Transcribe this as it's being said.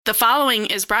The following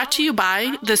is brought to you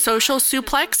by the Social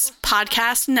Suplex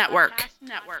Podcast Network.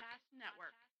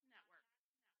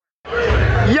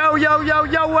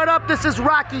 Yo, what up? This is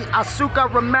Rocky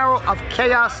Asuka Romero of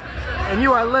Chaos, and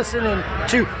you are listening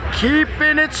to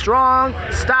Keeping It Strong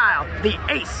Style, the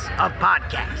ace of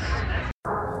podcasts.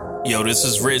 Yo, this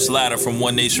is Rich Latta from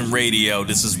One Nation Radio.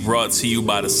 This is brought to you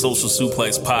by the Social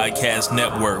Suplex Podcast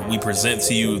Network. We present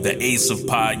to you the Ace of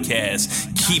Podcasts,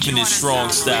 Keeping It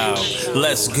Strong Style.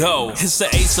 Let's go. It's the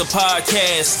Ace of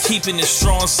Podcasts, Keeping It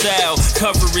Strong Style.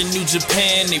 Covering New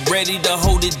Japan, they ready to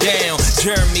hold it down.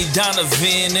 Jeremy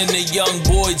Donovan and the young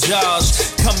boy Josh.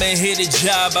 Come and hit a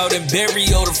job out and bury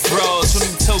all the frauds.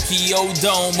 From the Tokyo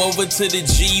Dome over to the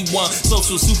G1.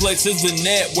 Social Suplex is the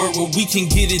network where we can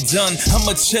get it done.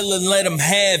 I'ma chill and let them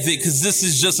have it, cause this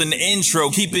is just an intro.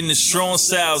 Keeping the strong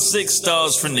style, 6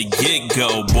 stars from the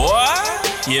get-go, boy.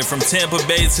 Yeah, from Tampa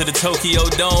Bay to the Tokyo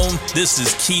Dome, this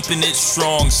is Keeping It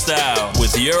Strong Style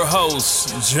with your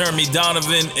hosts, Jeremy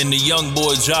Donovan and the young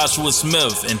boy Joshua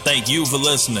Smith. And thank you for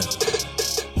listening.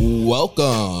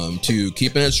 Welcome to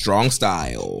Keeping It Strong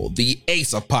Style, the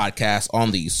ace of podcasts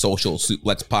on the Social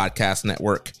Suplex Podcast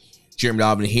Network. Jeremy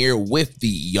Donovan here with the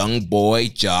young boy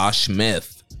Josh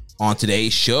Smith. On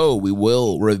today's show, we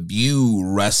will review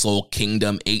Wrestle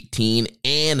Kingdom 18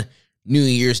 and New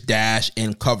Year's Dash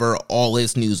and cover all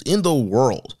its news in the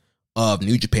world of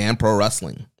New Japan Pro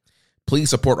Wrestling.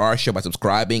 Please support our show by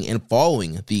subscribing and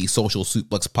following the Social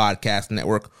Suplex Podcast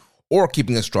Network or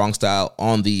Keeping It Strong Style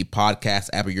on the podcast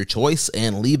app of your choice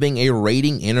and leaving a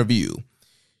rating and review.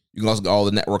 You can also get all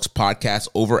the network's podcasts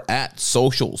over at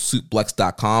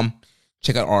socialsuplex.com.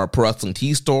 Check out our Pro Wrestling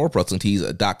Tees store,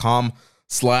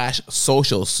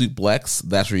 prowrestlingtees.com/social suplex.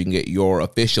 That's where you can get your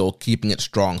official Keeping It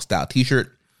Strong Style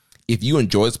t-shirt. If you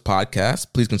enjoy this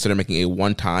podcast, please consider making a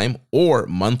one-time or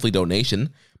monthly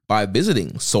donation by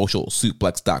visiting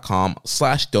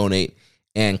socialsuplex.com/donate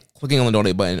and clicking on the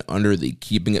donate button under the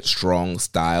Keeping It Strong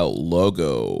Style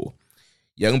logo.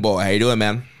 Young boy, how you doing,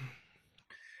 man?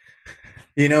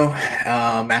 You know,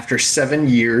 after 7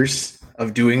 years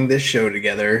of doing this show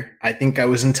together, I think I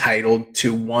was entitled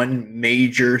to one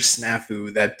major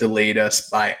snafu that delayed us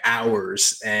by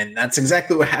hours, and that's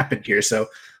exactly what happened here. So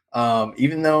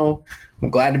even though I'm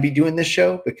glad to be doing this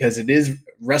show because it is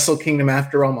Wrestle Kingdom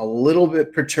after all, I'm a little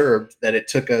bit perturbed that it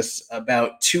took us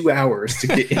about 2 hours to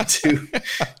get into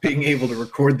being able to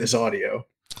record this audio.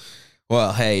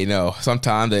 Well, hey, you know,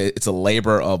 sometimes it's a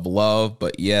labor of love,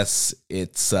 but yes,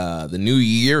 it's the new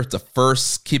year. It's the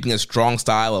first Keeping It Strong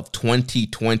Style of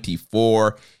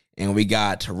 2024, and we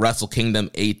got Wrestle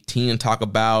Kingdom 18 to talk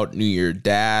about, New Year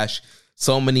Dash,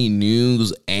 so many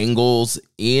news angles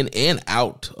in and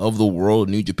out of the world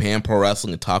of New Japan Pro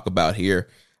Wrestling to talk about here.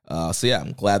 So yeah,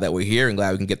 I'm glad that we're here and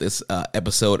glad we can get this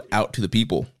episode out to the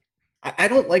people. I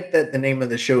don't like that the name of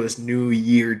the show is New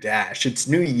Year Dash. It's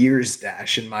New Year's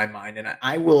Dash in my mind, and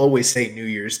I will always say New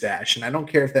Year's Dash, and I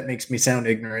don't care if that makes me sound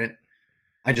ignorant.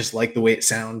 I just like the way it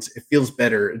sounds. It feels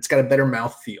better. It's got a better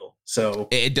mouthfeel. So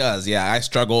it does, yeah. I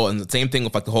struggle, and the same thing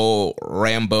with like the whole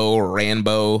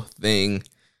Rambo thing.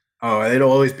 Oh,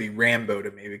 it'll always be Rambo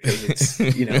to me because it's,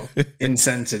 you know,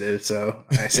 insensitive. So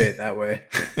I say it that way.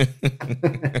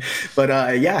 But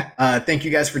thank you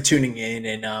guys for tuning in.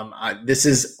 And this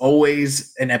is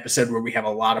always an episode where we have a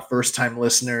lot of first-time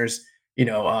listeners, you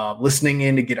know, listening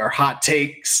in to get our hot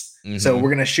takes. Mm-hmm. So we're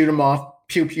going to shoot them off,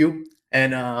 pew,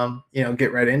 and,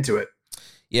 get right into it.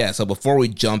 Yeah, so before we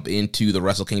jump into the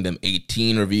Wrestle Kingdom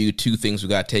 18 review, 2 things we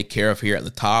got to take care of here at the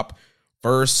top.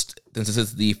 First, since this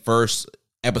is the first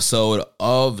episode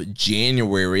of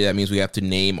January, that means we have to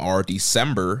name our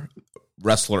December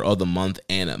Wrestler of the Month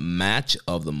and Match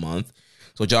of the Month.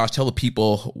 So Josh, tell the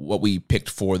people what we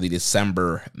picked for the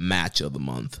December Match of the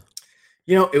Month.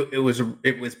 You know, it was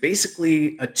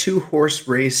basically a 2-horse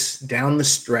race down the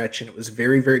stretch, and it was a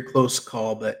very, very close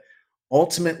call, but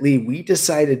ultimately we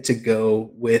decided to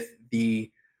go with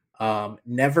the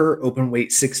never openweight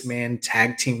 6-man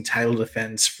tag team title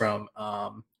defense from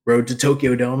Road to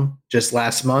Tokyo Dome just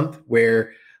last month,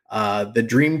 where the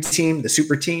Dream Team, the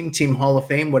Super Team, Team Hall of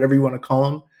Fame, whatever you want to call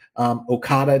them,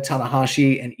 Okada,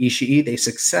 Tanahashi, and Ishii, they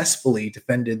successfully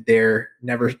defended their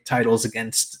never titles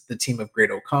against the team of Great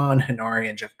Okan, Hinari,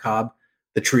 and Jeff Cobb,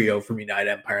 the trio from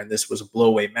United Empire. And this was a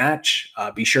blow-away match.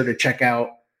 Be sure to check out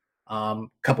a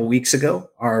couple weeks ago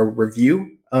our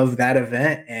review of that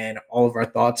event and all of our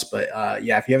thoughts. But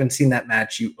if you haven't seen that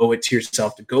match, you owe it to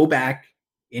yourself to go back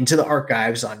into the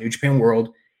archives on New Japan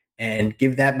World and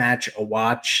give that match a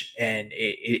watch. And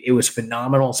it was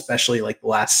phenomenal, especially like the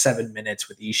last 7 minutes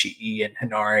with Ishii and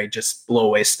Hinari, just blow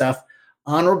away stuff.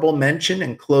 Honorable mention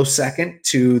and close second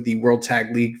to the World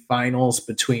Tag League finals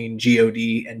between God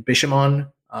and Bishamon.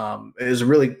 It was a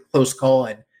really close call,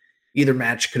 and either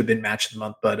match could have been match of the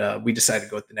month, but we decided to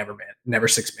go with the Never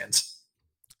Six Mans.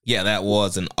 Yeah, that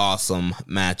was an awesome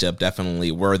matchup.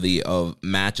 Definitely worthy of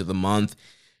match of the month.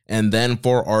 And then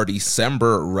for our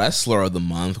December wrestler of the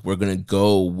month, we're going to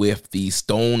go with the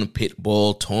Stone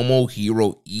Pitbull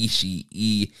Tomohiro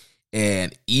Ishii.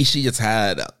 And Ishii just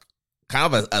had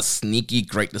kind of a sneaky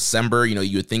great December. You know,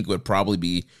 you would think it would probably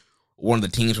be one of the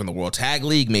teams from the World Tag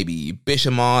League, maybe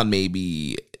Bishamon,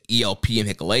 maybe ELP and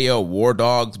Hikuleo, War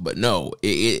Dogs. But no,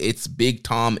 it's Big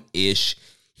Tom-ish.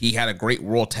 He had a great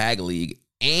World Tag League.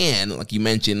 And like you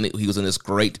mentioned, he was in this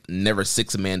great Never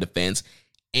Six-Man defense.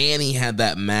 And he had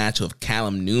that match with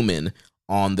Callum Newman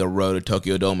on the road to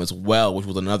Tokyo Dome as well, which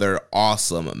was another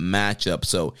awesome matchup.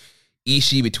 So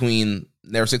Ishii between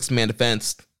Never Six-Man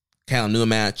defense, Callum Newman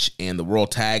match, and the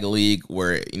World Tag League,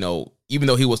 where, you know, even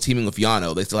though he was teaming with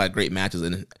Yano, they still had great matches.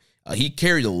 And he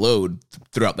carried the load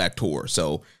throughout that tour.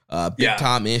 So Big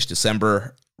Tom-ish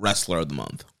December wrestler of the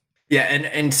month. Yeah,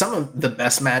 and some of the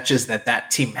best matches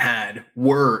that team had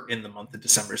were in the month of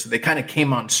December. So they kind of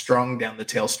came on strong down the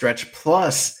tail stretch.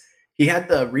 Plus, he had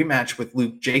the rematch with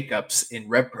Luke Jacobs in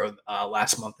RevPro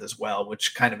last month as well,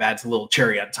 which kind of adds a little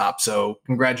cherry on top. So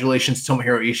congratulations,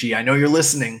 Tomohiro Ishii. I know you're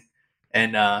listening,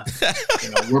 and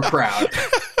we're proud.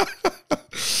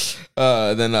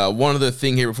 Then one other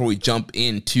thing here before we jump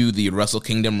into the Wrestle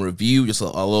Kingdom review, just a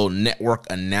little network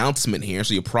announcement here.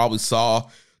 So you probably saw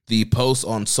the post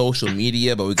on social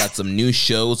media, but we got some new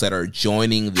shows that are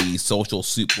joining the Social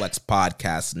Suplex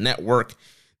Podcast Network.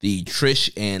 The Trish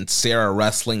and Sarah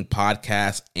Wrestling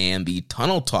Podcast and the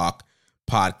Tunnel Talk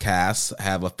Podcast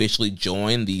have officially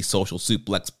joined the Social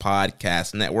Suplex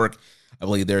Podcast Network. I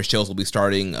believe their shows will be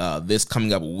starting this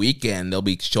coming up weekend. They'll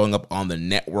be showing up on the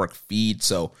network feed,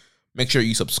 so make sure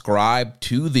you subscribe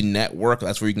to the network.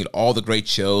 That's where you can get all the great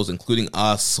shows, including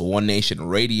us, One Nation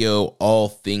Radio, All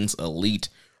Things Elite,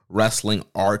 Wrestling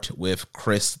Art with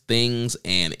Chris Things,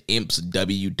 and Imp's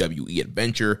WWE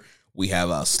Adventure. We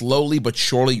have slowly but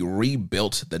surely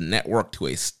rebuilt the network to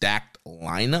a stacked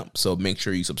lineup, so make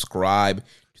sure you subscribe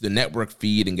to the network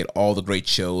feed and get all the great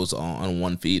shows on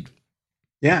one feed.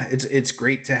 Yeah, it's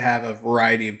great to have a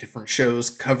variety of different shows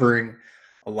covering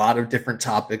a lot of different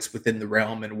topics within the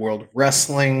realm and world of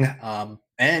wrestling,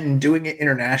 and doing it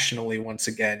internationally once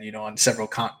again, on several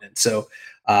continents. So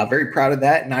very proud of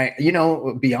that. And I,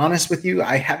 be honest with you,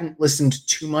 I haven't listened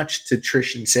too much to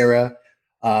Trish and Sarah,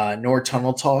 nor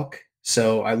Tunnel Talk.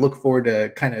 So I look forward to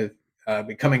kind of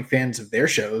becoming fans of their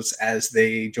shows as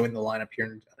they join the lineup here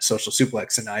in Social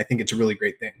Suplex. And I think it's a really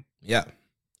great thing. Yeah.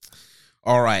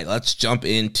 All right, let's jump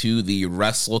into the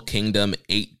Wrestle Kingdom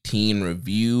 18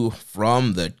 review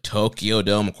from the Tokyo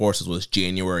Dome. Of course, it was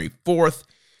January 4th.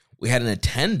 We had an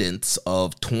attendance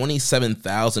of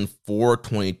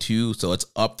 27,422, so it's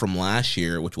up from last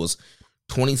year, which was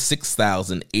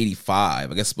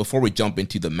 26,085. I guess before we jump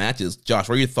into the matches, Josh,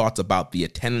 what are your thoughts about the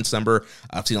attendance number?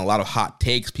 I've seen a lot of hot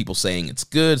takes, people saying it's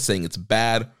good, saying it's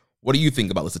bad. What do you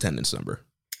think about this attendance number?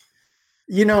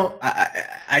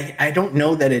 I don't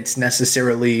know that it's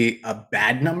necessarily a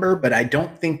bad number, but I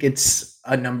don't think it's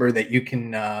a number that you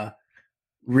can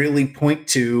really point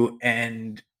to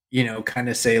and, kind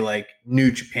of say like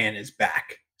New Japan is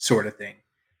back sort of thing.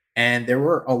 And there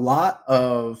were a lot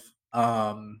of,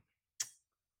 kind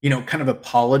of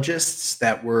apologists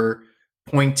that were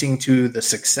pointing to the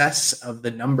success of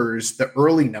the numbers, the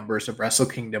early numbers of Wrestle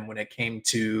Kingdom when it came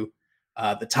to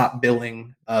the top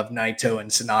billing of Naito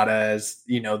and Sonata as,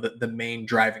 the main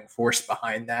driving force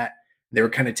behind that. They were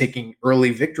kind of taking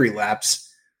early victory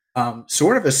laps,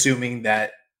 sort of assuming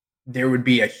that there would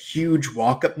be a huge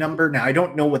walk-up number. Now, I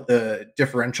don't know what the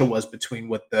differential was between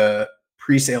what the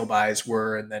pre-sale buys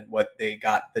were and then what they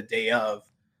got the day of.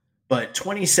 But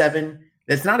 27,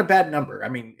 that's not a bad number. I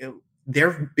mean,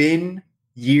 there have been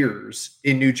years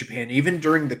in New Japan, even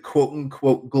during the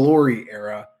quote-unquote glory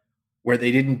era, where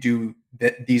they didn't do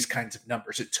these kinds of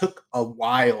numbers. It took a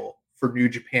while for New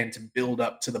Japan to build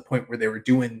up to the point where they were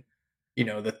doing,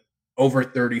 the over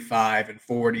 35 and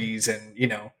 40s. And,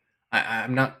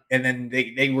 I'm not, and then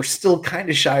they were still kind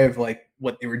of shy of like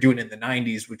what they were doing in the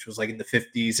 90s, which was like in the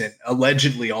 50s and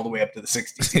allegedly all the way up to the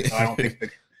 60s. So I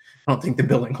don't think the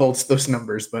billing holds those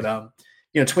numbers, but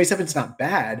 27 is not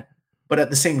bad. But at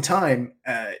the same time,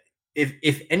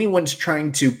 if anyone's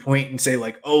trying to point and say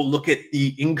like, oh, look at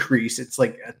the increase, it's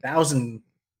like 1,000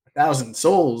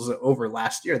 souls over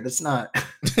last year. That's not.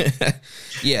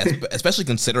 Yeah, especially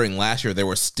considering last year there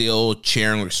were still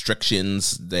cheering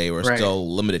restrictions. They were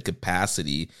still limited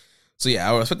capacity. So yeah,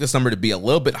 I would expect this number to be a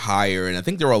little bit higher, and I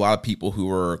think there were a lot of people who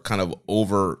were kind of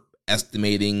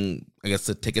overestimating, I guess,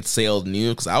 the ticket sales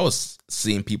news, because I was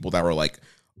seeing people that were like,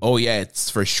 oh yeah,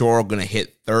 it's for sure going to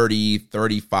hit 30,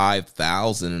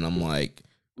 35,000, and I'm like,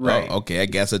 Right. oh, okay, I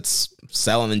guess it's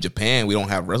selling in Japan. We don't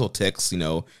have WrestleTix,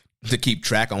 to keep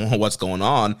track on what's going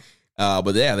on.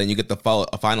 But yeah, then you get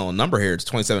a final number here. It's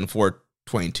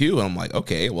 27,422, and I'm like,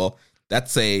 okay, well,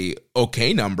 that's a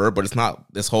okay number, but it's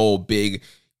not this whole big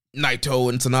Naito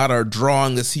and Sonata are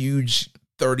drawing this huge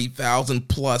 30,000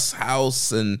 plus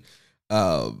house. And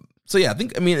so yeah,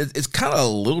 it's kind of a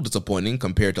little disappointing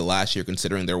compared to last year,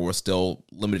 considering there was still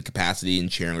limited capacity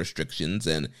and sharing restrictions.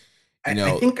 And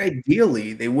I think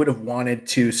ideally they would have wanted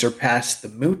to surpass the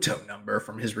Muto number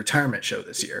from his retirement show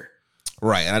this year.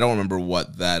 Right, and I don't remember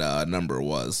what that number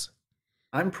was.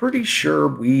 I'm pretty sure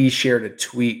we shared a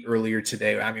tweet earlier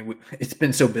today. I mean, it's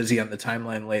been so busy on the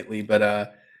timeline lately,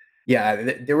 but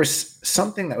yeah, there was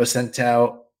something that was sent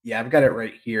out. Yeah, I've got it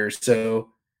right here. So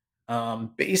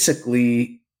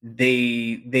basically,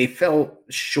 they fell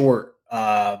short.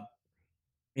 Kind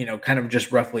of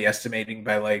just roughly estimating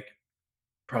by like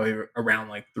probably around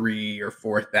like 3 or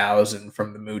 4,000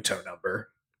 from the Muto number.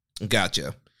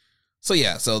 Gotcha. So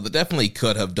yeah, so they definitely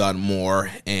could have done more.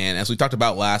 And as we talked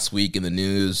about last week in the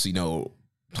news,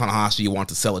 Tanahashi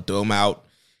wants to sell a dome out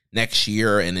next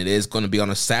year, and it is going to be on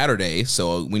a Saturday.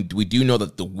 So we do know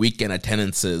that the weekend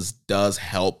attendances does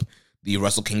help the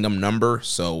Wrestle Kingdom number.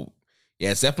 So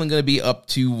yeah, it's definitely going to be up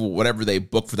to whatever they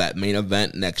book for that main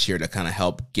event next year to kind of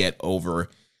help get over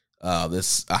a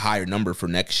higher number for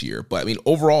next year. But I mean,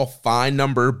 overall, fine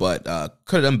number, but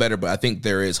could have done better. But I think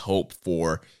there is hope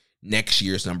for next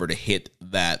year's number to hit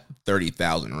that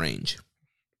 30,000 range.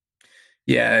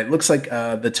 Yeah, it looks like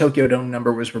the Tokyo Dome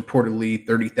number was reportedly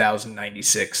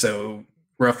 30,096, so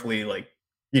roughly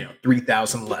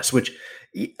 3,000 less, which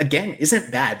again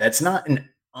isn't bad. That's not an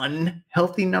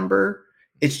unhealthy number.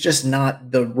 It's just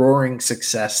not the roaring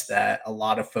success that a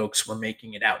lot of folks were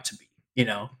making it out to be.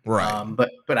 Right.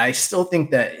 But I still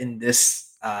think that in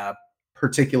this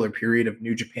particular period of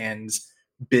New Japan's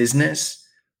business,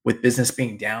 with business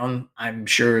being down, I'm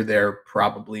sure they're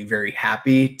probably very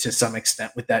happy to some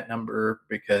extent with that number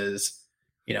because,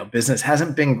 business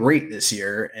hasn't been great this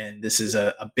year. And this is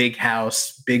a big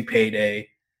house, big payday.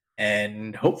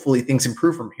 And hopefully things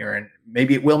improve from here. And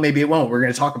maybe it will, maybe it won't. We're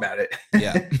going to talk about it.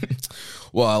 Yeah.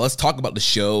 Well, let's talk about the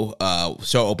show.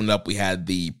 Show opened up. We had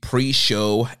the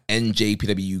pre-show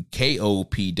NJPW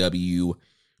KOPW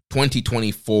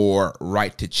 2024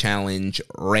 Right to Challenge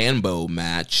Rambo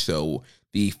match. So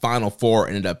the final four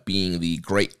ended up being the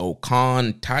Great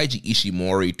Okan, Taiji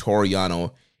Ishimori,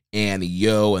 Toriano, and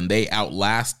Yo, and they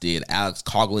outlasted Alex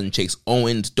Coughlin, Chase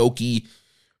Owens, Doki,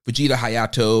 Vegeta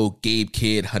Hayato, Gabe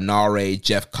Kidd, Hanare,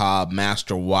 Jeff Cobb,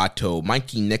 Master Wato,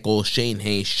 Mikey Nichols, Shane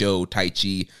Hayes, Sho,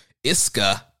 Taichi,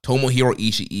 Iska, Tomohiro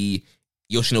Ishii,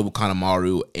 Yoshinobu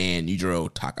Kanemaru, and Yujiro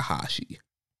Takahashi.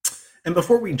 And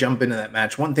before we jump into that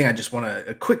match, one thing I just want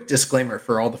a quick disclaimer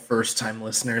for all the first-time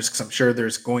listeners, because I'm sure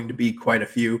there's going to be quite a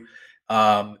few.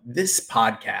 This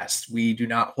podcast, we do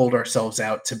not hold ourselves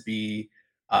out to be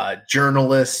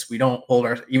journalists. We don't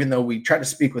even though we try to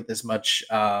speak with as much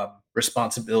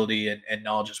responsibility and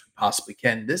knowledge as we possibly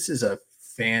can. This is a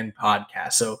fan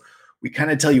podcast, so we kind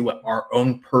of tell you what our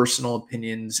own personal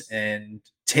opinions and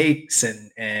takes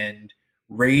and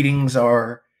ratings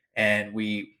are, and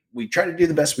we try to do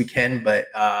the best we can, but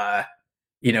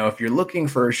if you're looking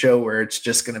for a show where it's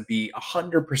just going to be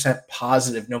 100%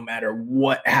 positive no matter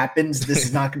what happens, this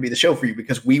is not going to be the show for you,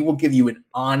 because we will give you an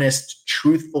honest,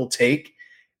 truthful take,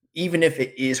 even if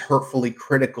it is hurtfully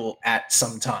critical at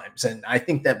some times. And I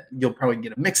think that you'll probably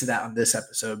get a mix of that on this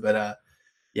episode, but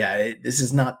this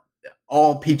is not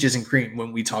all peaches and cream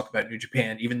when we talk about New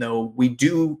Japan, even though we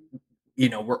do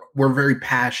we're very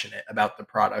passionate about the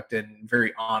product and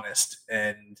very honest,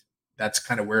 and that's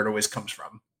kind of where it always comes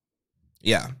from.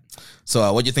 Yeah.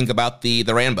 So what do you think about the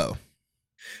Rambo?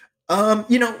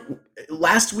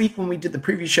 Last week when we did the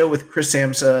preview show with Chris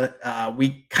Samsa,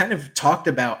 we kind of talked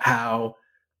about how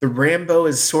the Rambo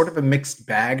is sort of a mixed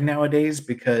bag nowadays,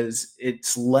 because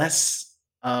it's less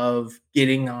of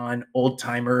getting on old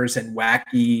timers and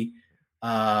wacky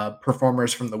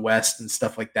performers from the West and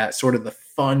stuff like that, sort of the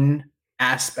fun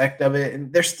aspect of it.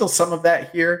 And there's still some of that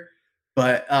here,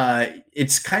 but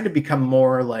it's kind of become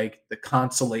more like the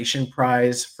consolation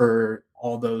prize for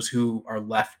all those who are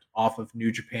left off of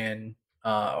New Japan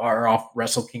or off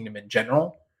Wrestle Kingdom in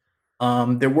general.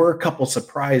 There were a couple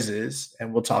surprises,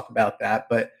 and we'll talk about that,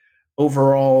 but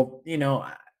overall,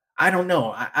 I don't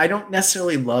know. I don't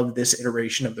necessarily love this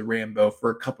iteration of the Rambo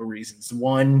for a couple reasons.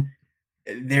 One,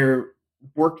 there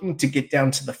working to get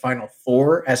down to the final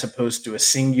four as opposed to a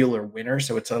singular winner.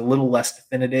 So it's a little less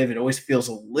definitive. It always feels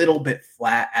a little bit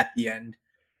flat at the end.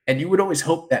 And you would always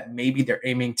hope that maybe they're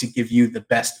aiming to give you the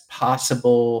best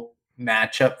possible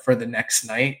matchup for the next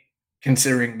night,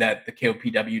 considering that the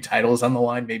KOPW title is on the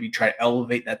line. Maybe try to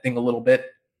elevate that thing a little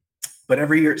bit. But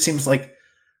every year it seems like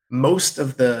most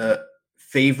of the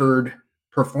favored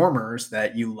performers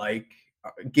that you like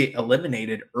get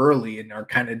eliminated early and are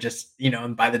kind of just,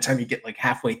 and by the time you get like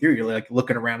halfway through, you're like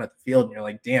looking around at the field and you're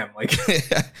like, damn, like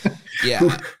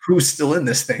yeah, who's still in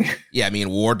this thing? Yeah, I mean,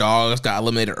 War Dogs got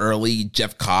eliminated early.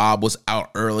 Jeff Cobb was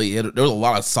out early. There was a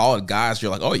lot of solid guys.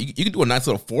 You're like, oh, you could do a nice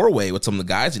little four-way with some of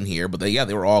the guys in here, but they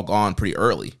were all gone pretty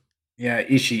early. Yeah,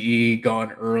 Ishii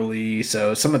gone early,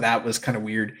 so some of that was kind of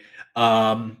weird.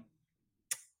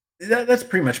 That's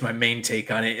pretty much my main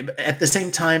take on it. At the same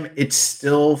time, it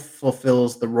still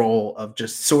fulfills the role of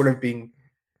just sort of being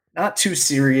not too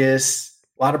serious,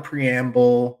 a lot of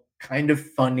preamble, kind of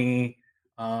funny.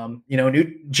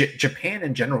 Japan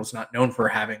in general is not known for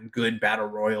having good battle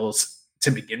royals to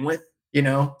begin with,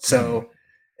 so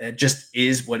it just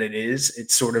is what it is.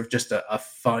 It's sort of just a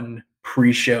fun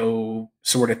pre-show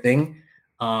sort of thing.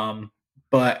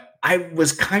 But I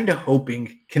was kind of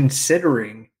hoping,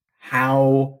 considering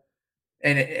how,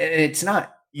 and it's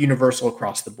not universal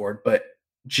across the board, but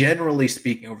generally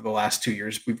speaking, over the last 2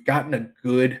 years, we've gotten a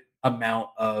good amount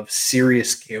of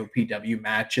serious KOPW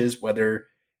matches, whether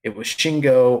it was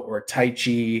Shingo or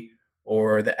Taichi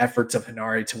or the efforts of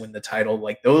Hinari to win the title.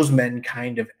 Like, those men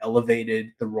kind of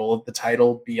elevated the role of the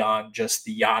title beyond just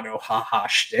the Yano haha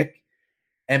shtick.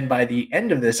 And by the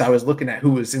end of this, I was looking at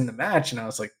who was in the match and I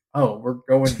was like, oh, we're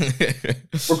going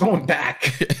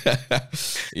back.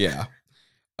 Yeah.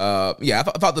 I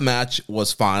thought the match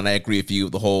was fine. I agree with you.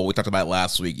 We talked about it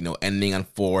last week, ending on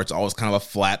 4. It's always kind of a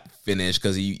flat finish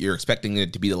because you're expecting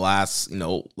it to be the last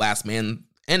man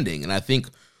ending. And I think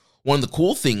one of the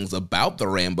cool things about the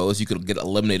Rambo is you could get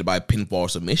eliminated by pinfall or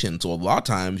submission. So a lot of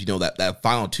times, that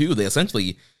final 2, they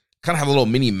essentially kind of have a little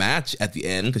mini match at the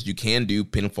end because you can do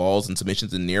pinfalls and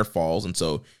submissions and near falls. And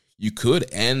so you could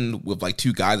end with like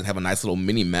 2 guys that have a nice little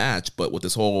mini match. But with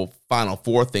this whole final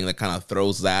 4 thing that kind of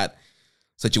throws that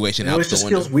situation out. It just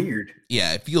feels weird.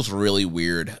 Yeah, it feels really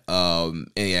weird. And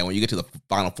yeah, when you get to the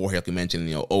final 4 here, like you mentioned,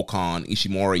 Okan,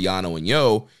 Ishimori, Yano, and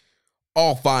Yo,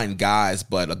 all fine guys,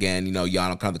 but again,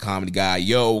 Yano kind of the comedy guy.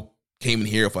 Yo came in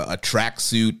here with a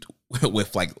tracksuit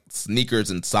with like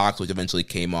sneakers and socks, which eventually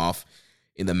came off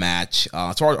in the match.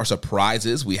 As far as our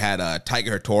surprises, we had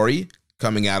Tiger Hattori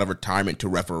coming out of retirement to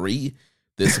referee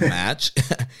this match.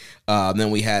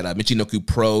 Then we had Michinoku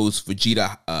Pros,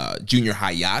 Vegeta Junior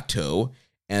Hayato,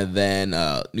 and then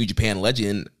New Japan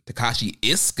legend Takashi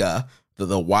Iisuka,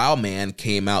 the Wild Man,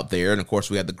 came out there. And of course,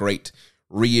 we had the great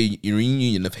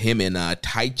reunion of him and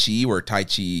Taichi, where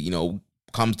Taichi,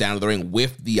 comes down to the ring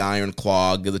with the Iron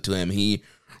Claw, gives it to him. He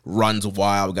runs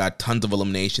wild, got tons of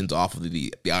eliminations off of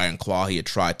the Iron Claw. He had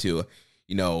tried to,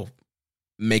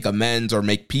 make amends or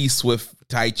make peace with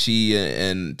Taichi,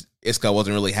 and Iisuka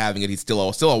wasn't really having it. He's still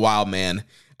a wild man.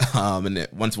 And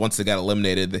once they got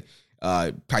eliminated,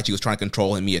 Taichi was trying to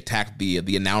control him. He attacked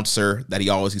the announcer that he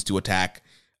always used to attack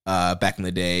back in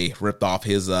the day, ripped off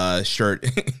his shirt.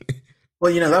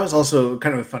 Well, that was also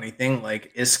kind of a funny thing.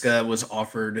 Like, Iisuka was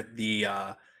offered the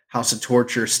House of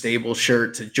Torture stable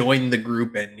shirt to join the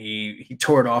group, and he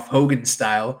tore it off Hogan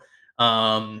style.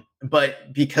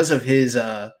 But because of his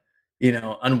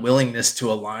unwillingness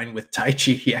to align with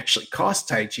Taichi, he actually cost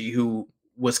Taichi, who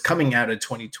was coming out of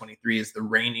 2023 as the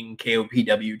reigning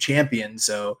KOPW champion.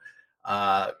 So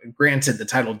granted, the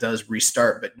title does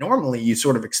restart, but normally you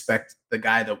sort of expect the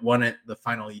guy that won it the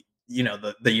final,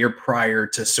 the year prior,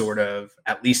 to sort of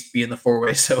at least be in the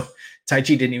 4-way. So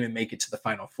Taichi didn't even make it to the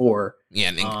final 4. Yeah,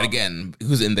 and again, he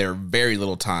was in there very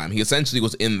little time. He essentially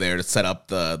was in there to set up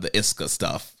the Iisuka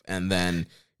stuff, and then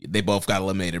they both got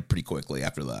eliminated pretty quickly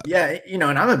after that. Yeah, and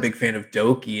I'm a big fan of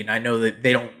Doki, and I know that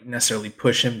they don't necessarily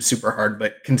push him super hard,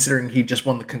 but considering he just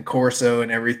won the Concorso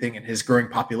and everything and his growing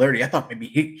popularity, I thought maybe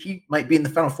he might be in the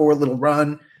final 4 little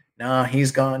run. Nah,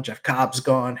 he's gone. Jeff Cobb's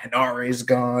gone. Hinare's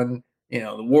gone.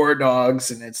 The War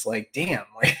Dogs, and it's like, damn,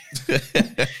 like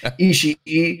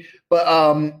Ishii. But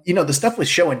the stuff with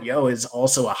Sho and Yo is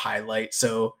also a highlight.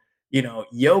 So,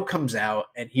 Yo comes out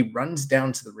and he runs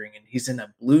down to the ring, and he's in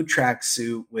a blue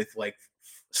tracksuit with like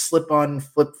slip-on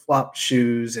flip-flop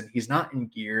shoes, and he's not in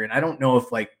gear. And I don't know if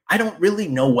I don't really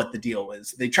know what the deal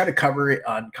is. They try to cover it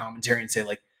on commentary and say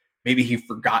like maybe he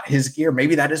forgot his gear.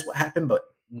 Maybe that is what happened. But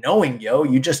knowing Yo,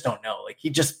 you just don't know. Like, he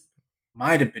just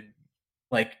might have been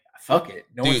like fuck it.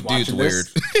 No one's watching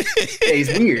dude's this. Yeah,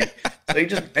 he's weird. So he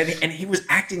just and he was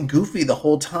acting goofy the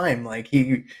whole time. Like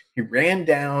he ran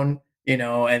down,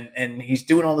 and he's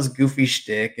doing all this goofy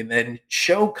shtick, and then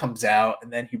Show comes out,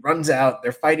 and then he runs out.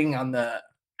 They're fighting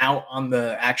out on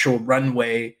the actual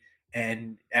runway,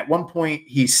 and at one point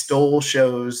he stole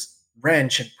Show's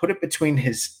wrench and put it between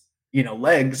his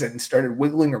legs and started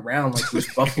wiggling around like he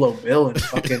was Buffalo Bill and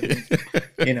fucking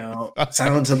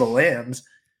Silence of the Lambs.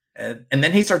 And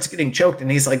then he starts getting choked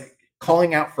and he's like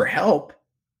calling out for help.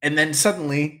 And then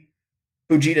suddenly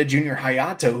Fujita Junior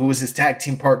Hayato, who was his tag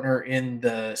team partner in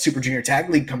the Super Junior Tag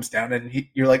League, comes down and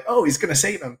you're like, oh, he's going to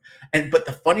save him. But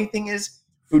the funny thing is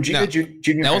Fujita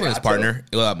Junior that wasn't his partner.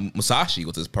 Musashi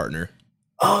was his partner.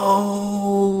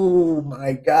 Oh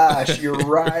my gosh, you're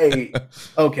right.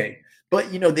 Okay. But,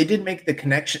 they did make the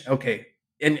connection. Okay.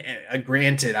 And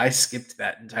granted, I skipped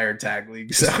that entire tag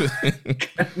league, so it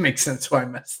kind of makes sense why I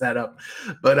messed that up.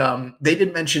 But they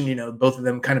did mention, both of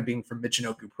them kind of being from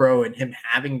Michinoku Pro and him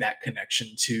having that connection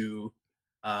to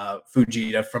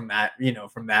Fujita from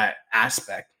that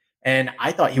aspect. And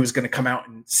I thought he was going to come out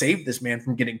and save this man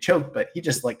from getting choked, but he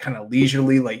just like kind of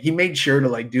leisurely, like he made sure to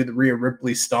like do the Rhea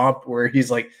Ripley stomp where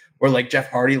he's like, or like Jeff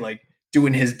Hardy, like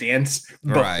doing his dance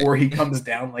before he comes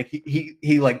down. Like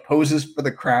he like poses for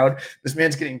the crowd. This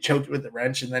man's getting choked with the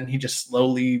wrench, and then he just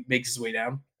slowly makes his way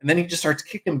down. And then he just starts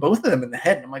kicking both of them in the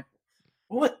head. And I'm like,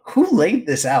 who laid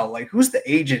this out? Like, who's the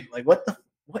agent? Like, what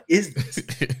is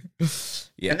this?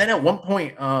 Yeah. And then at one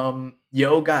point,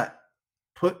 Yo got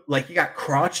he got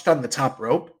crotched on the top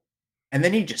rope, and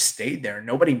then he just stayed there.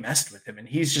 Nobody messed with him. And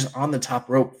he's just on the top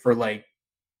rope for like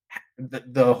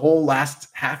the whole last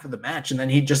half of the match, and then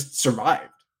he just survived.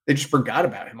 They just forgot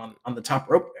about him on the top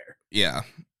rope there. Yeah.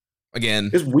 Again,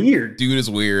 it's weird. Dude is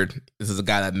weird. This is a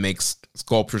guy that makes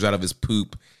sculptures out of his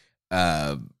poop.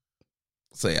 So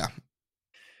yeah.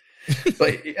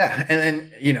 But yeah,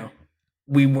 and then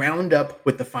we wound up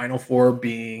with the final four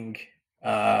being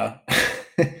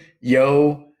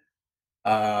Yo,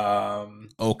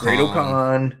 Great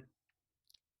Okan.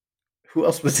 Who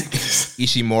else was in this?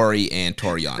 Ishimori and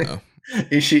Toriano.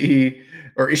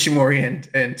 Ishimori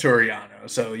and Toriano.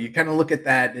 So you kind of look at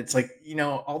that. It's like,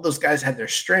 all those guys had their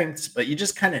strengths, but you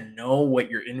just kind of know what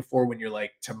you're in for when you're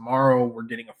like, tomorrow we're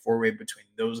getting a four-way between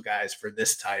those guys for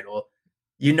this title.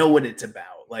 You know what it's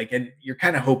about. Like, and you're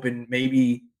kind of hoping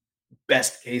maybe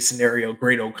best case scenario,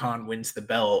 Great Okan wins the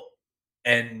belt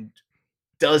and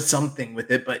does something with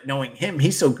it, but knowing him,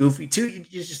 he's so goofy too.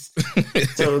 You just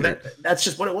so that's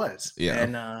just what it was.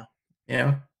 Yeah.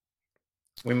 And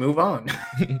we move on.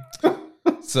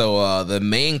 So the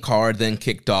main card then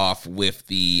kicked off with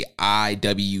the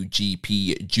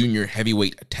IWGP Junior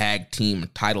Heavyweight Tag Team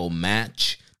title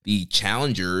match. The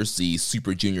challengers, the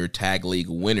Super Junior Tag League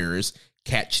winners,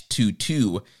 Catch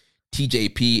 2-2,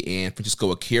 TJP and Francisco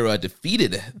Akira,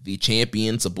 defeated the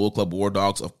champions, the Bullet Club War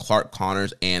Dogs of Clark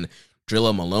Connors and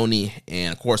Drilla Maloney.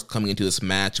 And of course, coming into this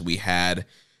match, we had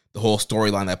the whole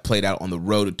storyline that played out on the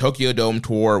Road to Tokyo Dome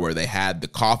tour, where they had the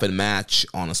coffin match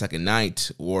on the second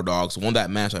night. War Dogs won that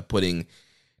match by putting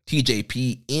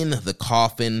TJP in the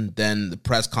coffin. Then the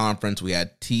press conference, we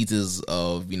had teases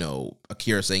of,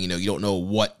 Akira saying, you don't know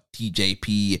what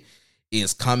TJP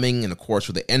is coming. And of course,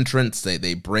 for the entrance,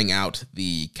 they bring out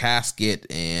the casket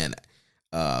and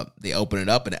they open it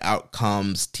up, and out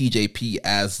comes TJP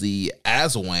as the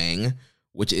Aswang,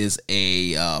 which is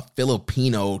a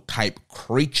Filipino type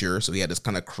creature. So he had this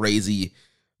kind of crazy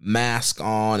mask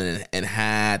on and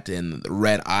hat and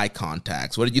red eye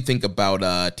contacts. What did you think about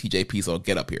TJP's little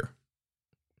get up here?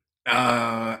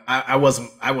 I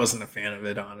wasn't a fan of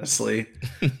it, honestly,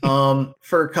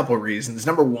 for a couple of reasons.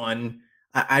 Number one,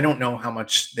 I don't know how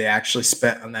much they actually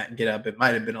spent on that get up. It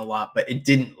might have been a lot, but it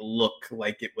didn't look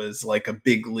like it was like a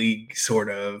big league sort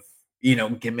of,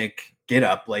 gimmick get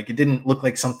up. Like it didn't look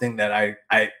like something that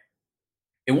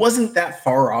it wasn't that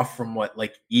far off from what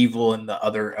like Evil and the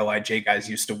other LIJ guys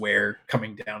used to wear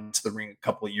coming down to the ring a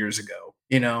couple of years ago,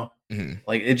 Mm-hmm.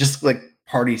 Like it just like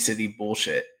Party City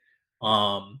bullshit.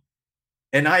 And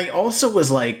I also was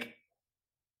like,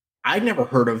 I never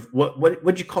heard of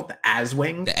what'd you call it? The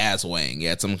Aswang? The Aswang,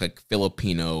 yeah, it's some like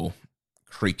Filipino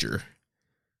creature.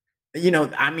 Good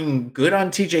on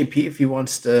TJP if he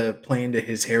wants to play into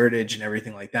his heritage and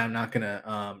everything like that. I'm not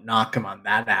gonna knock him on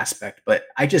that aspect, but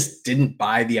I just didn't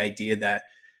buy the idea that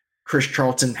Chris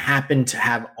Charlton happened to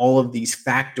have all of these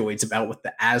factoids about what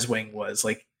the Aswang was.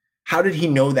 Like, how did he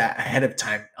know that ahead of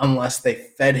time unless they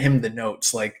fed him the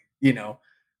notes? Like,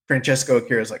 Francesco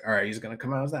Akira's like, all right, he's going to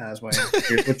come out as the Aswang.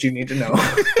 Here's what you need to know.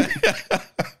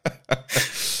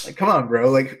 Like, come on, bro.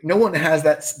 Like, no one has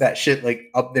that shit, like,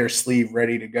 up their sleeve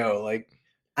ready to go. Like,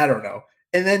 I don't know.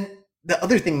 And then the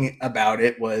other thing about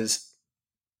it was,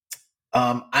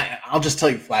 I'll just tell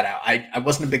you flat out, I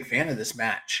wasn't a big fan of this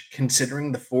match,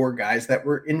 considering the four guys that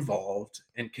were involved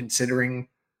and considering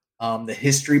the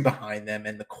history behind them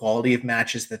and the quality of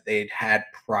matches that they'd had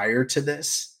prior to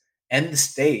this, and the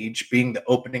stage being the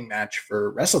opening match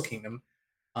for Wrestle Kingdom.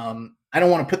 I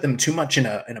don't want to put them too much in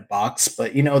a box,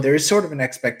 but there is sort of an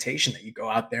expectation that you go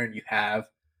out there and you have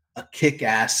a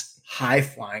kick-ass,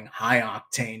 high-flying,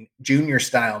 high-octane junior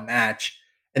style match.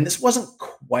 And this wasn't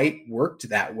quite worked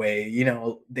that way.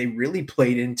 They really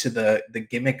played into the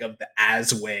gimmick of the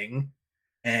Azwing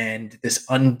and this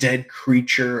undead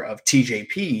creature of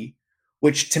TJP,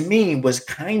 which to me was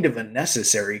kind of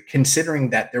unnecessary, considering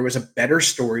that there was a better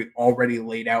story already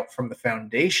laid out from the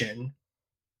foundation,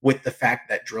 with the fact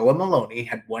that Drilla Maloney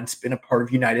had once been a part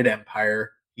of United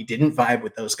Empire. He didn't vibe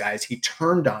with those guys. He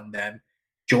turned on them,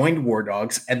 joined War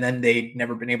Dogs, and then they'd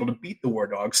never been able to beat the War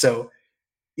Dogs. So,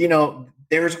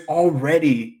 there's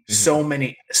already so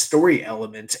many story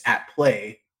elements at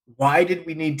play. Why did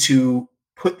we need to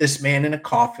put this man in a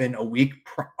coffin a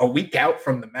week out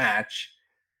from the match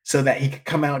so that he could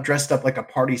come out dressed up like a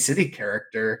Party City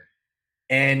character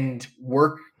and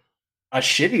work a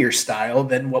shittier style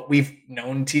than what we've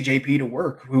known TJP to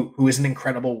work, who is an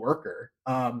incredible worker?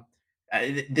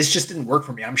 This just didn't work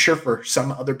for me. I'm sure for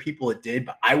some other people it did,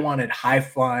 but I wanted high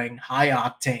flying, high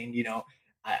octane.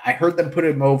 I heard them put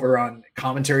him over on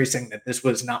commentary saying that this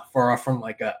was not far off from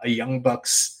like a Young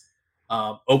Bucks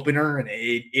opener, and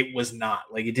it was not.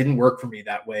 Like, it didn't work for me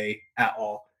that way at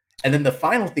all. And then the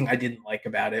final thing I didn't like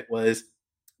about it was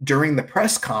during the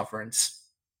press conference,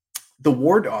 the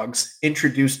War Dogs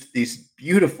introduced these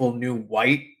beautiful new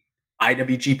white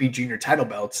IWGP Junior title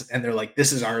belts, and they're like,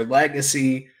 "This is our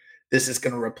legacy. This is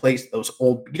going to replace those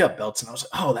old beat up belts." And I was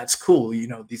like, "Oh, that's cool.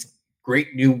 These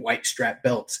great new white strap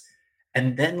belts."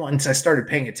 And then once I started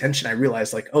paying attention, I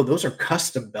realized like, oh, those are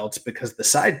custom belts because the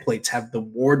side plates have the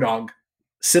War Dog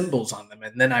symbols on them.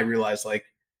 And then I realized like,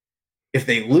 if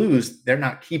they lose, they're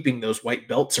not keeping those white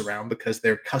belts around because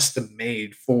they're custom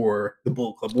made for the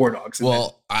Bullet Club War Dogs. And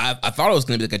well, I thought it was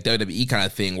going to be like a WWE kind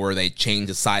of thing where they change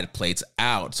the side plates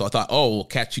out. So I thought, oh, well,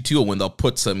 Catch You 2 when they'll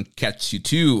put some Catch You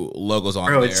 2 logos on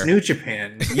there. It's New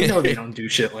Japan. They don't do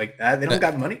shit like that. They don't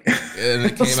got money. And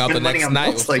it came out the next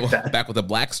night back with the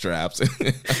black straps.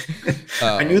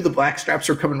 I knew the black straps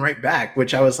were coming right back,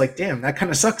 which I was like, damn, that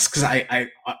kind of sucks because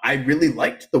I really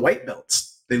liked the white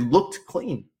belts. They looked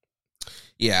clean.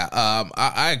 Yeah,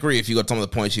 I agree if you go to some of the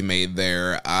points you made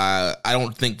there. I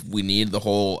don't think we need the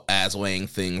whole Azwang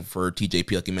thing for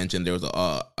TJP. Like you mentioned, there was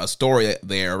a story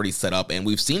there already set up, and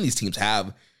we've seen these teams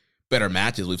have better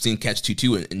matches. We've seen Catch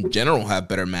 2-2 in general have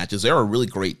better matches. They're a really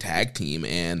great tag team,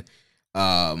 and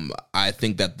I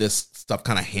think that this stuff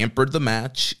kind of hampered the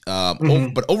match.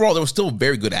 But overall, there was still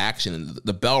very good action.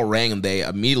 The bell rang, and they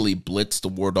immediately blitzed the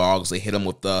War Dogs. They hit them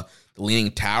with the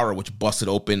leaning tower, which busted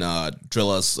open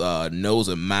Drilla's nose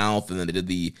and mouth, and then they did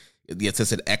the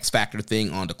assisted X Factor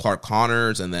thing onto Clark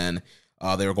Connors, and then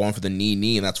they were going for the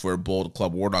knee, and that's where Bullet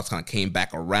Club War Dogs kind of came back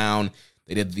around.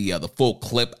 They did the full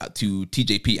clip to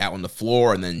TJP out on the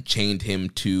floor, and then chained him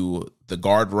to the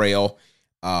guardrail.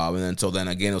 And then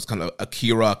again, it was kind of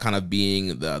Akira kind of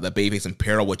being the babyface in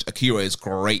peril, which Akira is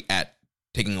great at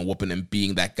taking a whooping and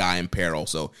being that guy in peril.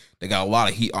 So they got a lot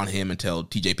of heat on him until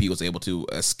TJP was able to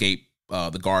escape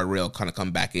the guardrail, kind of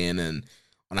come back in and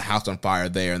on a house on fire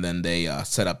there. And then they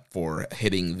set up for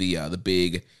hitting the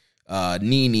big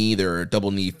knee, their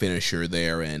double knee finisher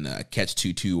there, and Catch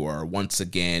 2-2 are once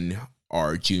again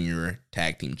our junior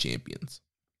tag team champions.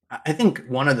 I think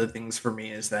one of the things for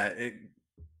me is that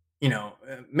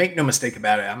make no mistake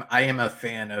about it, I am a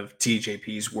fan of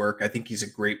TJP's work. I think he's a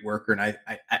great worker, and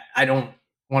I don't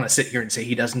want to sit here and say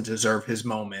he doesn't deserve his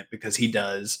moment, because he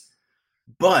does.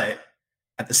 But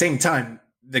at the same time,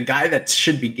 the guy that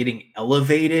should be getting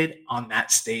elevated on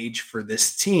that stage for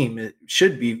this team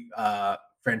should be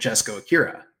Francesco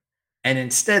Akira. And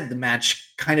instead, the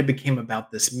match kind of became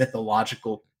about this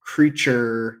mythological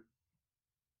creature,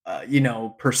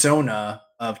 persona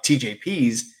of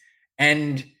TJP's.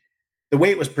 And the way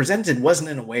it was presented wasn't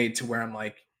in a way to where I'm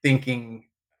like thinking,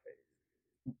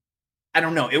 I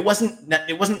don't know. It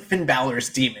wasn't Finn Balor's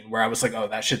demon where I was like, oh,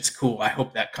 that shit's cool. I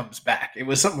hope that comes back. It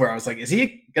was something where I was like, is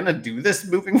he going to do this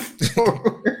moving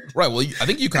forward? Right. Well, I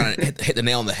think you kind of hit the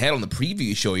nail on the head on the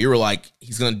preview show. You were like,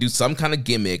 he's going to do some kind of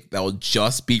gimmick that will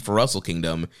just be for Wrestle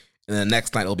Kingdom, and then the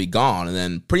next night it'll be gone. And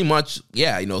then pretty much,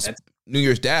 New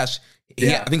Year's Dash,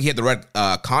 I think he had the red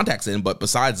contacts in, but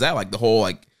besides that, like the whole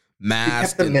like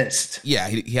mask. He kept the mist. Yeah,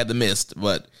 he had the mist,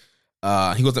 but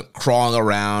he wasn't crawling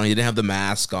around. He didn't have the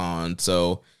mask on.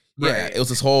 So, Yeah, it was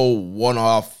this whole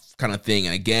one-off kind of thing.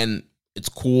 And again, it's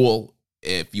cool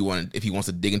if he wants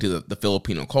to dig into the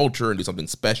Filipino culture and do something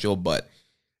special, but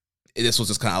this was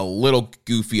just kind of a little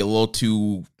goofy, a little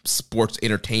too sports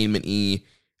entertainment-y.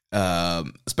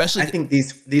 Especially, I think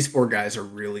these four guys are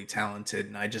really talented,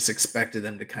 and I just expected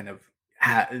them to kind of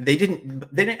they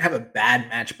didn't have a bad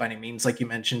match by any means, like you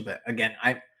mentioned. But again,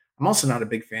 I'm also not a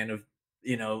big fan of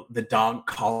the dog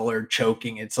collar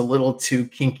choking. It's a little too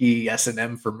kinky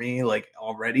S&M for me, like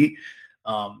already.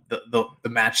 The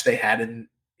match they had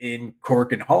in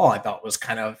Cork and Hall, I thought was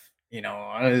kind of it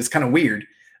was kind of weird.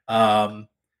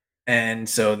 And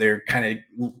so they're kind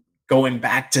of going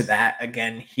back to that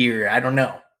again here. I don't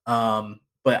know.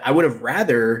 But I would have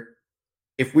rather,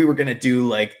 if we were going to do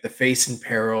like the face in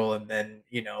peril and then,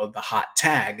 the hot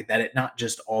tag, that it not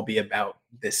just all be about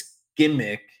this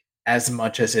gimmick as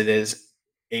much as it is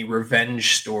a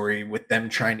revenge story with them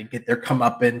trying to get their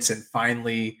comeuppance and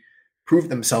finally prove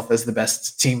themselves as the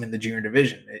best team in the junior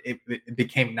division. It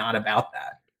became not about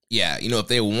that. Yeah, if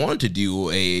they wanted to do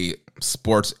a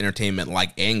sports entertainment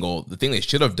like angle, the thing they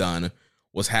should have done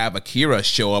was have Akira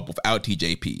show up without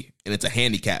TJP, and it's a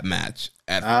handicap match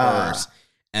at first,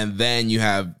 and then you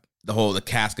have the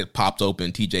casket pops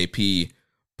open, TJP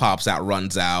pops out,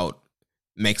 runs out,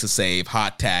 makes a save,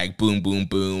 hot tag, boom, boom,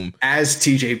 boom. As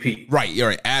TJP. Right, you're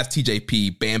right, as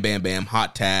TJP, bam, bam, bam,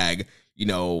 hot tag,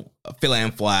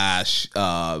 Philan Flash,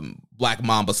 Black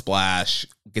Mamba Splash,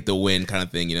 get the win kind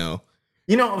of thing,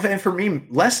 And for me,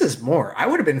 less is more. I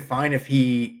would have been fine if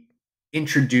he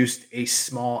introduced a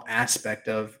small aspect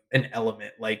of an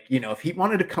element. Like, if he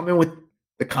wanted to come in with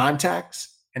the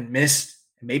contacts and mist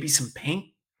and maybe some paint,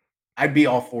 I'd be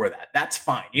all for that. That's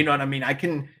fine. You know what I mean? I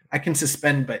can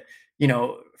suspend, but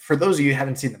for those of you who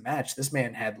haven't seen the match, this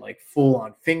man had like full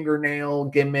on fingernail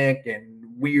gimmick and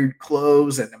weird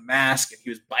clothes and a mask, and he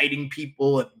was biting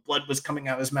people and blood was coming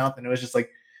out of his mouth. And it was just like,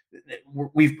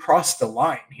 we've crossed the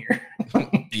line here.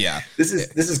 Yeah, this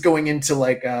is going into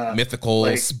like mythical,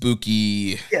 like,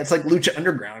 spooky. Yeah, it's like Lucha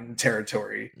Underground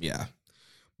territory. Yeah,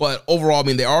 but overall, I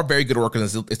mean, they are very good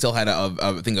workers. It still had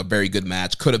I think a very good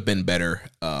match. Could have been better,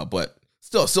 but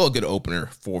still a good opener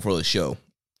for the show.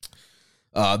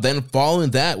 Then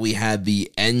following that, we had the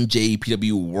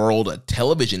NJPW World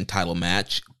Television Title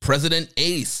match. President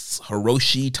Ace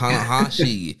Hiroshi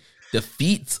Tanahashi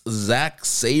defeats Zack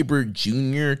Sabre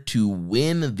Jr. to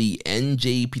win the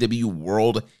NJPW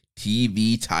World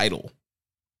TV title.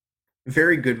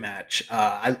 Very good match.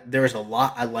 There was a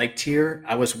lot I liked here.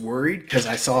 I was worried because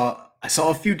I saw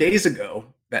a few days ago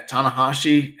that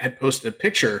Tanahashi had posted a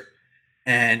picture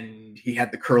and he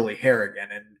had the curly hair again.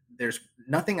 And there's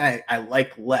nothing I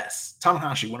like less.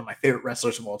 Tanahashi, one of my favorite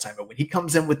wrestlers of all time, but when he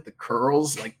comes in with the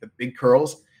curls, like the big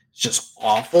curls, it's just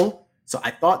awful. So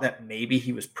I thought that maybe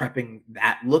he was prepping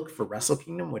that look for Wrestle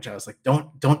Kingdom, which I was like,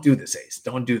 don't do this, Ace.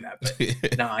 Don't do that.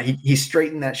 But nah, he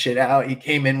straightened that shit out. He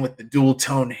came in with the dual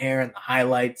tone hair and the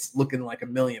highlights looking like $1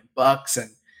 million. And,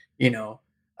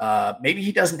 maybe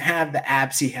he doesn't have the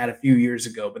abs he had a few years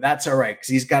ago, but that's all right because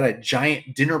he's got a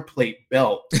giant dinner plate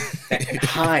belt that can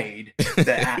hide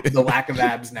the lack of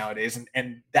abs nowadays.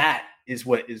 And that is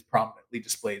what is prominently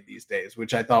displayed these days,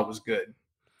 which I thought was good.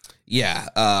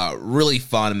 Yeah, really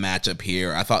fun matchup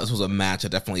here. I thought this was a match that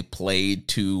definitely played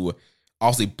to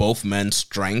obviously both men's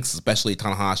strengths, especially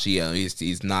Tanahashi.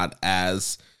 He's not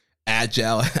as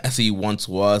agile as he once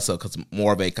was, so because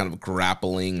more of a kind of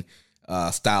grappling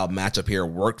style matchup here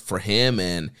worked for him.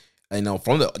 And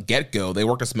from the get-go, they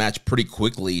worked this match pretty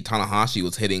quickly. Tanahashi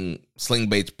was hitting sling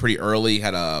baits pretty early,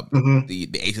 had the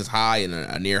aces high and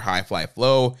a near high fly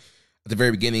flow. At the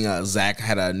very beginning, Zach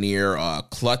had a near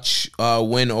clutch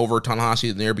win over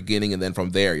Tanahashi at the near beginning, and then from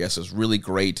there, yes, it was really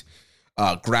great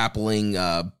grappling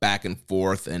back and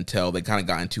forth until they kind of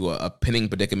got into a pinning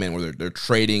predicament where they're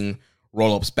trading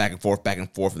roll-ups back and forth,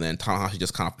 and then Tanahashi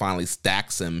just kind of finally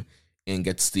stacks him and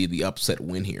gets the upset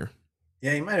win here.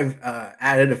 Yeah, he might have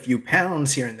added a few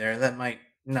pounds here and there. That might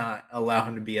not allow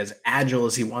him to be as agile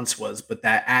as he once was, but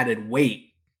that added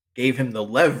weight gave him the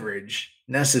leverage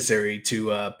necessary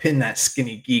to pin that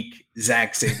skinny geek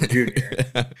Zack Sabre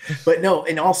Jr. But no,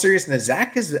 in all seriousness,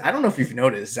 Zack I don't know if you've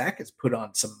noticed, Zack has put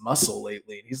on some muscle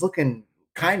lately and he's looking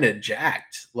kind of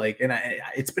jacked. Like, and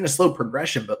it's been a slow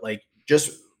progression, but like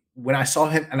just when I saw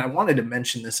him, and I wanted to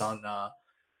mention this on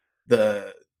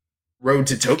the Road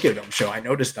to Tokyo Dome show, I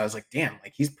noticed, I was like, damn,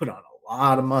 like he's put on a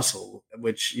lot of muscle,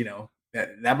 which,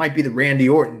 that might be the Randy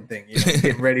Orton thing,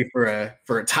 getting ready for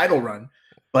a title run.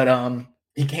 But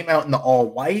he came out in the all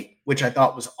white, which I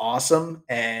thought was awesome.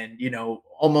 And,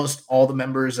 almost all the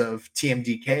members of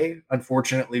TMDK,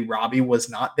 unfortunately, Robbie was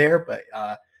not there, but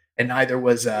and neither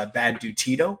was Bad Dude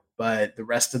Tito, but the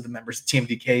rest of the members of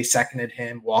TMDK seconded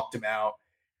him, walked him out,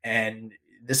 and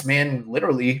this man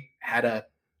literally had a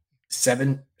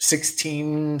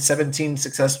 17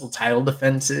 successful title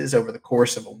defenses over the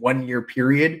course of a 1-year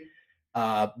period.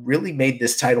 Really made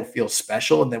this title feel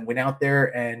special, and then went out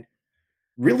there and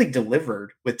really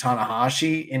delivered with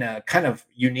Tanahashi in a kind of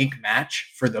unique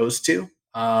match for those two.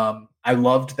 I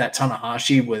loved that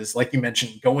Tanahashi was, like you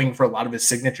mentioned, going for a lot of his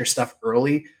signature stuff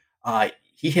early.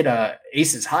 He hit a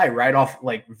aces high right off,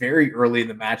 like very early in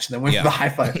the match, and then went for the high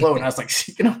fly flow. And I was like,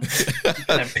 "You gonna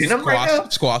pin him right now?"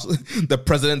 Squash. The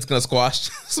president's gonna squash.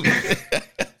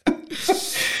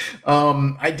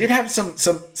 I did have some,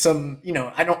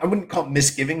 I wouldn't call it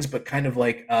misgivings, but kind of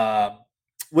like,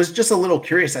 was just a little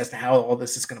curious as to how all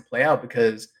this is going to play out,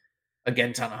 because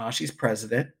again, Tanahashi's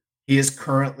president. He is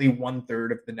currently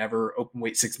 1/3 of the Never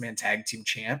Openweight 6-man tag team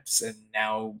champs. And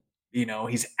now,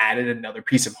 he's added another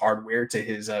piece of hardware to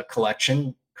his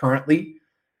collection currently.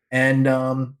 And,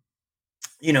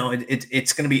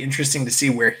 it's going to be interesting to see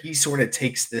where he sort of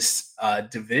takes this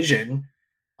division.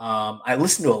 I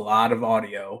listened to a lot of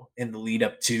audio in the lead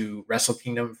up to Wrestle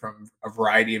Kingdom from a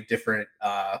variety of different,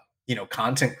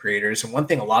 content creators. And one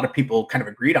thing a lot of people kind of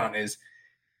agreed on is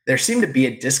there seemed to be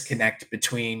a disconnect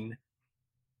between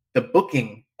the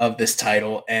booking of this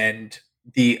title and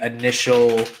the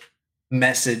initial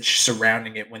message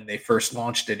surrounding it when they first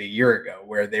launched it a year ago,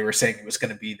 where they were saying it was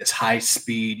going to be this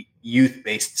high-speed,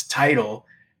 youth-based title.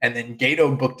 And then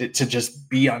Gato booked it to just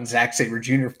be on Zack Sabre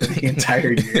Jr. for the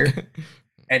entire year.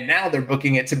 And now they're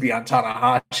booking it to be on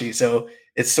Tanahashi. So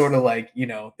it's sort of like,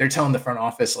 they're telling the front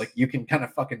office, like, you can kind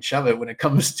of fucking shove it when it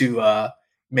comes to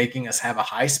making us have a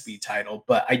high-speed title.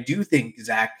 But I do think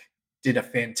Zack did a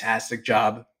fantastic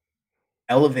job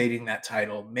elevating that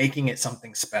title, making it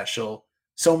something special.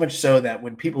 So much so that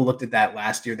when people looked at that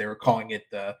last year, they were calling it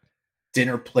the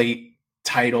dinner plate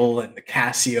title and the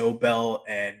Casio belt,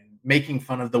 and making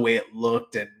fun of the way it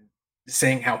looked and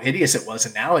saying how hideous it was.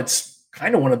 And now it's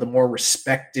kind of one of the more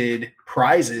respected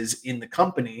prizes in the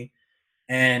company.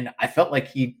 And I felt like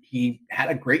he had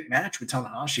a great match with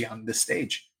Tanahashi on this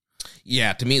stage.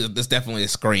 Yeah, to me, this definitely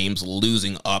screams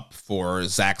losing up for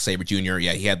Zack Sabre Jr.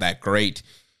 Yeah, he had that great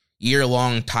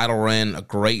year-long title run, a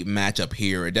great matchup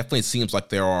here. It definitely seems like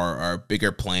there are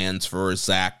bigger plans for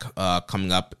Zack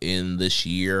coming up in this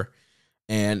year.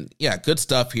 And yeah, good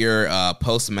stuff here.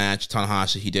 Post-match,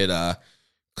 Tanahashi, he did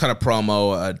cut a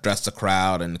promo, address the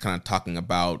crowd, and kind of talking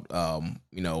about,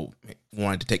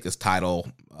 wanting to take this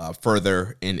title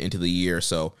further into the year.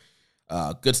 So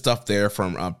good stuff there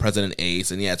from President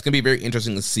Ace. And yeah, it's going to be very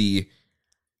interesting to see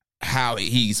how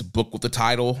he's booked with the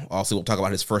title. Also, we'll talk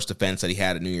about his first defense that he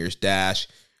had at New Year's Dash.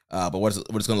 But what it's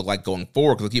going to look like going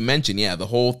forward. Because like you mentioned, yeah, the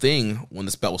whole thing when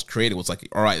this belt was created was like,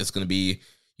 all right, it's going to be,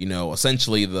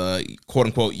 essentially the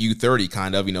quote-unquote U30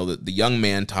 kind of, the young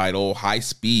man title, high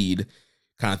speed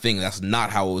kind of thing. That's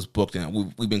not how it was booked. And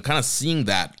we've been kind of seeing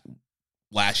that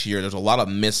last year. There's a lot of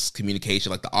miscommunication,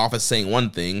 like the office saying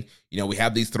one thing, we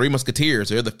have these three musketeers,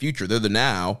 they're the future, they're the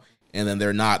now, and then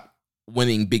they're not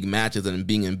winning big matches and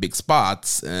being in big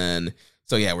spots. And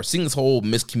so, yeah, we're seeing this whole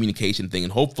miscommunication thing.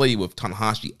 And hopefully with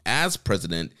Tanahashi as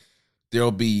president,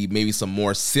 there'll be maybe some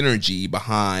more synergy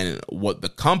behind what the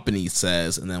company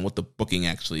says and then what the booking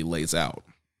actually lays out.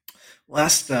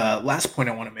 Last point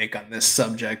I want to make on this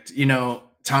subject,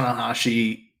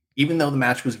 Tanahashi, even though the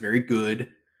match was very good,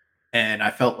 and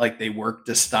I felt like they worked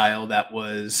a style that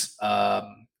was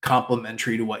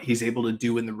complementary to what he's able to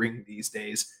do in the ring these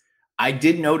days, I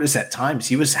did notice at times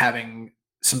he was having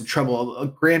some trouble.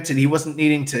 Granted, he wasn't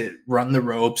needing to run the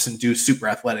ropes and do super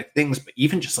athletic things, but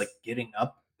even just like getting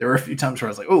up, there were a few times where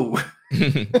I was like, oh,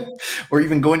 or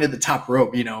even going to the top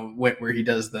rope, where he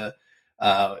does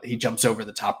he jumps over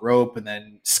the top rope and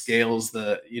then scales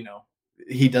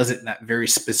he does it in that very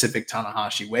specific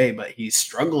Tanahashi way, but he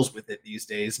struggles with it these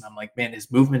days. And I'm like, man,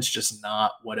 his movement's just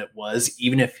not what it was,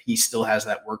 even if he still has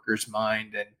that worker's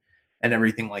mind and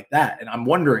everything like that. And I'm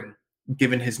wondering,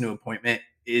 given his new appointment,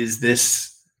 is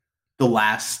this the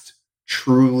last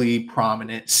truly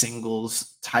prominent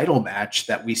singles title match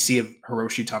that we see of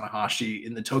Hiroshi Tanahashi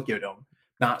in the Tokyo Dome?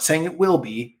 Not saying it will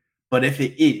be, but if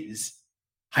it is,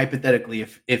 hypothetically,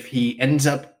 if he ends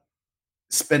up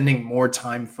spending more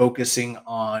time focusing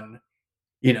on,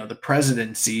 the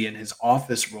presidency and his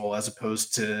office role as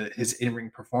opposed to his in-ring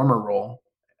performer role,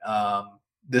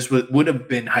 this would have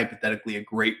been hypothetically a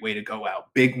great way to go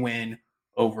out. Big win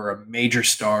over a major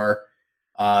star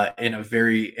in a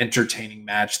very entertaining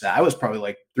match that I was probably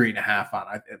like 3.5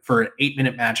 on. For an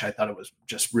 8-minute match, I thought it was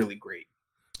just really great.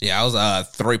 Yeah, I was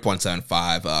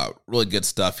 3.75. Really good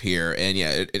stuff here, and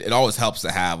yeah, it always helps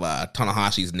to have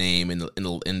Tanahashi's name in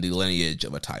the lineage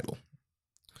of a title.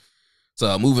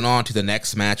 So moving on to the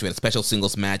next match, we had a special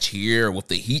singles match here with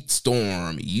the Heat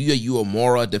Storm, Yuya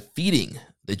Uemura defeating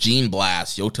the Gene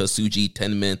Blast, Yota Tsuji,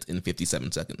 10 minutes and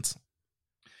 57 seconds.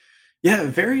 Yeah,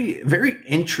 very, very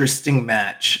interesting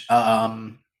match.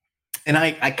 And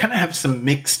I kind of have some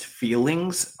mixed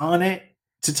feelings on it,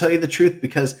 to tell you the truth,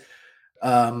 because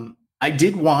I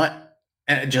did want,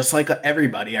 just like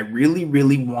everybody, I really,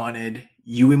 really wanted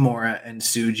Uemura and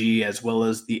Tsuji, as well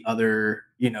as the other,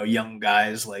 young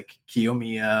guys like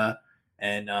Kiyomiya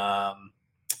and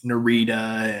Narita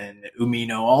and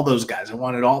Umino, all those guys. I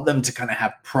wanted all of them to kind of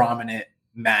have prominent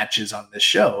matches on this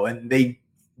show. And they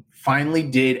finally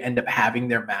did end up having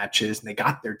their matches and they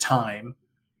got their time.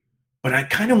 But I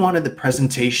kind of wanted the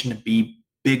presentation to be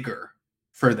bigger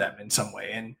for them in some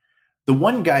way. And the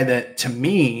one guy that to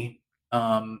me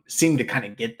seemed to kind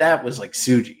of get that was like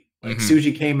Tsuji. Like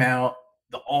Tsuji came out,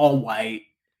 the all white,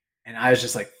 and I was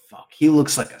just like, fuck, he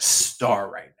looks like a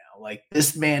star right now. Like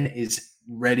this man is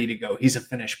ready to go. He's a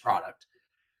finished product.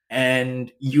 And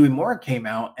Uemura came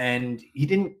out and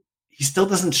he still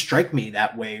doesn't strike me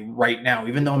that way right now.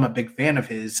 Even though I'm a big fan of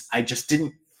his, I just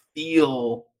didn't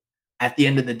feel at the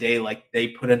end of the day like they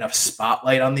put enough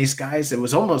spotlight on these guys. It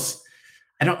was almost,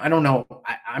 I don't know.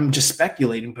 I'm just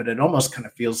speculating, but it almost kind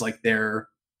of feels like their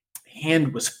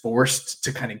hand was forced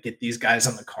to kind of get these guys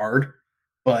on the card.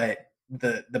 But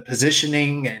the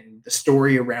positioning and the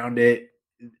story around it,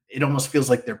 it almost feels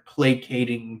like they're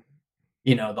placating,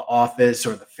 the office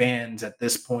or the fans at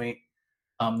this point.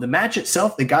 The match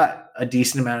itself, they got a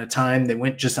decent amount of time. They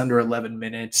went just under 11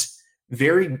 minutes.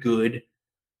 Very good,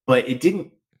 but it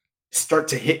didn't start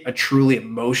to hit a truly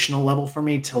emotional level for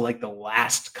me till like the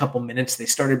last couple minutes. They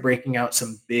started breaking out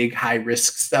some big high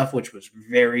risk stuff, which was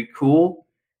very cool.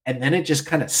 And then it just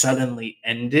kind of suddenly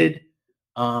ended.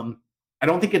 I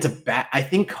don't think it's a bad, I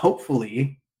think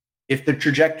hopefully if the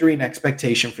trajectory and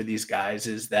expectation for these guys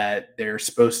is that they're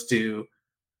supposed to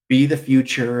be the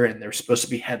future and they're supposed to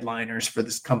be headliners for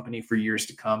this company for years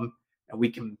to come, and we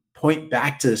can point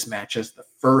back to this match as the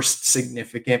first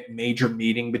significant major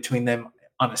meeting between them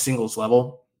on a singles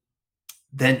level,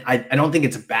 then I don't think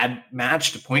it's a bad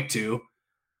match to point to,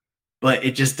 but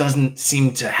it just doesn't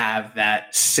seem to have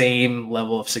that same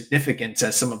level of significance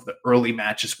as some of the early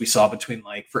matches we saw between,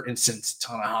 like, for instance,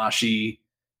 Tanahashi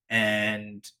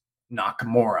and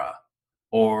Nakamura,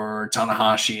 or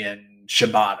Tanahashi and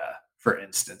Shibata, for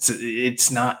instance.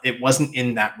 It wasn't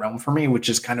in that realm for me, which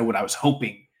is kind of what I was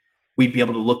hoping we'd be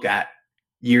able to look at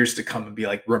years to come and be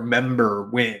like, remember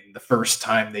when the first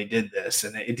time they did this?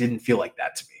 And it didn't feel like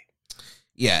that to me.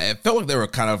 Yeah, it felt like they were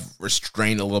kind of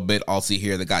restrained a little bit. Also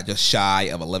here, they got just shy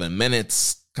of 11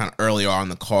 minutes, kind of earlier on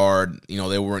the card.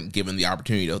 They weren't given the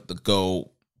opportunity to go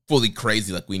fully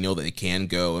crazy like we know that they can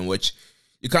go, in which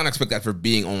you kind of expect that for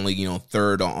being only,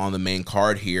 third on the main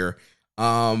card here.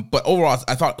 But overall,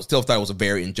 I still thought it was a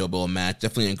very enjoyable match.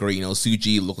 Definitely agree.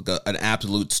 Tsuji looked like an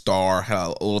absolute star, had a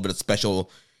little bit of special,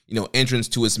 entrance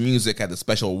to his music, had the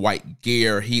special white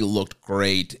gear. He looked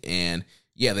great. And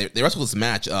yeah, they wrestled this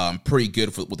match pretty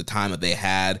good with the time that they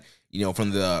had.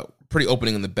 From the pretty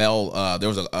opening in the bell, there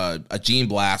was a Gene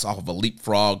Blast off of a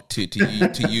leapfrog to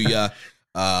Yuya.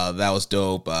 That was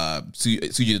dope.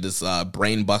 Tsuji did this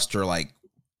brain buster, like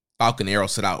Falcon Arrow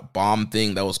set out bomb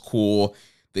thing. That was cool.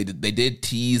 They did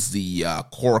tease the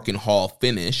Korakuen Hall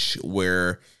finish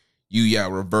where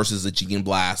Yuya reverses the Gene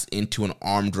Blast into an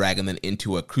arm drag and then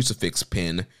into a crucifix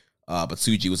pin. But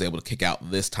Tsuji was able to kick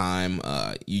out this time.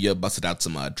 Yuya busted out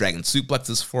some dragon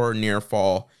suplexes for a near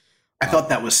fall. I thought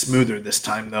that was smoother this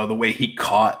time, though. The way he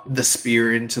caught the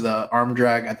spear into the arm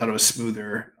drag, I thought it was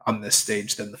smoother on this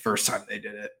stage than the first time they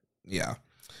did it. Yeah.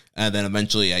 And then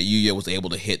eventually Yuya was able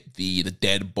to hit the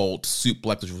deadbolt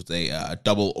suplex, which was a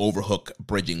double overhook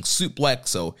bridging suplex.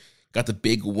 So got the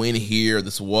big win here.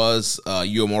 This was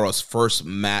Uemura's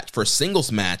first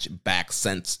singles match back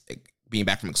since being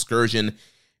back from excursion.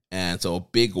 And so a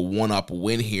big one-up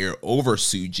win here over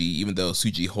Tsuji, even though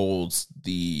Tsuji holds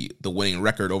the winning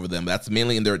record over them. That's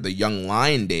mainly in the Young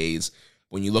Lion days.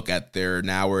 When you look at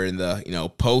now we're in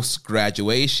the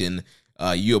post-graduation,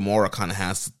 Uemura kind of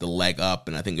has the leg up,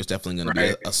 and I think there's definitely going to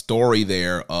be a story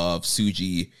there of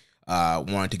Tsuji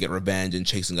wanting to get revenge and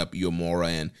chasing up Uemura.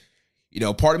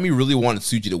 And part of me really wanted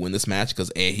Tsuji to win this match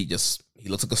because he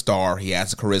looks like a star. He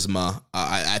has the charisma.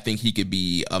 I think he could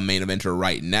be a main eventer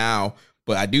right now.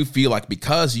 But I do feel like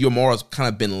because Uemura's kind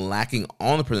of been lacking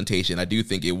on the presentation, I do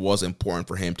think it was important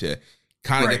for him to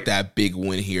kind of get that big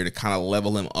win here to kind of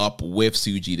level him up with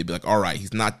Tsuji to be like, all right,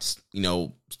 he's not, you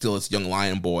know, still this young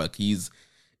lion boy. Like, he's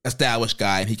established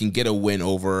guy and he can get a win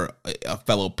over a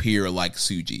fellow peer like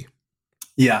Tsuji.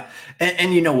 Yeah.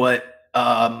 And you know what?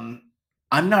 I'm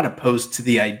not opposed to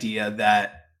the idea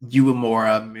that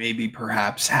Uemura maybe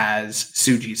perhaps has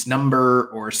Tsuji's number,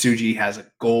 or Tsuji has a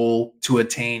goal to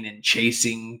attain in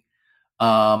chasing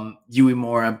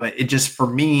Uemura. But it just, for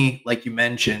me, like you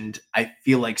mentioned, I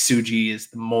feel like Tsuji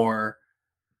is the more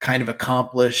kind of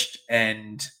accomplished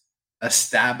and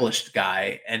established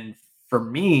guy. And for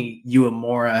me,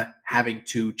 Uemura having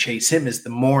to chase him is the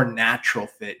more natural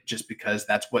fit, just because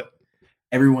that's what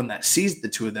everyone that sees the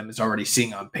two of them is already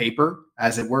seeing on paper,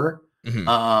 as it were.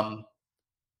 Mm-hmm.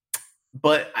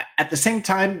 But at the same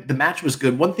time, the match was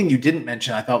good. One thing you didn't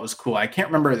mention I thought was cool. I can't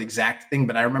remember the exact thing,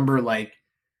 but I remember like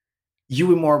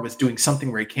Uemura was doing something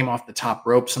where he came off the top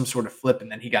rope, some sort of flip, and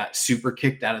then he got super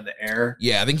kicked out of the air.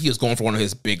 Yeah, I think he was going for one of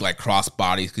his big like cross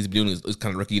bodies because he's doing his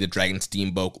kind of Ricky the Dragon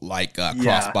Steamboat like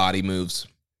cross body moves.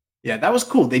 Yeah, that was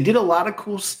cool. They did a lot of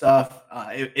cool stuff.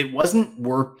 It wasn't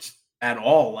worked at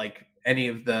all like any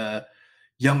of the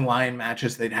Young Lion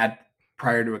matches they'd had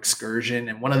prior to Excursion.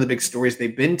 And one of the big stories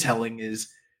they've been telling is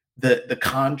the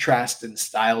contrast in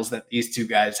styles that these two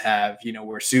guys have, you know,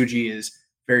 where Tsuji is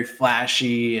very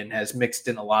flashy and has mixed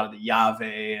in a lot of the Yave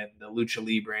and the Lucha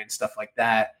Libre and stuff like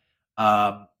that.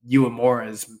 Uemura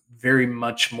is very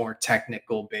much more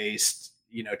technical based,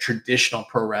 you know, traditional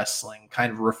pro wrestling,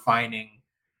 kind of refining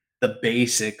the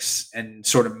basics and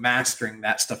sort of mastering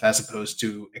that stuff as opposed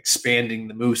to expanding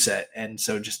the moveset. And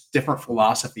so just different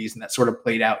philosophies, and that sort of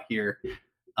played out here.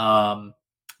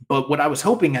 But what I was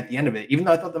hoping at the end of it, even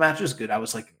though I thought the match was good, I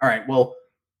was like, all right, well,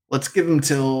 let's give them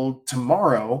till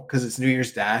tomorrow because it's New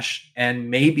Year's Dash, and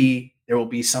maybe there will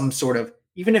be some sort of,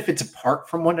 even if it's apart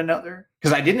from one another,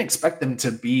 because I didn't expect them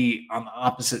to be on the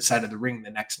opposite side of the ring the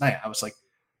next night. I was like,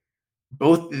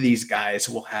 both of these guys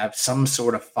will have some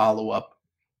sort of follow-up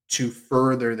to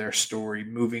further their story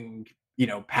moving, you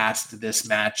know, past this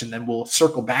match, and then we'll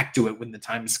circle back to it when the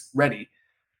time's ready.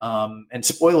 And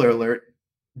spoiler alert,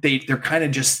 they're kind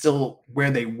of just still where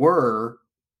they were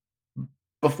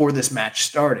before this match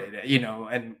started, you know,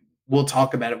 and we'll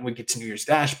talk about it when we get to New Year's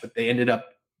Dash, but they ended up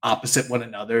opposite one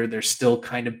another. They're still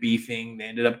kind of beefing. They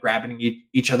ended up grabbing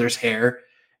each other's hair.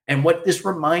 And what this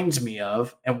reminds me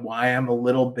of, and why I'm a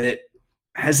little bit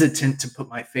hesitant to put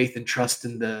my faith and trust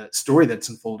in the story that's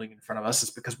unfolding in front of us,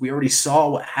 is because we already saw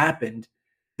what happened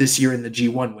this year in the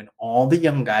G1 when all the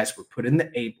young guys were put in the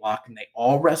A block and they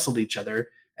all wrestled each other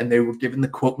and they were given the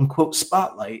quote unquote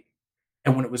spotlight.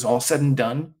 And when it was all said and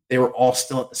done, they were all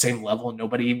still at the same level and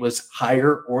nobody was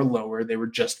higher or lower. They were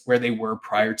just where they were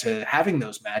prior to having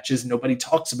those matches. Nobody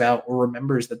talks about or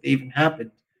remembers that they even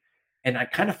happened. And I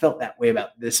kind of felt that way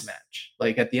about this match.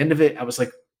 Like at the end of it, I was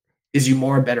like, is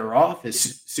Uemura better off?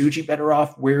 Is Tsuji better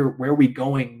off? Where are we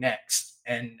going next?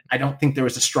 And I don't think there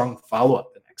was a strong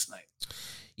follow-up the next night.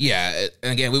 Yeah,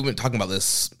 and again, we've been talking about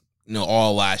this, you know,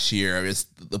 all last year. It's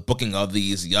the booking of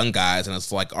these young guys, and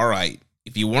it's like, all right,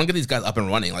 if you want to get these guys up and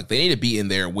running, like they need to be in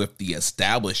there with the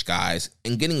established guys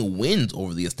and getting wins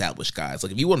over the established guys.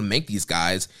 Like if you want to make these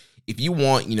guys, if you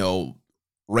want, you know,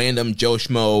 random Joe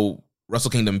Schmo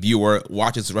Wrestle Kingdom viewer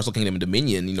watches Wrestle Kingdom and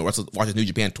Dominion, you know, watches New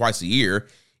Japan twice a year.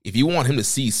 If you want him to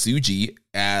see Tsuji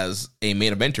as a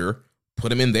main eventer,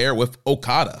 put him in there with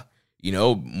Okada. You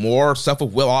know, more stuff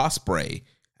with Will Ospreay.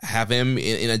 Have him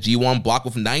in a G1 block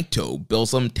with Naito. Build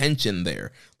some tension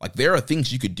there. Like, there are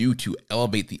things you could do to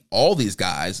elevate all these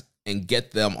guys and get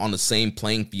them on the same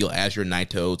playing field as your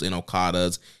Naitos and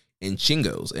Okadas and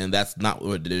Shingos. And that's not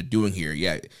what they're doing here.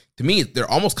 Yeah, to me,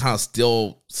 they're almost kind of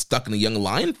still stuck in the young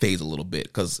lion phase a little bit.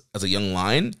 Because as a young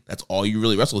lion, that's all you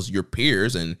really wrestle is your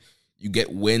peers, and you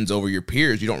get wins over your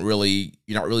peers. You're not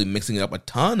really mixing it up a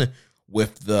ton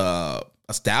with the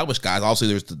established guys. Obviously,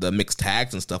 there's the mixed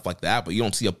tags and stuff like that, but you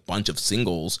don't see a bunch of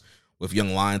singles with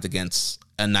young lions against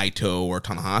a Naito or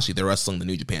Tanahashi. They're wrestling the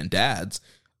New Japan dads.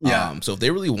 Yeah. So if they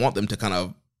really want them to kind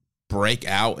of break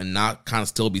out and not kind of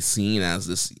still be seen as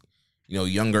this, you know,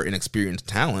 younger, inexperienced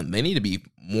talent, they need to be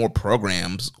more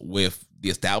programs with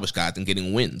the established guys and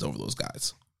getting wins over those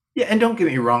guys. Yeah, and don't get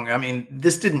me wrong. I mean,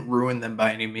 this didn't ruin them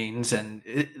by any means, and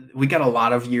we got a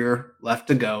lot of year left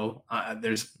to go.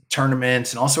 There's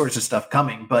tournaments and all sorts of stuff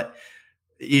coming, but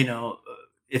you know,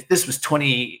 if this was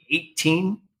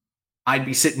 2018, I'd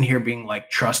be sitting here being like,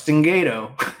 trusting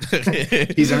Gato.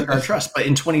 He's earned our trust. But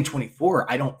in 2024,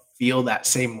 I don't feel that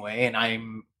same way, and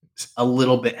I'm a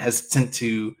little bit hesitant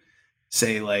to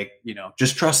say, like, you know,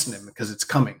 just trust him because it's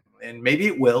coming. And maybe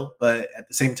it will, but at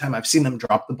the same time, I've seen them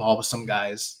drop the ball with some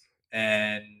guys.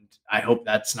 And I hope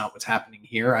that's not what's happening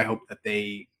here. I hope that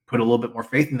they put a little bit more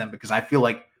faith in them because I feel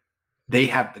like they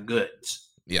have the goods.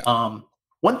 Yeah.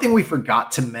 One thing we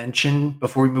forgot to mention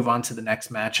before we move on to the next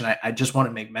match, and I just want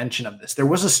to make mention of this. There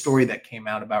was a story that came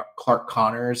out about Clark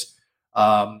Connors.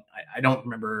 I don't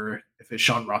remember if it's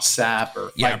Sean Ross Sapp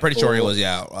or Yeah, Fightful. I'm pretty sure it was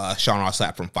Sean Ross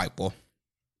Sapp from Fightful.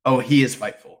 Oh, he is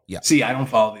Fightful. Yeah. See, I don't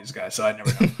follow these guys, so I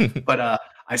never know. But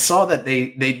I saw that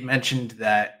they mentioned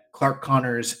that Clark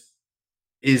Connors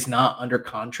is not under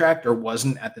contract or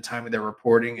wasn't at the time of their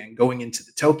reporting, and going into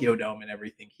the Tokyo Dome and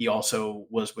everything, he also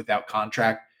was without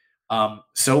contract.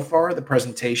 So far, the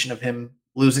presentation of him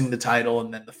losing the title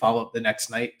and then the follow-up the next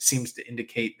night seems to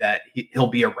indicate that he'll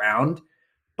be around.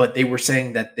 But they were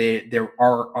saying that there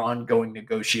are ongoing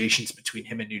negotiations between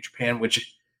him and New Japan,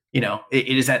 which, it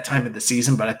is that time of the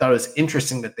season. But I thought it was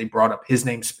interesting that they brought up his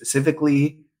name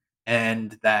specifically,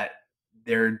 and that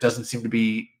there doesn't seem to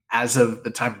be, as of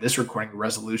the time of this recording, a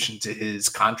resolution to his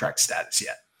contract status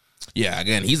yet. Yeah,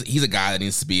 again, he's a guy that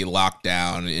needs to be locked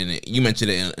down. And you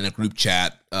mentioned it in a group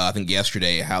chat, I think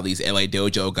yesterday, how these LA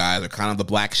Dojo guys are kind of the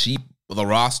black sheep of the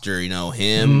roster.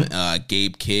 Him,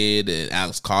 Gabe Kidd, and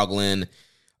Alex Coughlin.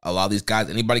 A lot of these guys,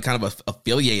 anybody kind of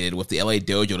affiliated with the LA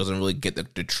Dojo doesn't really get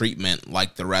the treatment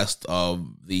like the rest of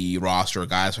the roster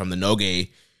guys from the Noge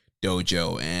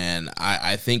Dojo. And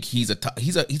I think he's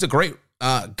a great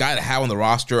guy to have on the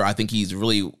roster. I think he's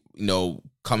really,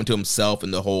 coming to himself in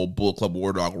the whole Bullet Club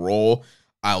War Dog role.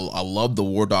 I love the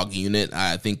War Dog unit.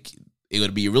 I think it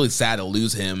would be really sad to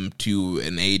lose him to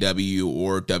an AEW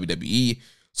or WWE.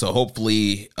 So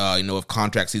hopefully, if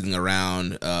contract season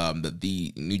around,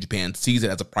 the New Japan sees it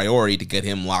as a priority to get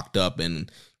him locked up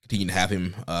and continue to have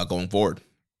him going forward.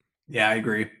 Yeah, I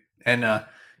agree. And,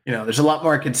 there's a lot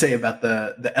more I could say about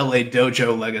the LA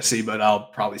Dojo legacy, but I'll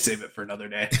probably save it for another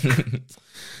day.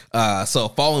 So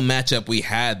following matchup, we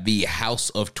had the House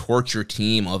of Torture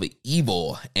team of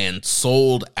Evil and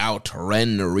Sold Out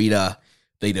Ren Narita.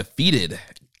 They defeated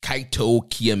Kaito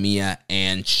Kiyomiya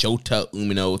and Shota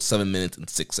Umino 7 minutes and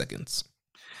 6 seconds.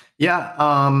 Yeah.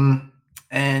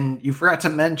 And you forgot to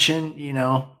mention,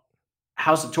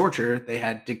 House of Torture. They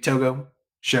had Dick Togo,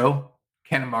 Sho,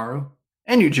 Kanemaru,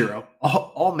 and Yujiro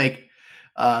all make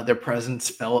their presence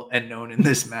felt and known in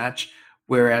this match.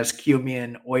 Whereas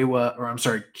Kiyomiya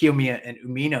and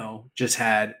Umino just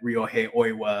had Ryohei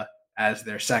Oiwa as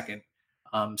their second.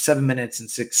 7 minutes and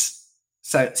 6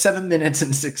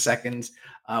 seconds.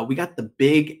 We got the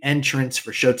big entrance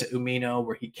for Shota Umino,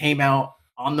 where he came out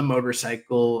on the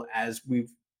motorcycle. As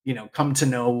we've come to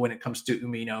know, when it comes to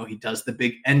Umino, he does the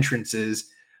big entrances.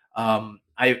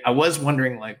 I was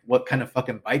wondering what kind of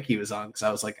fucking bike he was on, because I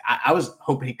was I was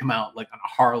hoping he'd come out on a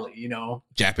Harley,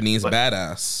 Japanese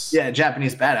badass. Yeah,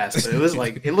 Japanese badass. But it was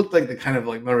it looked like the kind of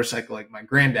motorcycle my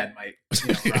granddad might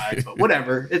ride. But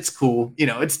whatever, it's cool.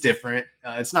 It's different.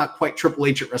 It's not quite Triple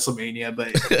H at WrestleMania, but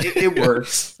it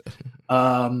works.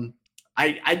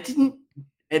 I didn't,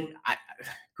 and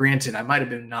granted, I might have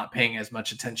been not paying as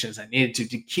much attention as I needed to.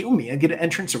 Did Kiyomiya get an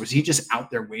entrance, or was he just out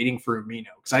there waiting for Umino?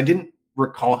 Because I didn't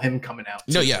recall him coming out.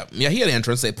 No, yeah, he had an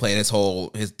entrance. They played his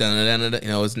his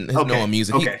Noah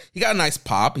music. Okay. He got a nice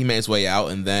pop. He made his way out,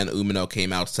 and then Umino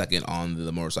came out second on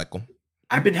the motorcycle.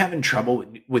 I've been having trouble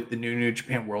with the New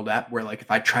Japan World app, where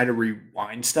if I try to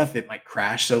rewind stuff, it might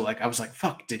crash. So I was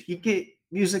fuck, did he get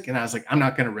music? And I was I'm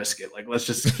not gonna risk it. Let's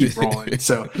just keep rolling.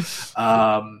 So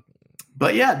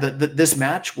but yeah, this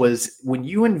match was, when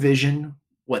you envision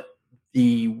what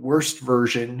the worst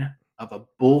version of a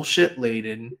bullshit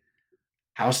laden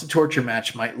House of Torture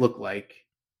match might look like,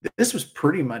 this was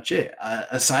pretty much it.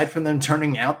 Aside from them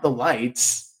turning out the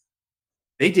lights,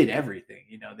 they did everything.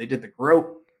 They did the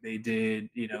grope, they did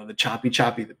the choppy,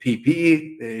 the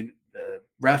PP, they did the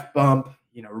ref bump,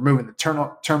 removing the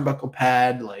turnbuckle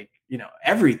pad,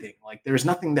 everything. There's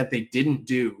nothing that they didn't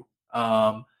do.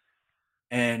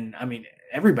 And I mean,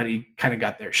 everybody kind of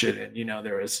got their shit in.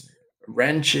 There was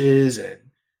wrenches and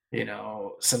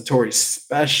Suntory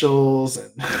specials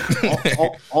and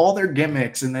all their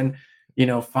gimmicks. And then,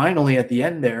 finally at the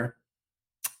end there,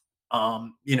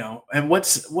 and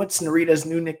what's Narita's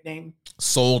new nickname?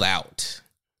 Sold Out.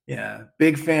 Yeah.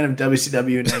 Big fan of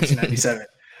WCW in 1997.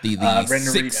 the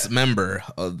sixth member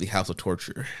of the House of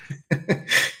Torture.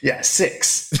 Yeah.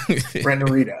 6. Ren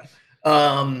Narita.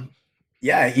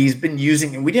 Yeah, he's been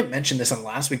using, and we didn't mention this on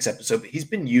last week's episode, but he's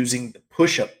been using the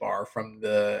push-up bar from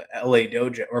the LA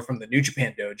dojo, or from the New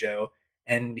Japan dojo,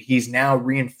 and he's now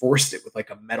reinforced it with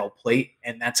a metal plate,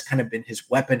 and that's kind of been his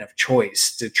weapon of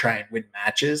choice to try and win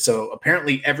matches. So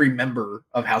apparently every member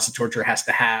of House of Torture has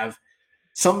to have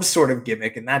some sort of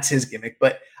gimmick, and that's his gimmick.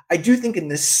 But I do think in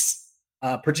this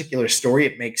particular story,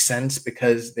 it makes sense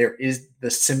because there is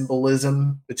the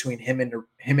symbolism between him and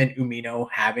Umino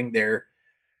having their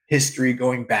history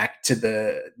going back to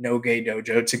the Noge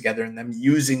dojo together, and them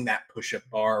using that push-up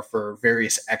bar for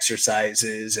various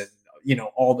exercises, and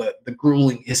all the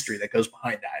grueling history that goes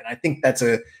behind that. And I think that's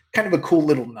a kind of a cool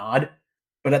little nod,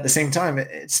 but at the same time,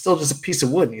 it's still just a piece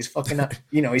of wood, and he's fucking up.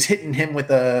 He's hitting him with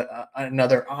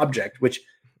another object, which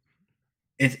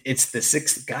it's the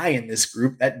sixth guy in this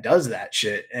group that does that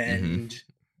shit. And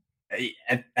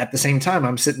at the same time,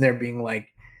 I'm sitting there being like,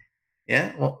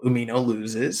 yeah, well, Umino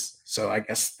loses, so I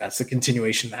guess that's the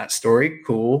continuation of that story.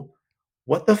 Cool.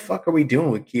 What the fuck are we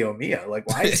doing with Kiyomiya? Like,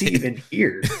 why is he even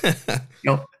here?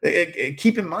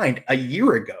 Keep in mind, a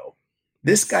year ago,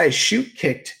 this guy shoot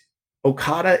kicked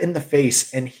Okada in the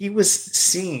face, and he was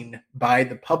seen by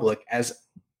the public as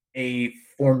a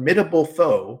formidable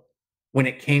foe when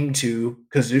it came to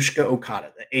Kazuchika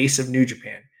Okada, the ace of New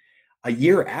Japan. A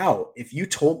year out, if you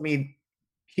told me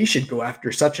he should go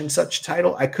after such and such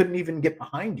title, I couldn't even get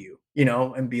behind you,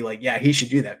 and be like, yeah, he should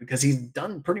do that, because he's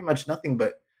done pretty much nothing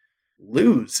but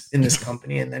lose in this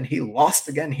company. And then he lost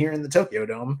again here in the Tokyo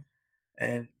Dome.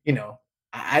 And,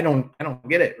 I don't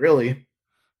get it, really.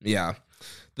 Yeah.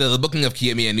 The booking of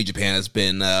Kiyomiya in New Japan has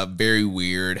been very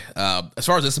weird. As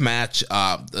far as this match,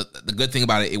 the good thing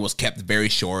about it was kept very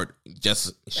short.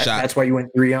 Just shot. That's why you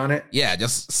went 3 on it? Yeah,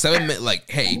 just 7 minutes. Like,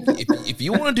 hey, if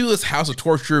you want to do this House of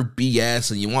Torture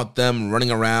BS and you want them running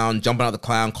around, jumping out the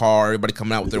clown car, everybody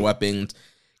coming out with their weapons,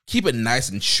 keep it nice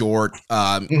and short.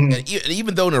 And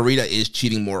even though Narita is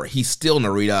cheating more, he's still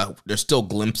Narita. There's still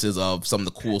glimpses of some of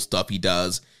the cool stuff he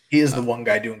does. He is the one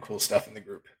guy doing cool stuff in the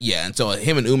group. Yeah, and so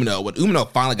him and Umino, when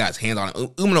Umino finally got his hands on it,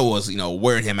 Umino was,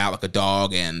 wearing him out like a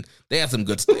dog, and they had some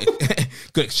good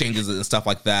good exchanges and stuff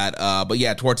like that. But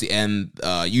yeah, towards the end,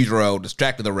 Yujiro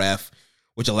distracted the ref,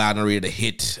 which allowed Narita to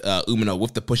hit Umino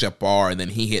with the push-up bar, and then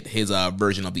he hit his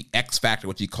version of the X Factor,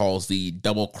 which he calls the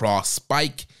double cross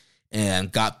spike,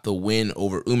 and got the win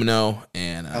over Umino.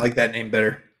 And I like that name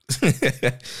better.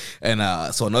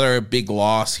 And so another big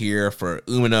loss here for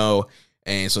Umino.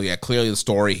 And so, yeah, clearly the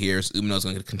story here is Umino's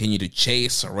going to continue to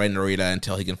chase Ren Narita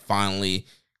until he can finally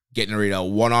get Narita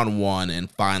one-on-one and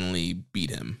finally beat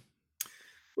him.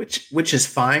 Which is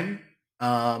fine.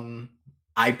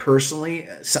 I personally,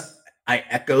 I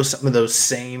echo some of those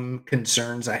same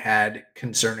concerns I had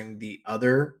concerning the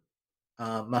other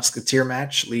Musketeer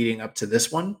match leading up to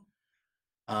this one,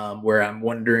 where I'm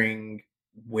wondering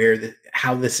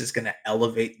how this is going to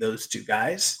elevate those two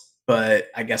guys. But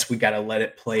I guess we got to let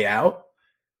it play out.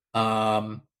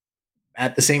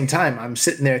 At the same time, I'm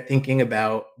sitting there thinking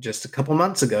about just a couple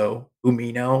months ago,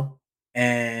 Umino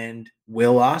and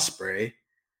Will Ospreay,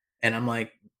 and I'm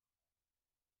like,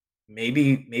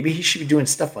 maybe he should be doing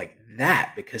stuff like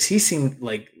that, because he seemed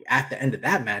like at the end of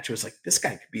that match it was like, this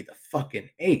guy could be the fucking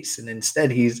ace, and instead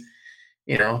he's,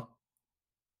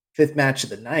 fifth match of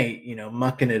the night,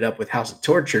 mucking it up with House of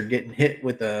Torture, getting hit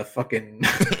with a fucking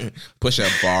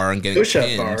push-up bar and getting push-up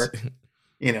pinned. bar.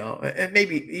 And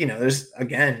maybe, there's,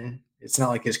 again, it's not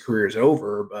like his career is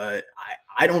over, but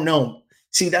I don't know.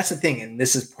 See, that's the thing. And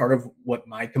this is part of what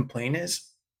my complaint is.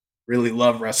 Really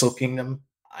love Wrestle Kingdom.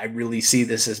 I really see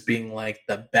this as being like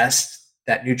the best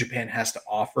that New Japan has to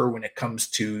offer when it comes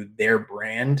to their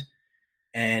brand.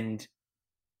 And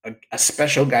a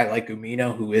special guy like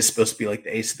Umino, who is supposed to be like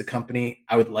the ace of the company,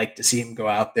 I would like to see him go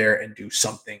out there and do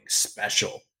something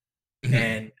special.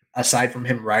 And aside from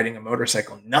him riding a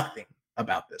motorcycle, nothing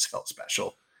about this felt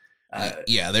special.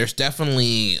 Yeah, there's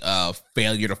definitely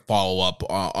failure to follow up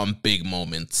on big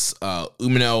moments.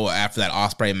 Umino, after that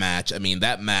Ospreay match, I mean,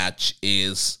 that match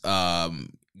is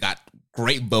got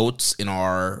great votes in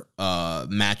our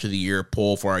match of the year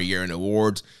poll for our year-end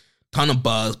awards. Ton of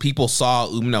buzz. People saw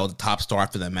Umino as the top star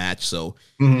after that match, so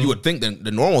you would think that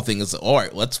the normal thing is, all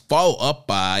right, let's follow up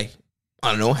by, I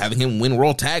don't know, having him win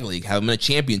World Tag League, have him in a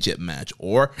championship match,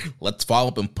 or let's follow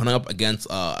up and put him up against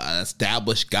an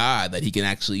established guy that he can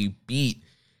actually beat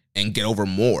and get over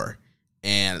more.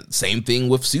 And same thing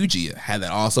with Tsuji. Had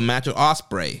that awesome match with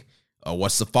Ospreay.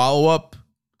 What's the follow-up?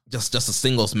 Just a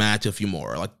singles match, a few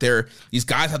more. Like, these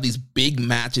guys have these big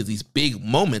matches, these big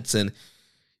moments, and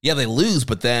yeah, they lose,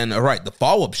 but then, all right, the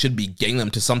follow-up should be getting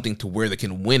them to something to where they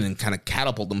can win and kind of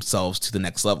catapult themselves to the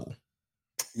next level.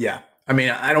 Yeah. I mean,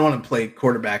 I don't want to play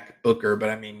quarterback Booker, but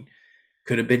I mean,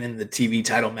 could have been in the TV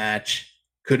title match,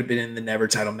 could have been in the Never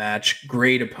title match.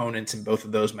 Great opponents in both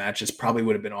of those matches, probably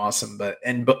would have been awesome. But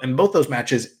and both those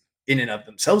matches in and of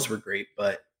themselves were great,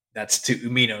 but that's to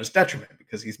Umino's detriment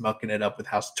because he's mucking it up with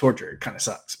House of Torture. It kind of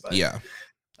sucks. But yeah,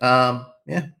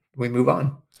 we move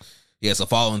on. Yeah, so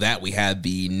following that, we had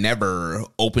the never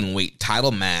open weight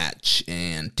title match,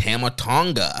 and Tama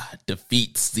Tonga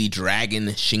defeats the Dragon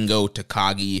Shingo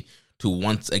Takagi to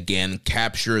once again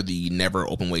capture the never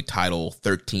open weight title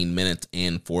 13 minutes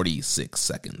and 46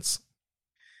 seconds.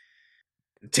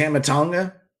 Tama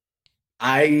Tonga,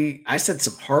 I said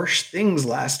some harsh things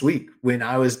last week when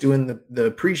I was doing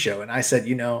the pre-show, and I said,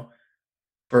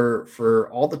 for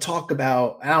all the talk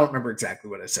about, I don't remember exactly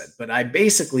what I said, but I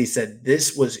basically said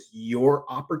this was your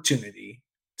opportunity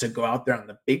to go out there on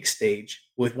the big stage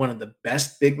with one of the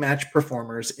best big match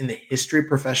performers in the history of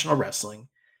professional wrestling.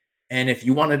 And if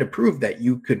you wanted to prove that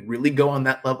you could really go on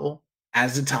that level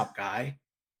as a top guy,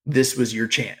 this was your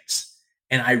chance.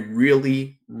 And I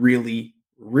really, really,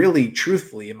 really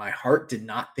truthfully in my heart did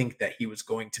not think that he was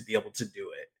going to be able to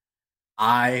do it.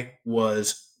 I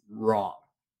was wrong.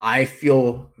 I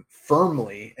feel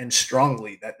firmly and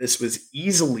strongly that this was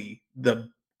easily the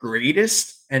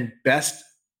greatest and best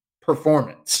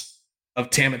performance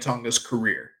of Tama Tonga's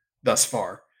career thus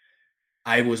far.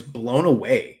 I was blown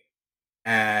away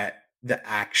at the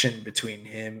action between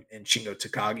him and Shingo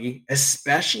Takagi,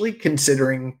 especially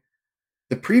considering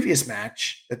the previous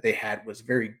match that they had was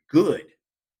very good,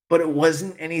 but it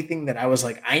wasn't anything that I was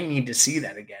like, I need to see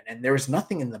that again. And there was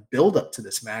nothing in the build up to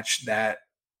this match that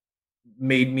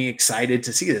made me excited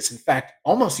to see this. In fact,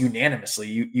 almost unanimously,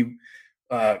 you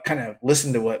kind of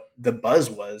listened to what the buzz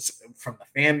was from the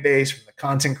fan base, from the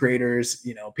content creators,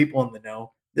 people in the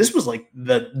know. This was like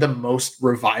the most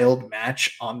reviled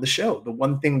match on the show. The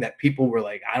one thing that people were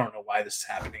like, I don't know why this is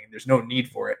happening. There's no need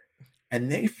for it.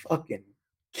 And they fucking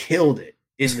killed it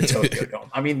in the Tokyo Dome.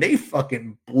 I mean, they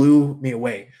fucking blew me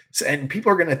away. So, and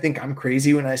people are going to think I'm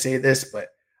crazy when I say this, but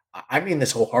I mean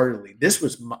this wholeheartedly. This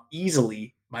was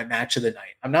easily my match of the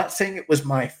night. I'm not saying it was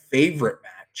my favorite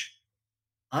match.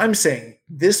 I'm saying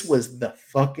this was the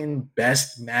fucking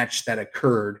best match that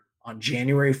occurred on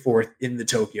January 4th in the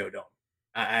Tokyo Dome.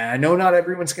 I know not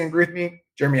everyone's going to agree with me.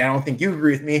 Jeremy, I don't think you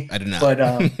agree with me. I do not.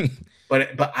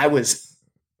 But I was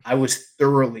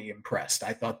thoroughly impressed.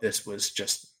 I thought this was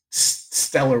just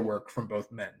stellar work from both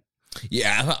men.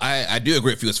 Yeah, I do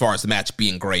agree with you as far as the match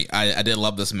being great. I did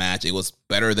love this match. It was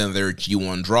better than their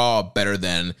G1 draw, better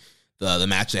than the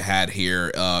match they had here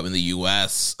in the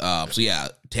U.S. So yeah,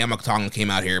 Tama Tonga came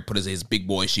out here, put his big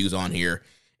boy shoes on here,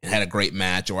 and had a great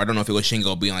match. Or I don't know if it was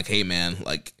Shingo being like, hey man,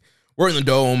 like, we're in the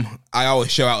dome. I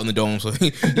always show out in the dome, so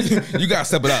you got to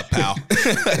step it up, pal.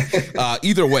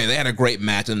 Either way, they had a great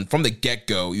match. And from the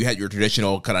get-go, you had your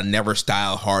traditional kind of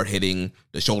never-style, hard-hitting,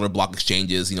 the shoulder block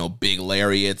exchanges, big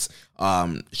lariats.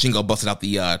 Shingo busted out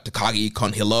the Takagi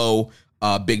Konhilo,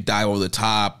 big dive over the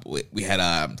top. We had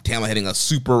Tama hitting a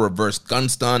super reverse gun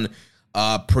stun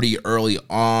pretty early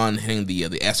on, hitting the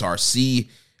SRC.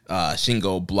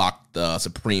 Shingo blocked the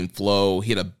Supreme Flow.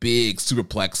 He had a big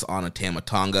superplex on a Tama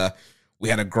Tonga. We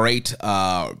had a great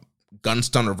gun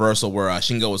stun reversal where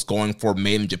Shingo was going for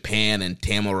Made in Japan and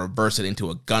Tama reversed it into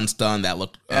a gun stun. That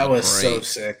looked that was great. So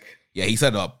sick. Yeah, he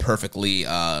set it up perfectly.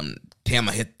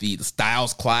 Tama hit the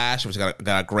Styles Clash, which got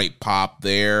a great pop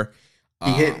there.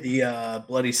 He hit the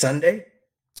Bloody Sunday.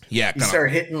 Yeah. He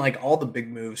started hitting like all the big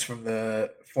moves from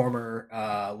the former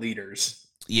leaders.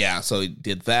 Yeah, so he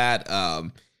did that.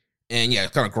 And yeah,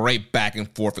 kind of great back and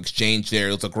forth exchange there.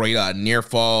 It was a great near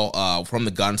fall from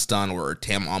the gun stun where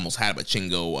Tam almost had it, but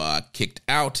Shingo kicked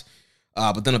out.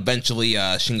 But then eventually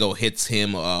Shingo hits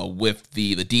him with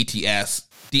the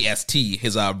DST,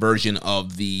 his version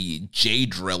of the J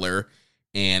Driller,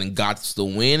 and got the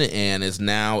win and is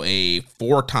now a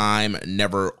 4-time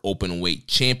never open weight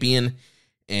champion.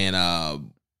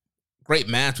 And great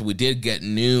match. We did get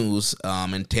news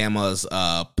in Tama's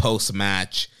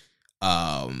post-match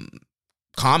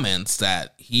comments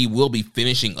that he will be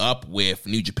finishing up with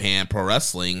New Japan Pro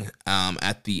Wrestling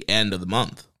at the end of the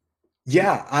month.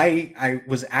 Yeah, I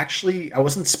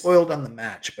wasn't spoiled on the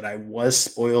match, but I was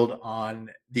spoiled on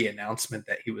the announcement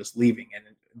that he was leaving, and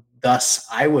thus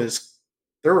I was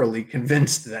thoroughly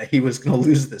convinced that he was going to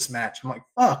lose this match. I'm like,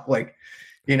 fuck, like,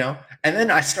 and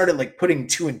then I started like putting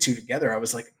 2 and 2 together. I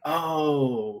was like,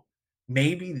 oh,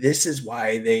 maybe this is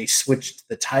why they switched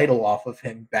the title off of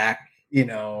him back,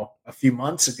 a few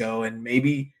months ago. And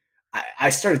maybe I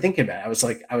started thinking about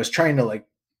it. I was trying to like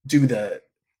do the,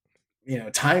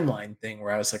 timeline thing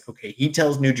where I was like, okay, he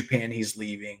tells New Japan he's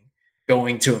leaving,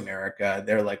 going to America.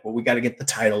 They're like, well, we got to get the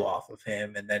title off of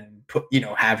him and then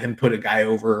have him put a guy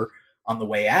over on the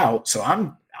way out. So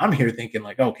I'm here thinking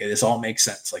like, okay, this all makes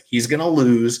sense. Like he's going to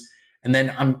lose. And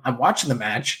then I'm watching the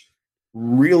match,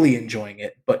 really enjoying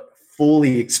it, but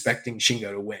fully expecting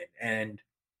Shingo to win. And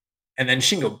then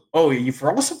Shingo, you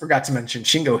also forgot to mention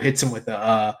Shingo hits him with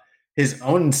his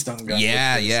own stun gun.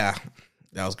 Yeah.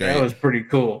 That was great. That was pretty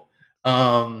cool.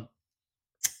 Then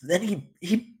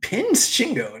he pins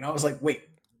Shingo, and I was like, wait,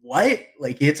 what?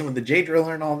 Like, he hits him with the J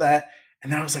Driller and all that.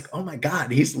 And then I was like, oh my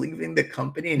God, he's leaving the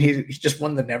company and he just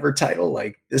won the Never title.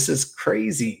 Like, this is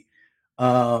crazy.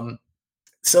 So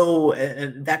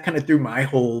and that kind of threw my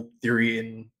whole theory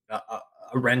in a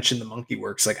wrench in the monkey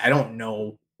works. Like, I don't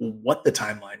know what the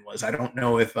timeline was. I don't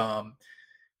know if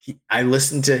I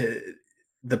listened to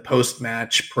the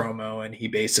post-match promo, and he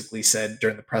basically said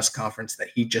during the press conference that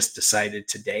he just decided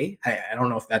today. I don't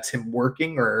know if that's him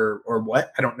working or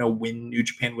what. I don't know when New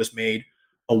Japan was made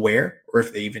aware, or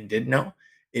if they even did know.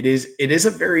 It is a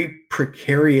very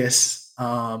precarious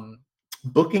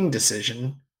booking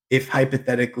decision if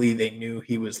hypothetically they knew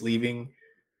he was leaving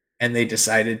and they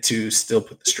decided to still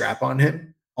put the strap on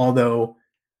him. Although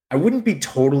I wouldn't be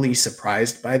totally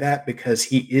surprised by that, because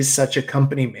he is such a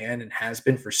company man and has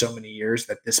been for so many years,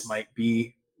 that this might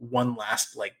be one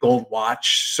last like gold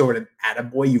watch sort of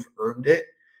attaboy, you've earned it,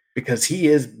 because he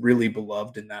is really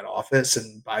beloved in that office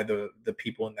and by the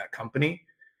people in that company.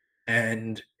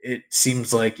 And it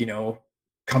seems like,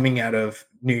 coming out of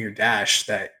New Year Dash,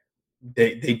 that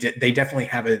they definitely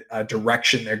have a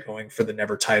direction they're going for the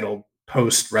Never title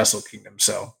post Wrestle Kingdom.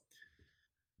 So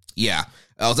yeah,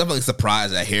 I was definitely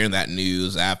surprised at hearing that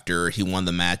news after he won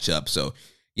the matchup. So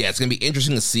yeah, it's gonna be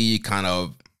interesting to see kind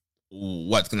of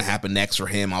what's gonna happen next for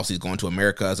him. Obviously, he's going to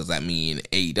America. So does that mean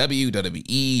AEW,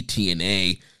 WWE,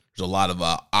 TNA? There's a lot of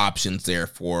options there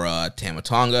for Tama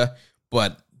Tonga,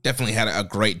 but definitely had a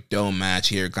great dome match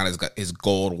here. Kind of got his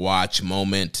gold watch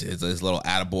moment, his little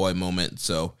attaboy moment.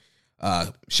 So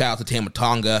shout out to Tama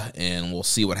Tonga, and we'll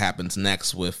see what happens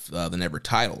next with the Never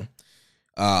title.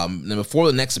 Then before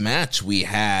the next match, we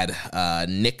had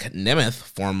Nick Nemeth,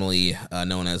 formerly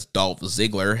known as Dolph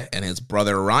Ziggler, and his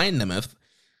brother Ryan Nemeth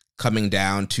coming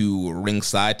down to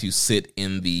ringside to sit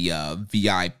in the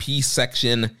VIP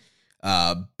section.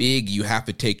 Big, you have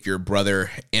to take your brother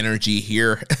energy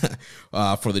here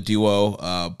for the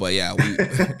duo. But yeah,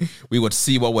 we would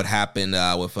see what would happen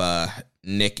with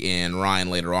Nick and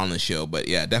Ryan later on in the show. But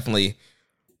yeah, definitely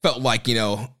felt like,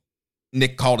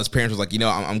 Nick called his parents, was like,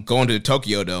 I'm going to the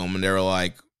Tokyo Dome. And they were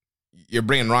like, you're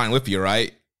bringing Ryan with you,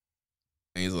 right?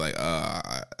 And he's like,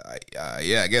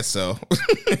 yeah, I guess so.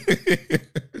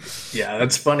 Yeah,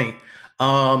 that's funny.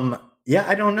 Yeah,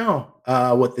 I don't know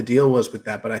what the deal was with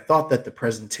that, but I thought that the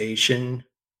presentation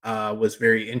was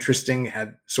very interesting. It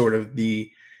had sort of the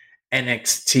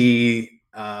NXT,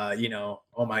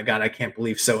 oh my God, I can't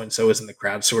believe so-and-so is in the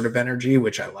crowd sort of energy,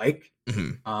 which I like.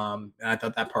 Mm-hmm. And I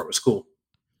thought that part was cool.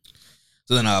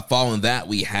 So then following that,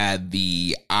 we had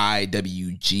the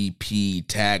IWGP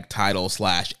tag title /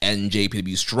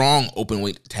 NJPW Strong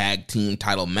Openweight Tag Team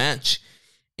title match.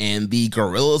 And the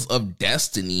Gorillas of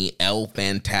Destiny, El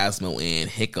Phantasmo and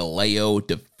Hikuleo,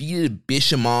 defeated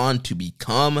Bishamon to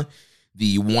become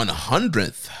the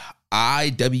 100th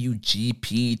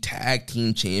IWGP Tag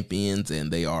Team Champions.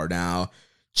 And they are now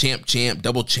champ,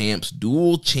 double champs,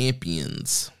 dual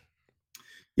champions.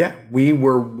 Yeah, we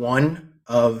were one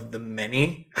of the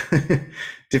many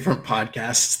different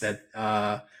podcasts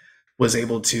that was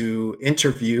able to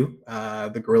interview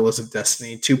the Gorillas of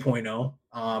Destiny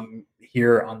 2.0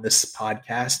 here on this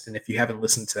podcast. And if you haven't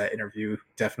listened to that interview,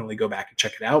 definitely go back and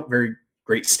check it out. Very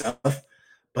great stuff.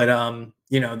 But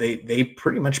they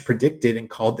pretty much predicted and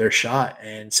called their shot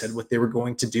and said what they were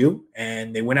going to do.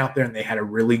 And they went out there and they had a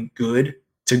really good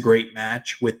to great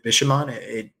match with Bishamon.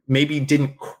 It maybe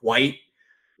didn't quite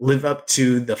live up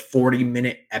to the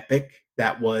 40-minute epic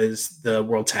that was the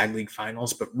World Tag League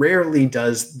Finals, but rarely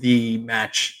does the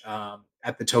match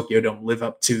at the Tokyo Dome live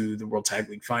up to the World Tag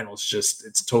League Finals. Just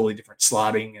it's totally different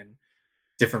slotting and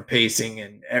different pacing,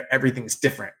 and everything's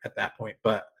different at that point.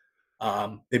 But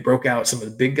they broke out some of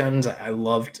the big guns. I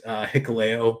loved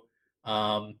Hikuleo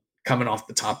coming off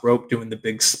the top rope doing the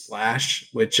big splash,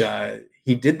 which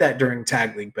he did that during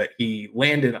Tag League, but he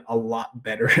landed a lot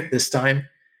better this time.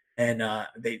 And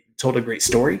they told a great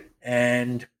story.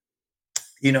 And,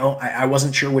 I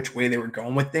wasn't sure which way they were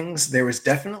going with things. There was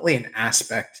definitely an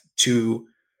aspect to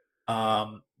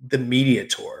the media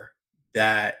tour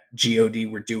that GOD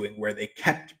were doing where they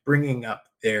kept bringing up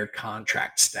their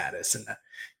contract status. And,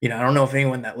 I don't know if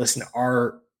anyone that listened to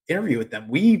our interview with them,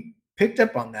 we picked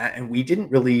up on that and we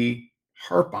didn't really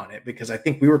harp on it because I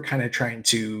think we were kind of trying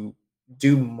to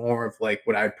do more of like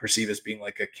what I would perceive as being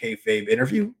like a kayfabe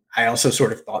interview. I also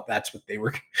sort of thought that's what they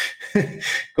were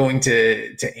going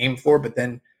to aim for. But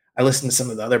then I listened to some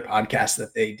of the other podcasts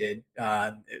that they did,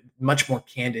 much more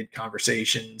candid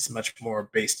conversations, much more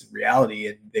based in reality.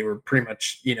 And they were pretty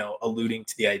much, alluding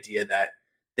to the idea that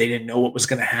they didn't know what was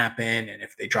going to happen. And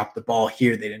if they dropped the ball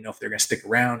here, they didn't know if they're going to stick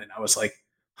around. And I was like,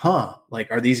 huh,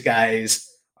 like, are these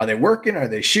guys, are they working? Are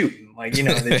they shooting? Like,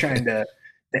 they're trying to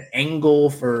angle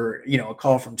for, a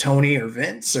call from Tony or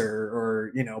Vince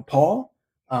or Paul.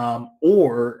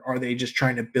 Or are they just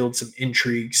trying to build some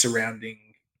intrigue surrounding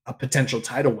a potential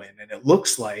title win? And it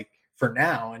looks like for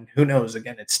now, and who knows,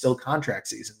 again, it's still contract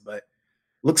season, but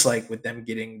looks like with them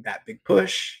getting that big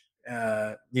push,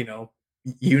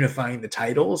 unifying the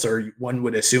titles, or one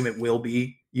would assume it will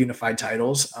be unified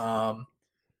titles,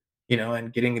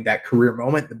 and getting that career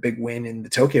moment, the big win in the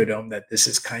Tokyo Dome, that this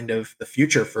is kind of the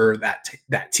future for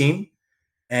that team.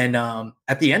 And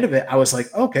at the end of it, I was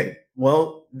like, okay,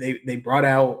 well, they brought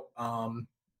out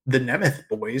the Nemeth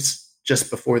boys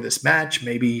just before this match.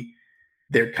 Maybe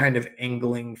they're kind of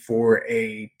angling for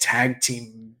a tag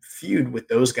team feud with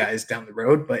those guys down the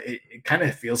road, but it kind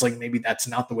of feels like maybe that's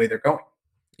not the way they're going.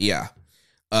 Yeah.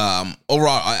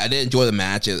 Overall, I did enjoy the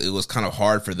match. It was kind of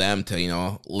hard for them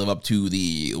to, live up to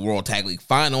the World Tag League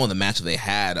final and the match that they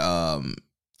had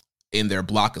in their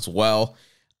block as well.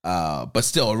 But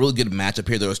still, a really good matchup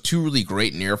here. There was two really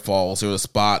great near falls. There was a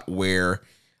spot where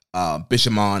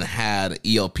Bishamon had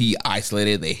ELP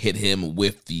isolated. They hit him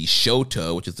with the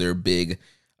Shoto, which is their big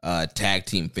tag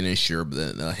team finisher.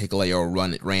 But then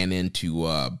Hikuleo ran in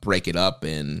to break it up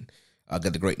and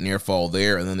got the great near fall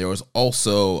there. And then there was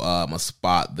also a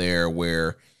spot there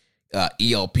where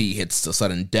ELP hits the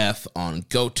sudden death on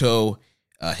Goto.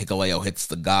 Hikuleo hits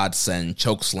the Godsend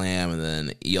chokeslam, and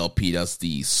then ELP does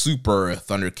the Super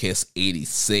Thunder Kiss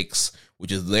 86,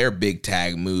 which is their big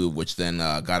tag move, which then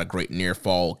got a great near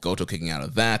fall, Goto kicking out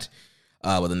of that.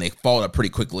 But then they followed up pretty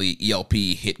quickly. ELP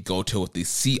hit Goto with the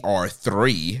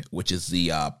CR3, which is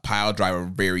the pile driver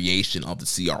variation of the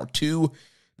CR2.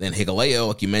 Then Hikuleo,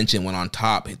 like you mentioned, went on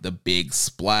top, hit the big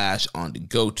splash onto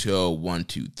Goto, 1,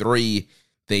 2, 3.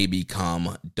 They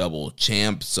become double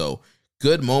champs. So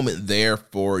good moment there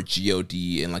for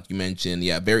GOD. And like you mentioned,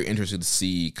 yeah, very interested to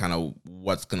see kind of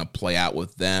what's going to play out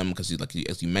with them. Because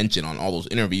as you mentioned on all those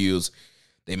interviews,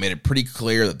 they made it pretty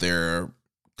clear that their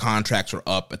contracts are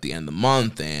up at the end of the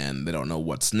month and they don't know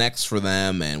what's next for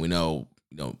them. And we know,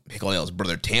 Hikuleo's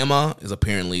brother Tama is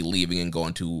apparently leaving and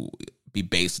going to be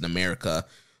based in America.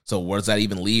 So where does that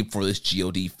even leave for this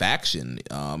GOD faction?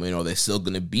 Are they still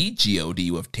going to be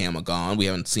GOD with Tama gone? We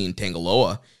haven't seen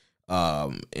Tangaloa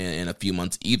in a few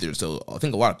months either. So I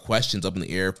think a lot of questions up in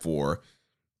the air for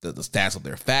the status of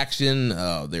their faction,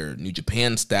 their New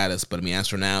Japan status. But I mean, as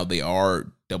for now, they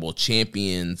are double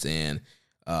champions. And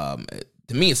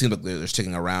to me, it seems like they're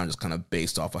sticking around just kind of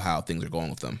based off of how things are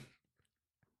going with them.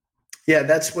 Yeah,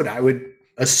 that's what I would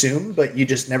assume, but you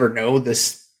just never know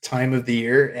this time of the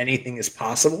year. Anything is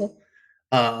possible.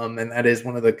 And that is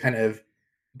one of the kind of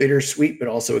bittersweet but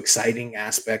also exciting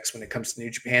aspects when it comes to New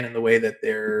Japan and the way that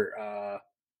their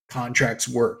contracts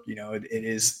work. It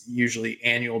is usually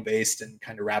annual based and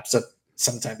kind of wraps up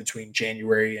sometime between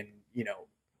January and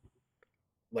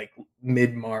like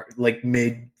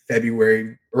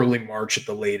mid-February, early March at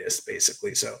the latest,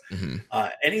 basically. So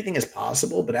anything is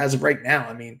possible, but as of right now,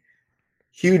 I mean,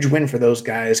 huge win for those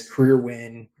guys, career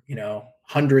win,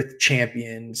 100th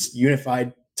champions,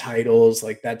 unified titles.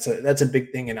 Like that's a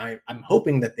big thing. And I'm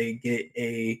hoping that they get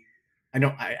I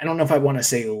don't know if I want to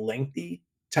say lengthy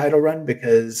title run,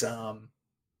 because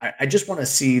I just want to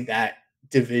see that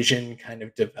division kind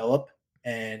of develop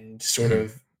and sort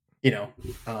of,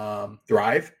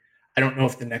 thrive. I don't know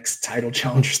if the next title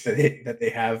challengers that they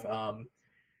have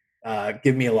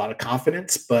give me a lot of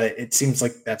confidence, but it seems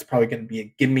like that's probably going to be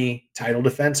a gimme title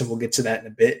defense, and we'll get to that in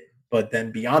a bit. But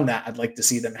then beyond that, I'd like to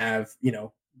see them have,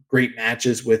 great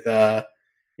matches with,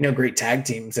 great tag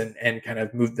teams and kind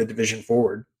of move the division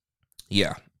forward.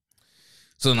 Yeah.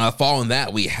 So now following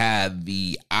that, we had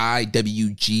the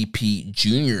IWGP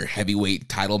Junior Heavyweight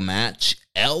title match.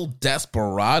 El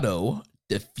Desperado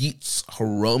defeats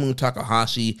Hiromu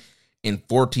Takahashi in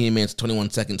 14 minutes,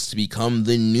 21 seconds to become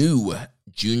the new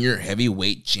Junior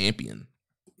Heavyweight champion.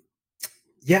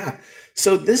 Yeah.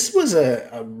 So this was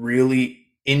a really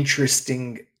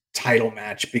interesting title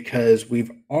match because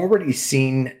we've already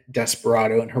seen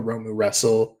Desperado and Hiromu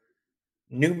wrestle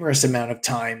numerous amount of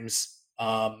times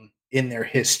in their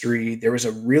history. There was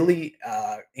a really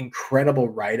incredible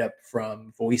write-up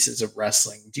from Voices of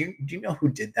Wrestling. Do you know who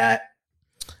did that?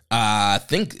 I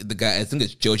think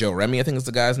it's Jojo Remy, I think is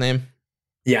the guy's name.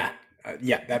 Yeah.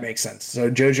 Yeah, that makes sense.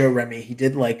 So Jojo Remy, he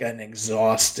did like an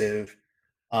exhaustive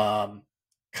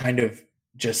kind of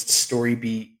just story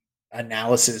beat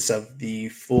analysis of the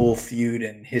full feud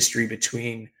and history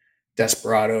between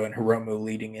Desperado and Hiromu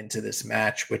leading into this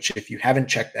match, which if you haven't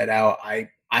checked that out, I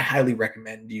I highly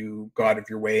recommend you go out of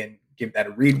your way and give that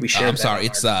a read. We shared. I'm sorry,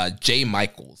 it's Jay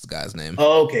Michaels, the guy's name.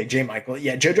 Oh, okay, Jay Michael.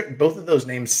 Yeah, JoJo. Both of those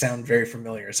names sound very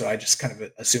familiar, so I just kind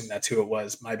of assumed that's who it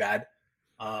was. My bad.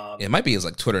 It might be his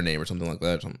like Twitter name or something like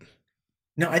that. Or something.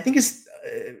 No, I think his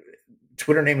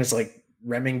Twitter name is like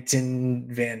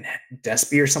Remington Van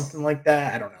Despy or something like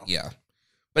that. I don't know. Yeah.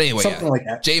 But anyway, something like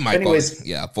that. Jay Michaels,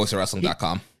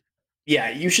 voiceofwrestling.com.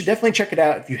 Yeah, you should definitely check it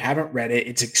out if you haven't read it.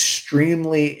 It's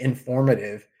extremely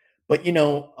informative. But,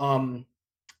 from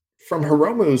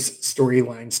Hiromu's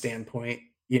storyline standpoint,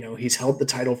 he's held the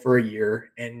title for a year,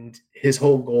 and his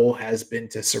whole goal has been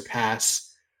to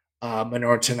surpass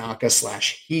Minoru Tanaka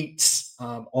 / Heat's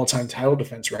all-time title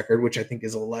defense record, which I think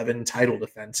is 11 title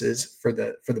defenses for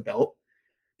the belt.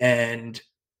 And,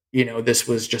 this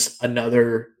was just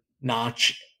another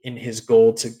notch in his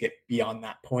goal to get beyond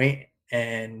that point.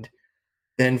 And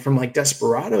then from like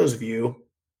Desperado's view,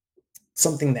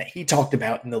 something that he talked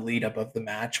about in the lead up of the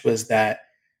match was that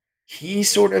he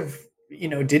sort of,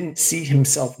 didn't see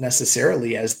himself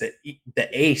necessarily as the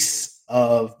ace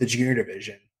of the junior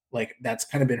division. Like that's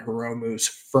kind of been Hiromu's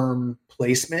firm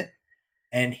placement.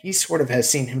 And he sort of has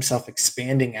seen himself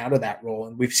expanding out of that role.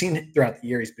 And we've seen it throughout the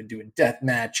year. He's been doing death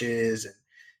matches and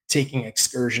taking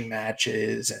excursion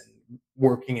matches and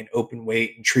working in open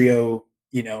weight and trio,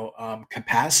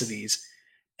 capacities.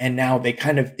 And now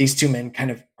these two men kind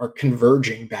of are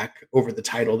converging back over the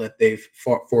title that they've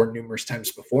fought for numerous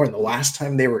times before. And the last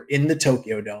time they were in the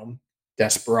Tokyo Dome,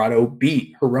 Desperado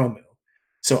beat Hiromu.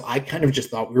 So I kind of just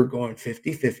thought we were going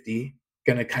 50-50,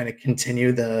 going to kind of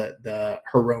continue the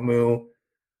Hiromu,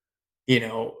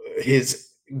 his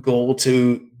goal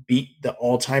to beat the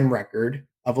all-time record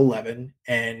of 11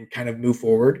 and kind of move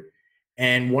forward.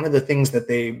 And one of the things that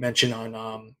they mentioned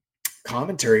on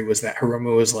commentary was that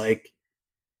Hiromu was like,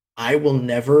 I will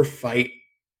never fight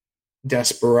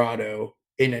Desperado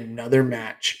in another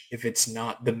match if it's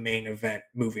not the main event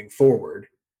moving forward.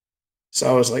 So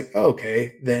I was like, oh,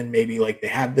 okay, then maybe like they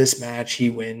have this match, he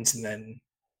wins, and then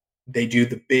they do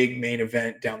the big main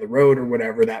event down the road or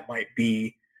whatever. That might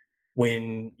be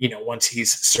when, once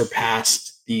he's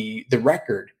surpassed the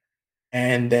record.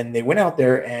 And then they went out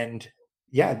there and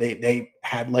yeah, they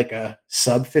had like a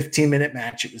sub 15-minute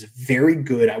match. It was very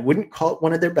good. I wouldn't call it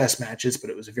one of their best matches, but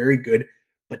it was very good.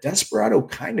 But Desperado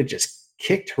kind of just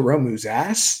kicked Hiromu's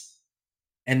ass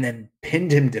and then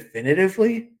pinned him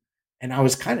definitively. And I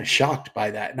was kind of shocked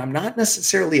by that. And I'm not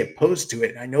necessarily opposed to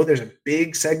it. And I know there's a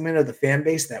big segment of the fan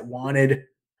base that wanted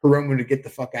Hiromu to get the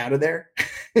fuck out of there.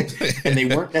 And they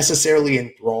weren't necessarily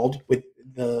enthralled with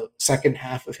the second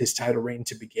half of his title reign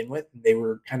to begin with. They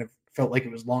were kind of felt like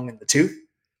it was long in the tooth,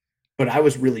 but I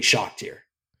was really shocked here.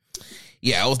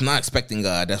 Yeah, I was not expecting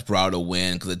Desperado to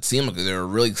win because it seemed like they were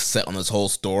really set on this whole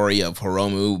story of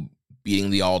Hiromu beating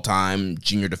the all-time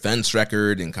junior defense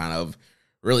record and kind of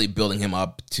really building him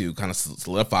up to kind of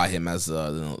solidify him as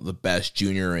the best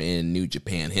junior in New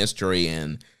Japan history.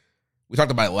 And we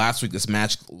talked about it last week. This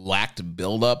match lacked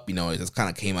build-up. It just kind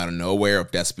of came out of nowhere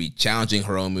of Despy challenging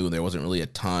Hiromu. There wasn't really a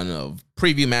ton of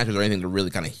preview matches or anything to really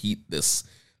kind of heat this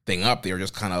thing up. They were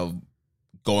just kind of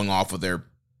going off of their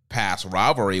past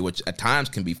rivalry, which at times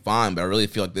can be fun, but I really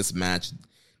feel like this match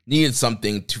needed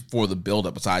something for the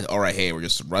build-up besides, all right, hey, we're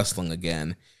just wrestling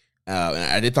again. And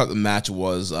I did thought the match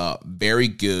was very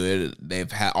good.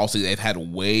 They've had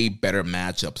way better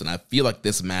matchups, and I feel like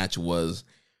this match was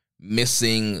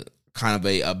missing kind of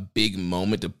a big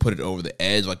moment to put it over the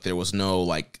edge. Like there was no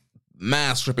like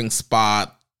mass ripping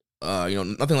spot,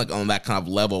 nothing like on that kind of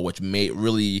level, which may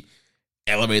really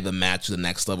elevate the match to the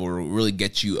next level, or really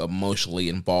get you emotionally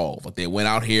involved. Like they went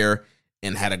out here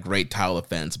and had a great title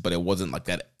defense, but it wasn't like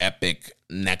that epic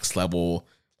next level,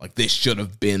 like this should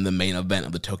have been the main event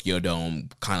of the Tokyo Dome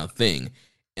kind of thing.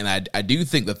 And I do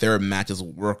think that their matches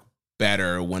work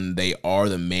better when they are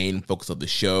the main focus of the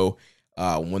show.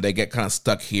 When they get kind of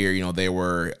stuck here, they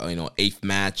were, 8th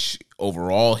match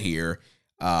overall here.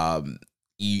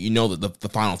 You know that the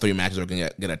final 3 matches are going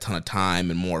to get a ton of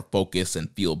time and more focus and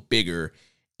feel bigger.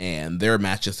 And their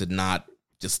match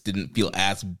just didn't feel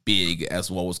as big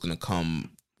as what was going to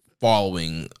come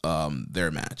following their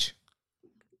match.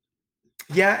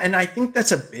 Yeah, and I think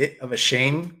that's a bit of a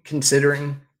shame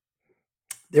considering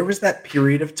there was that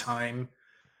period of time.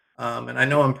 And I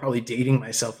know I'm probably dating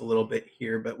myself a little bit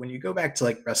here, but when you go back to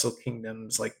like Wrestle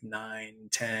Kingdoms like 9,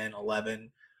 10, 11,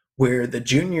 where the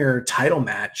junior title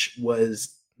match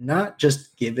was not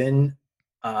just given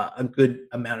a good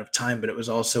amount of time, but it was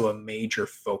also a major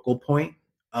focal point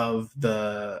of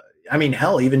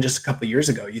hell, even just a couple of years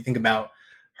ago, you think about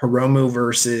Hiromu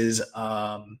versus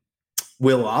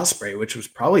Will Ospreay, which was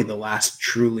probably the last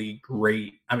truly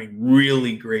great, I mean,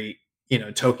 really great,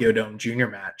 Tokyo Dome Junior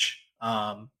match.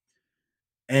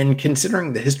 And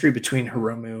considering the history between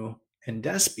Hiromu and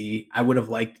Despy, I would have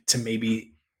liked to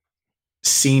maybe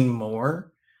seen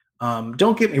more.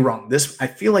 Don't get me wrong. I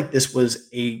feel like this was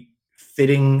a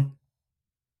fitting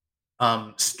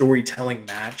storytelling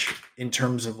match in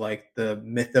terms of like the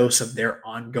mythos of their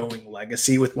ongoing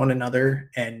legacy with one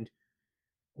another. And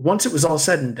once it was all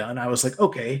said and done, I was like,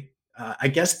 okay, I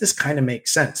guess this kind of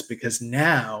makes sense, because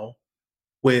now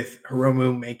with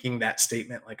Hiromu making that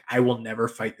statement, like, I will never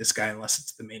fight this guy unless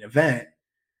it's the main event,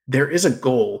 there is a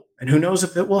goal, and who knows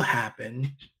if it will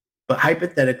happen. But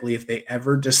hypothetically, if they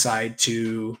ever decide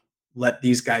to let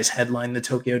these guys headline the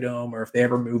Tokyo Dome, or if they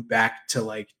ever move back to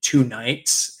like 2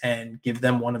 nights and give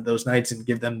them one of those nights and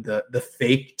give them the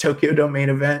fake Tokyo Dome main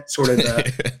event, sort of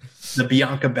the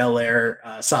Bianca Belair,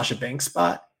 Sasha Banks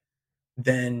spot,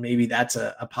 then maybe that's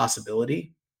a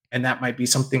possibility. And that might be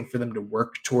something for them to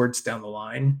work towards down the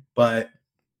line. But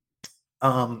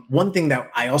one thing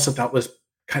that I also thought was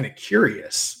kind of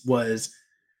curious was,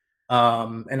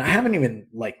 and I haven't even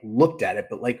like looked at it,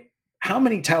 but like, how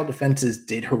many title defenses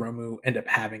did Hiromu end up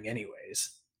having anyways?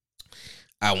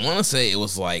 I want to say it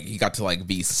was like he got to like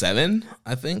V7,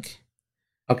 I think.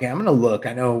 Okay, I'm gonna look.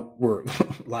 I know we're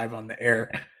live on the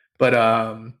air, but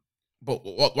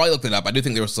while I looked it up, I do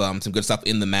think there was some good stuff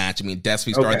in the match. I mean,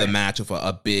 Despy started the match with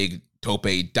a big tope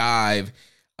dive.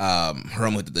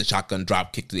 Hiromu did the shotgun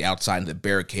drop kick to the outside of the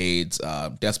barricades.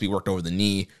 Despy worked over the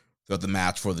knee throughout the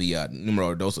match for the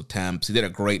numero dos attempts. He did a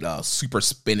great super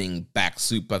spinning back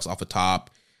suplex off the top.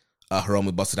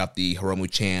 Hiromu busted out the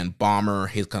Hiromu-chan bomber,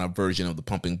 his kind of version of the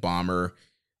pumping bomber.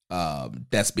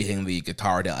 Despy hitting the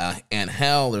guitar to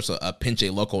Angel. There's a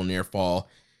pinche loco near fall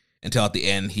until at the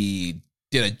end he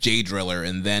did a J driller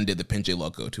and then did the pinche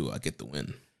loco to get the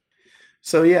win.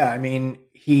 So yeah, I mean,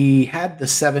 he had the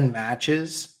 7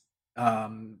 matches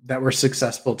that were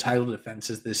successful title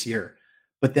defenses this year.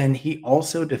 But then he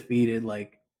also defeated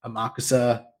like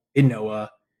Amakusa Inoue.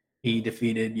 He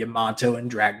defeated Yamato in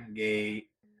Dragon Gate.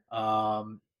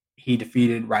 He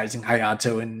defeated Rising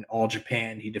Hayato in All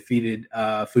Japan. He defeated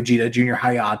Fujita Junior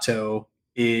Hayato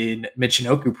in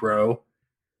Michinoku Pro.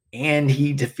 And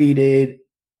he defeated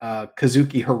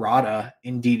Kazuki Harada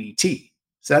in DDT.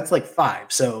 So that's like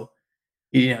 5. So,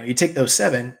 you take those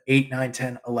 7, 8, 9,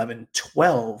 10, 11,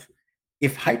 12.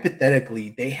 If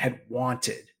hypothetically they had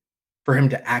wanted for him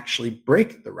to actually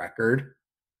break the record,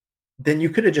 then you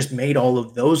could have just made all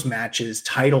of those matches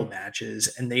title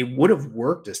matches, and they would have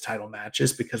worked as title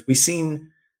matches, because we've seen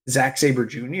Zack Sabre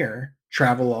Jr.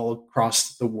 travel all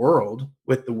across the world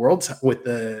with the world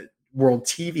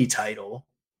TV title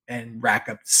and rack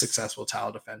up successful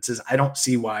title defenses. I don't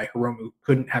see why Hiromu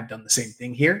couldn't have done the same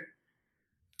thing here.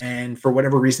 And for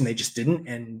whatever reason, they just didn't,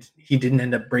 and he didn't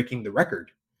end up breaking the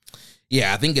record.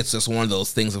 Yeah, I think it's just one of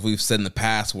those things that we've said in the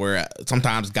past where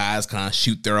sometimes guys kind of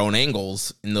shoot their own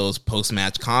angles in those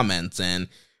post-match comments. And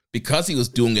because he was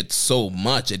doing it so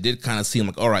much, it did kind of seem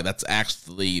like, all right, that's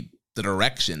actually the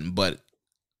direction. But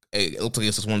it looks like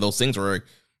it's just one of those things where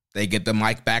they get the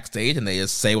mic backstage and they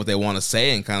just say what they want to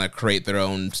say and kind of create their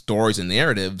own stories and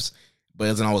narratives, but it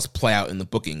doesn't always play out in the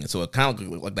booking. And so it kind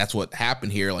of like that's what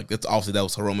happened here. Like, that's obviously that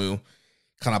was Hiromu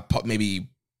kind of maybe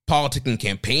politicking,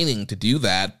 campaigning to do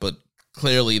that, but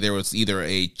clearly there was either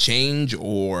a change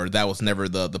or that was never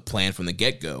the plan from the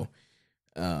get-go.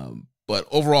 But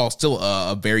overall, still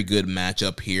a very good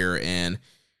matchup here. And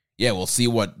yeah, we'll see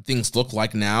what things look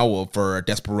like now for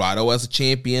Desperado as a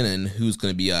champion and who's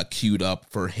going to be queued up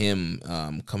for him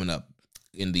coming up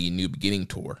in the New Beginning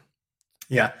tour.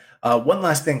 Yeah. One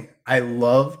last thing. I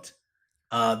loved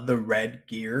the red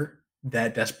gear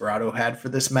that Desperado had for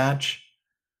this match.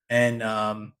 And,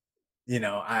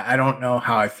 I don't know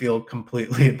how I feel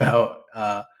completely about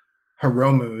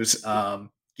Hiromu's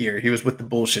gear. He was with the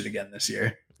bullshit again this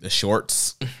year. The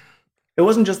shorts. It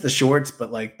wasn't just the shorts,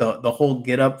 but like the whole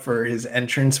get up for his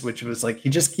entrance, which was like he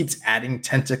just keeps adding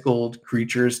tentacled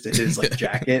creatures to his like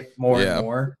jacket more and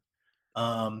more.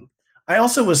 I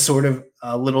also was sort of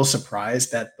a little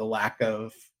surprised at the lack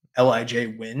of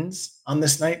LIJ wins on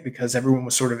this night, because everyone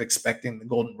was sort of expecting the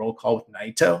golden roll call with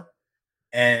Naito.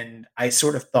 And I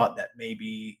sort of thought that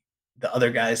maybe the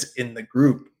other guys in the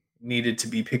group needed to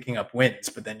be picking up wins,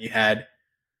 but then you had,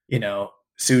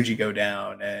 Tsuji go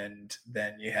down, and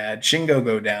then you had Shingo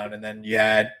go down, and then you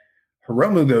had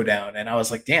Hiromu go down, and I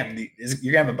was like, "Damn,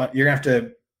 you're gonna have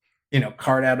to,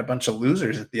 card out a bunch of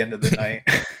losers at the end of the night."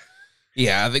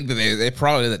 Yeah, I think that they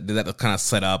probably did that to kind of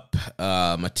set up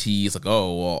a tease, like,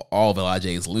 oh, well, all of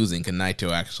LIJ is losing. Can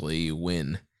Naito actually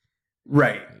win?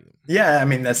 Right. Yeah, I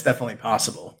mean, that's definitely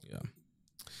possible. Yeah.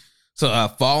 So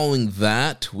following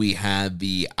that, we had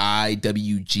the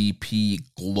IWGP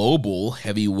Global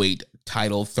Heavyweight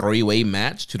Title three-way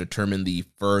match to determine the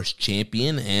first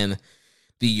champion, and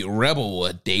the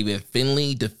Rebel David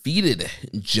Finlay defeated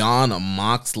Jon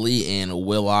Moxley and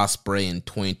Will Ospreay in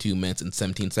 22 minutes and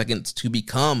 17 seconds to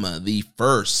become the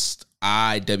first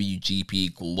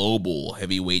IWGP Global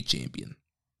Heavyweight Champion.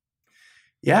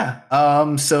 Yeah.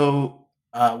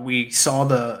 We saw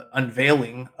the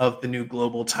unveiling of the new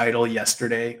global title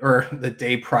yesterday, or the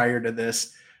day prior to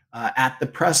this, at the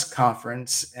press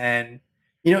conference. And,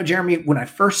 Jeremy, when I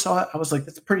first saw it, I was like,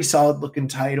 that's a pretty solid looking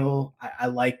title. I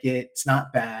like it. It's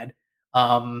not bad.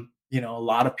 A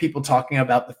lot of people talking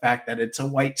about the fact that it's a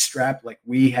white strap, like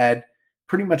we had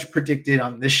pretty much predicted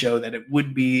on this show that it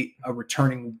would be a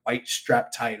returning white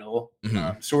strap title,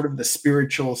 sort of the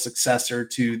spiritual successor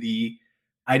to the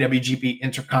IWGP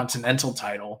Intercontinental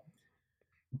title.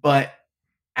 But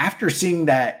after seeing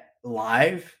that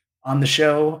live on the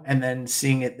show and then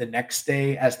seeing it the next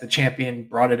day as the champion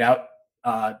brought it out,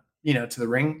 to the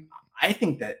ring, I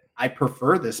think that I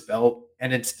prefer this belt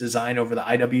and its design over the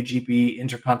IWGP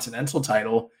Intercontinental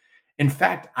title. In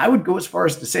fact, I would go as far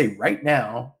as to say right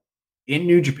now in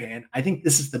New Japan, I think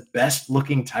this is the best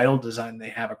looking title design they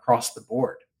have across the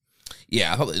board.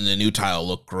 Yeah, I thought the new title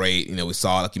looked great. We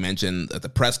saw, like you mentioned, at the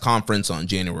press conference on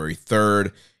January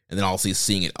 3rd, and then also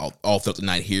seeing it all throughout the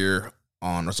night here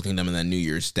on Wrestle Kingdom and then New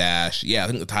Year's Dash. Yeah, I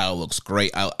think the title looks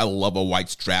great. I love a white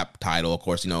strap title. Of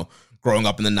course, growing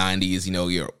up in the 90s,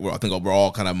 I think we're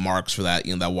all kind of marks for that,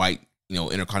 that white,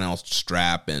 Intercontinental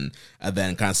strap, and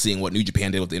then kind of seeing what New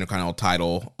Japan did with the Intercontinental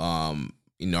title, kind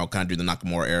of during the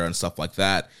Nakamura era and stuff like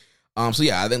that. So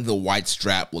yeah, I think the white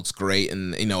strap looks great,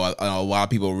 and a lot of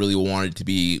people really wanted it to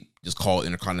be just called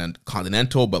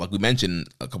Intercontinental, but like we mentioned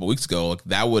a couple weeks ago, like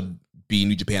that would be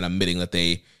New Japan admitting that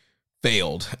they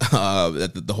failed,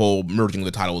 that the whole merging of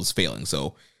the title was failing.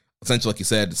 So essentially, like you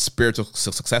said, spiritual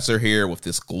successor here with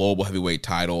this global heavyweight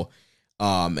title.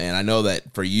 And I know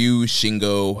that for you,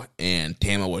 Shingo and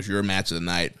Tama was your match of the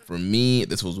night. For me,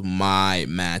 this was my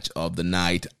match of the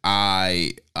night.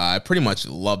 I pretty much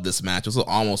loved this match. It was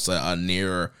almost a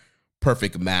near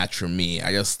perfect match for me.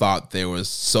 I just thought there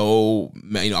was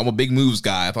I'm a big moves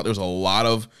guy. I thought there was a lot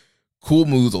of cool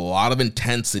moves, a lot of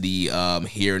intensity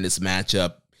here in this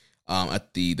matchup.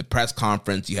 At the press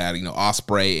conference, you had,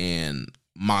 Ospreay and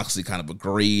Moxley kind of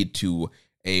agreed to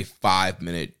a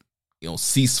 5-minute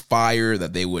ceasefire,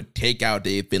 that they would take out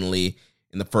Dave Finlay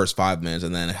in the first 5 minutes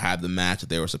and then have the match that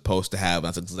they were supposed to have.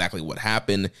 That's exactly what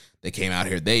happened. They came out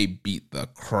here, they beat the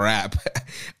crap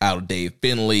out of Dave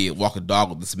Finlay, walked a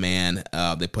dog with this man.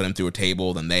 They put him through a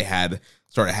table, then they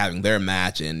started having their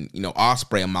match, and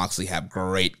Ospreay and Moxley have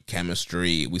great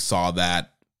chemistry. We saw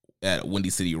that at Windy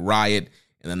City Riot,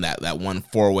 and then that one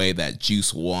 4-way that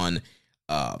Juice won.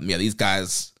 These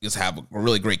guys just have a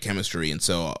really great chemistry, and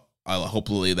so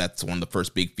hopefully that's one of the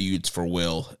first big feuds for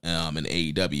Will in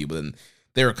AEW. But then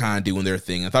they were kind of doing their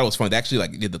thing. I thought it was funny. They actually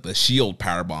did the Shield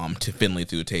powerbomb to Finlay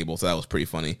through a table, so that was pretty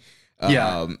funny.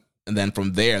 And then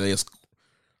from there, there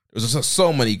was just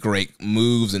so many great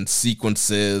moves and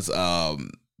sequences.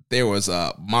 There was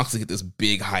Moxley hit this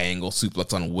big high angle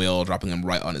suplex on Will, dropping him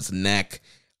right on his neck.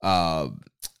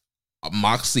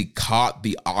 Moxley caught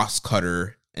the Os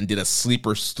Cutter and did a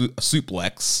sleeper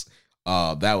suplex.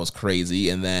 That was crazy.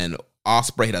 And then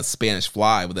Ospreay hit a Spanish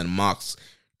fly, but then Mox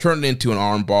turned it into an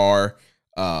arm bar.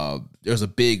 There's a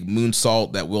big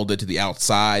moonsault that Will did to the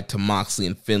outside to Moxley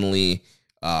and Finlay.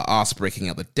 Ospreay kicking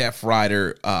out the Death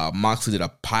Rider. Moxley did a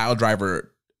pile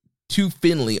driver to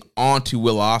Finlay onto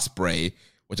Will Ospreay,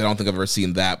 which I don't think I've ever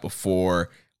seen that before.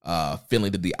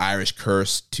 Finlay did the Irish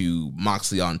Curse to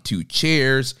Moxley on 2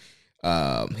 chairs.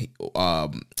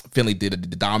 Finlay did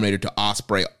the Dominator to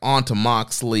Ospreay onto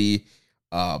Moxley.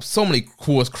 So many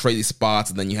cool, crazy spots,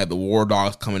 and then you had the War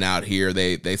Dogs coming out here.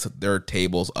 They set their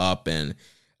tables up, and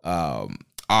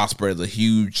Ospreay does a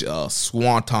huge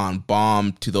swanton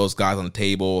bomb to those guys on the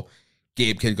table.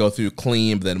 Gabe could go through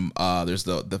clean, but then there's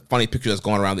the funny picture that's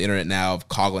going around the internet now of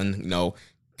Coughlin,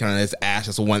 kind of his ass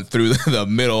just went through the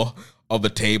middle of the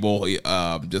table.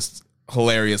 Just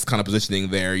hilarious kind of positioning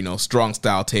there, strong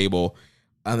style table.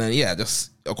 And then,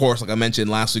 just, of course, like I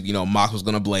mentioned last week, Mox was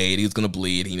going to blade. He was going to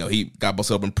bleed. He got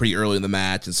busted open pretty early in the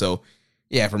match. And so,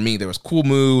 for me, there was cool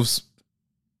moves,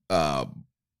 blood.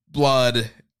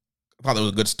 I thought there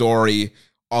was a good story.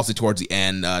 Also, towards the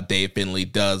end, Dave Finlay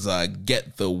does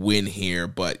get the win here.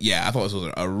 But, I thought this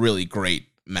was a really great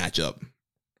matchup.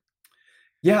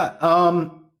 Yeah,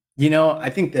 I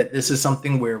think that this is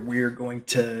something where we're going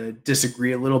to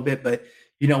disagree a little bit. But,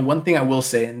 One thing I will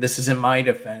say, and this is in my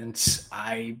defense,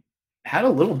 I had a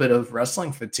little bit of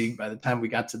wrestling fatigue by the time we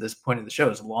got to this point of the show. It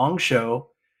was a long show,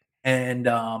 and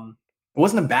it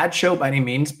wasn't a bad show by any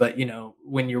means, but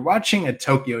when you're watching a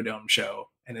Tokyo Dome show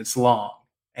and it's long,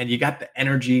 and you got the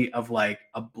energy of like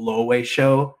a blowaway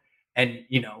show, and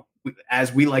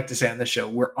as we like to say on the show,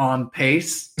 we're on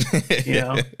pace,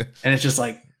 and it's just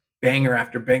like banger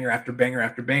after banger after banger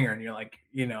after banger, and you're like,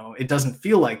 it doesn't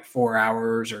feel like 4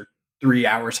 hours or 3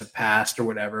 hours have passed or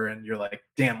whatever, and you're like,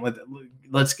 damn,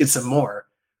 let's get some more.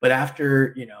 But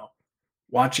after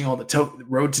watching all the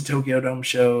Road to Tokyo Dome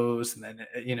shows, and then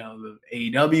the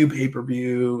AEW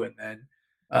pay-per-view, and then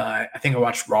I think I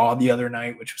watched Raw the other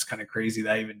night, which was kind of crazy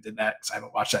that I even did that because I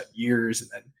haven't watched that in years. And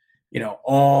then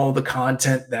all the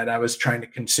content that I was trying to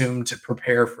consume to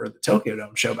prepare for the Tokyo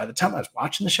Dome show. By the time I was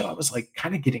watching the show, I was like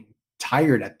kind of getting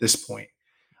tired at this point.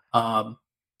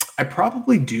 I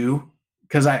probably do,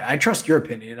 because I trust your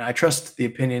opinion. I trust the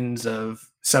opinions of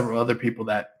several other people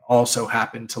that also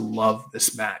happen to love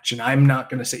this match. And I'm not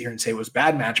going to sit here and say it was a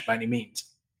bad match by any means,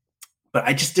 but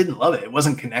I just didn't love it. It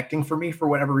wasn't connecting for me for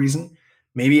whatever reason.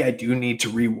 Maybe I do need to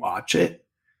rewatch it,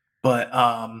 but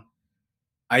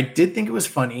I did think it was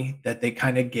funny that they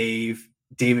kind of gave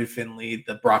David Finlay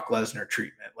the Brock Lesnar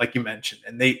treatment, like you mentioned,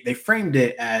 and they framed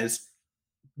it as,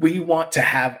 we want to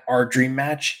have our dream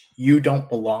match. You don't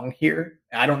belong here.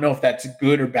 I don't know if that's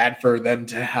good or bad for them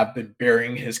to have been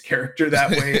burying his character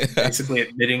that way, basically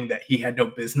admitting that he had no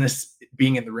business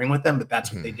being in the ring with them, but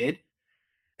that's what they did.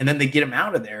 And then they get him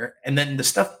out of there. And then the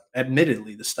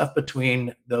stuff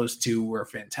between those two were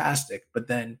fantastic. But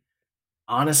then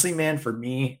honestly, man, for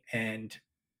me, and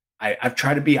I've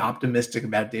tried to be optimistic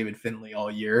about David Finlay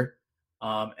all year.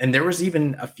 And there was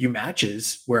even a few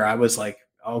matches where I was like,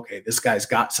 okay, this guy's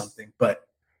got something, but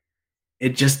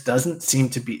it just doesn't seem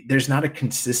to be, there's not a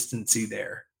consistency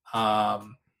there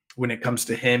when it comes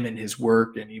to him and his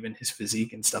work and even his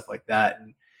physique and stuff like that.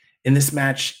 And in this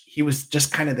match, he was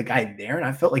just kind of the guy there. And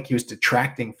I felt like he was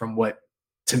detracting from what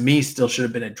to me still should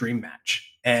have been a dream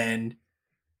match. And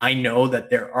I know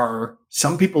that there are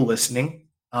some people listening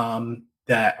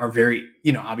that are very,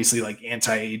 obviously like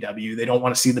anti-AEW. They don't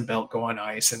want to see the belt go on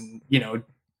ice, and,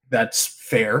 that's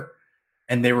fair.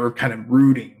 And they were kind of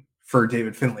rooting for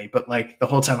David Finlay. But like the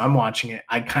whole time I'm watching it,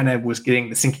 I kind of was getting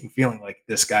the sinking feeling like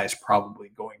this guy's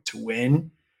probably going to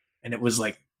win. And it was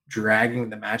like dragging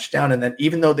the match down. And then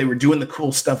even though they were doing the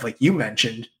cool stuff like you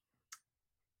mentioned,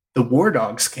 the War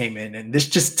Dogs came in, and this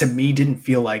just to me didn't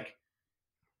feel like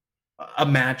a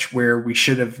match where we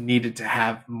should have needed to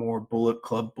have more Bullet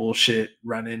Club bullshit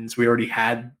run-ins. We already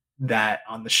had that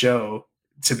on the show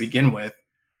to begin with.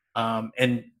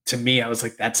 And to me, I was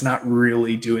like, that's not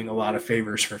really doing a lot of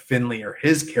favors for Finlay or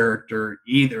his character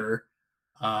either.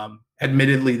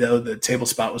 Admittedly, though, the table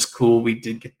spot was cool. We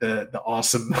did get the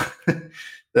awesome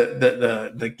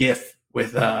the GIF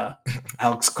with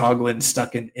Alex Coughlin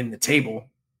stuck in the table.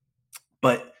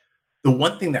 But the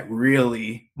one thing that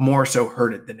really more so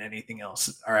hurt it than anything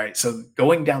else. All right, so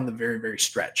going down the very, very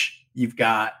stretch, you've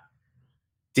got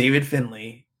David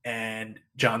Finlay and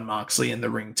Jon Moxley in the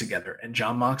ring together, and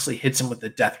Jon Moxley hits him with the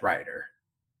Death Rider,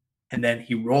 and then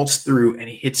he rolls through and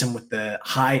he hits him with the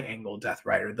high angle Death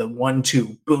Rider, the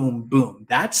 1-2, boom, boom.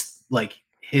 That's like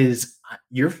his,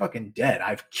 you're fucking dead.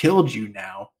 I've killed you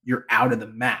now. You're out of the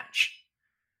match.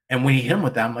 And when he hit him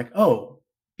with that, I'm like, oh,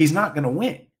 he's not going to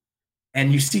win.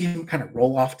 And you see him kind of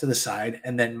roll off to the side,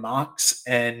 and then Mox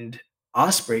and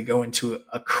Ospreay go into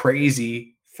a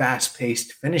crazy,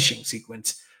 fast-paced finishing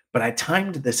sequence. But I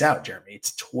timed this out, Jeremy.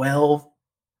 It's 12,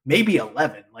 maybe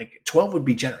 11. Like 12 would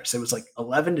be generous. It was like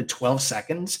 11 to 12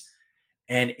 seconds.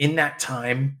 And in that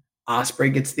time,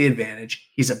 Ospreay gets the advantage.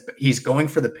 He's going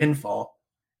for the pinfall.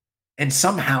 And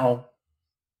somehow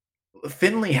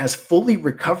Finlay has fully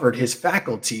recovered his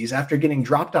faculties after getting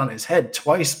dropped on his head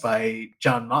twice by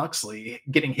Jon Moxley,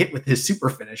 getting hit with his super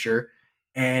finisher,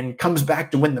 and comes back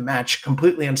to win the match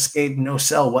completely unscathed, no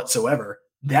sell whatsoever.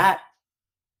 That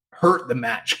hurt the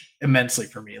match immensely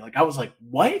for me. Like I was like,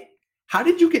 what? How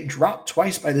did you get dropped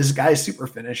twice by this guy's super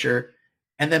finisher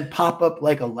and then pop up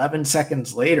like 11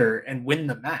 seconds later and win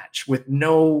the match with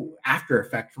no after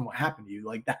effect from what happened to you?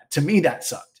 Like that, to me, that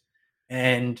sucked.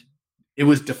 And it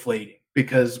was deflating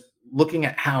because looking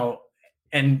at how,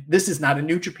 and this is not a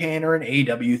New Japan or an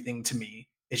AEW thing to me,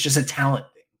 it's just a talent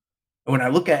thing. And when I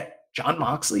look at Jon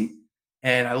Moxley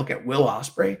and I look at Will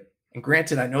Ospreay, and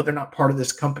granted, I know they're not part of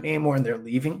this company anymore and they're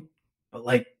leaving, but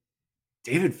like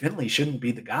David Finlay shouldn't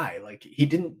be the guy. Like he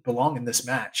didn't belong in this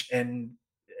match. And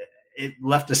it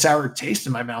left a sour taste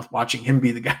in my mouth watching him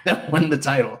be the guy that won the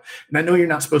title. And I know you're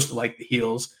not supposed to like the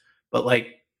heels, but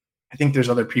like, I think there's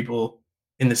other people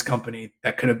in this company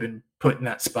that could have been put in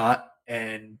that spot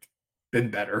and been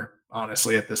better,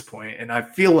 honestly, at this point. And I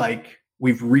feel like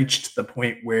we've reached the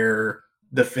point where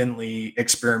the Finley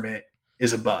experiment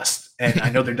is a bust. And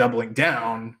I know they're doubling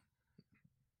down,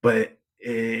 but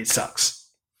it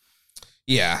sucks.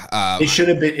 Yeah, it should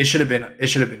have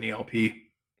been ELP.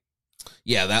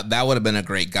 Yeah, that would have been a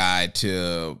great guy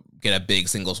to get a big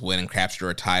singles win and capture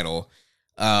a title.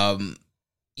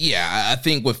 Yeah, I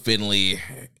think with Finley,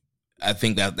 I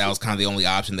think that was kind of the only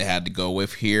option they had to go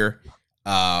with here.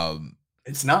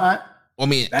 It's not. Well, I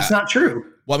mean, that's not true.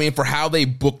 Well, I mean, for how they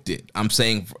booked it, I'm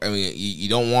saying, I mean, you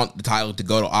don't want the title to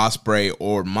go to Ospreay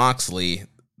or Moxley,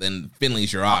 then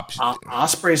Finley's your option.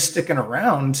 Ospreay's sticking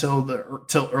around till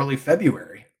early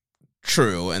February.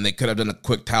 True, and they could have done a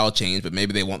quick title change, but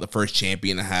maybe they want the first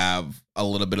champion to have a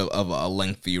little bit of a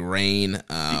lengthy reign.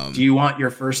 Do you want your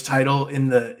first title in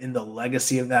the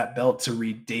legacy of that belt to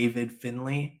read David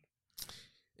Finley?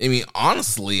 I mean,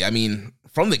 honestly,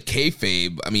 from the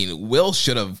kayfabe, Will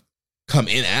should have come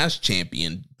in as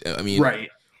champion. Right.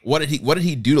 What did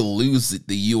he do to lose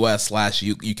the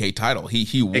US/UK title?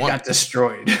 He won. It got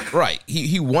destroyed. Right.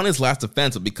 He won his last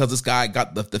defense, but because this guy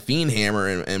got the Fiend hammer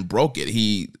and broke it,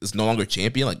 he is no longer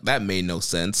champion. Like, that made no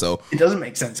sense. So it doesn't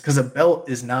make sense because a belt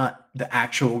is not the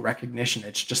actual recognition.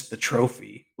 It's just the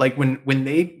trophy. Like when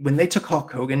they took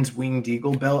Hulk Hogan's Winged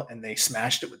Eagle belt and they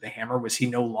smashed it with the hammer, was he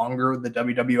no longer the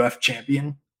WWF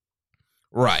champion?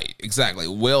 Right. Exactly.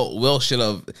 Will should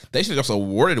have. They should have just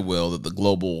awarded Will the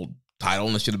global title,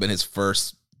 and it should have been his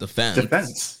first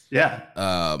defense.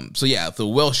 Yeah. So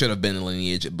Will should have been in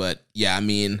lineage, but yeah,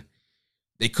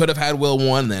 they could have had Will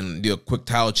won, then do a quick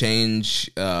title change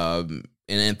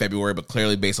in February, but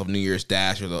clearly based off New Year's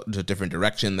Dash, there's a different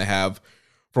direction they have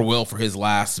for Will for his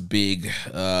last big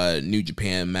New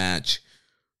Japan match.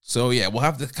 So yeah, we'll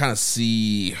have to kind of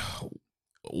see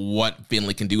what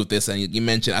Finley can do with this. And you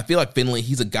mentioned, I feel like Finley,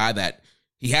 he's a guy that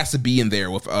he has to be in there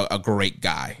with a great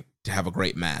guy to have a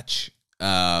great match.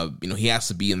 He has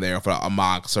to be in there for a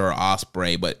Mox or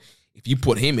Ospreay, but if you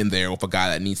put him in there with a guy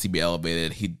that needs to be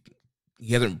elevated, he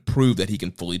hasn't proved that he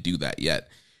can fully do that yet.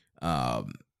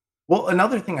 Well,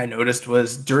 another thing I noticed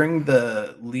was during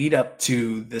the lead up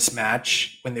to this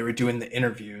match, when they were doing the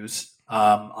interviews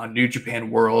on New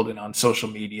Japan World and on social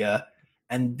media,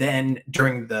 and then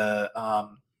during the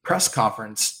press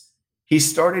conference, he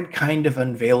started kind of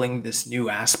unveiling this new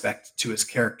aspect to his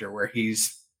character where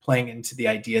he's playing into the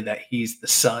idea that he's the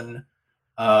son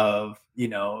of,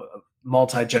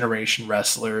 multi-generation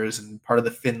wrestlers and part of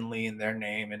the Finley in their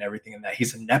name and everything, and that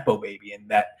he's a Nepo baby and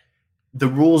that the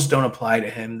rules don't apply to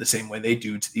him the same way they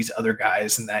do to these other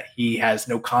guys, and that he has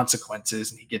no consequences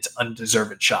and he gets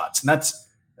undeserved shots. And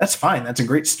that's fine. That's a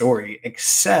great story,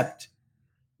 except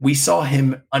we saw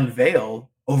him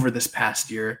unveil over this past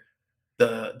year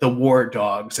the war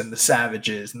dogs and the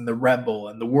savages and the rebel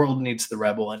and the world needs the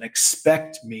rebel and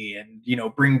expect me and,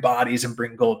 bring bodies and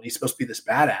bring gold. And he's supposed to be this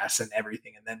badass and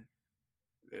everything. And then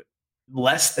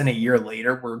less than a year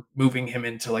later, we're moving him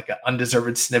into like an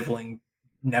undeserved sniveling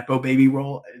Nepo baby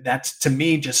role. That's, to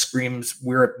me, just screams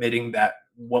we're admitting that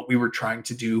what we were trying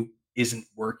to do isn't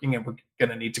working and we're going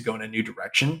to need to go in a new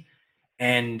direction.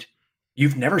 And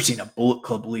you've never seen a Bullet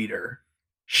Club leader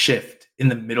shift in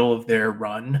the middle of their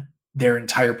run, their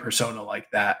entire persona like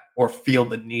that, or feel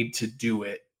the need to do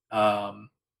it,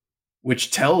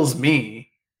 which tells me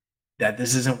that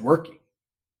this isn't working,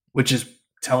 which is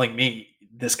telling me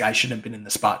this guy shouldn't have been in the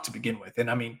spot to begin with.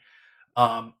 And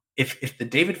if the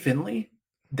David Finley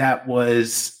that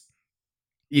was,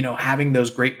 having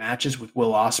those great matches with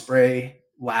Will Ospreay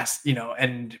last,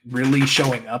 and really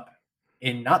showing up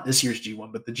in not this year's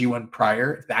G1, but the G1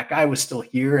 prior, if that guy was still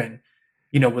here and,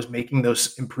 was making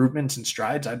those improvements and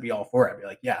strides, I'd be all for it. I'd be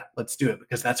like, yeah, let's do it.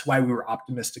 Because that's why we were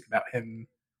optimistic about him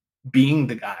being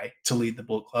the guy to lead the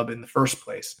Bullet Club in the first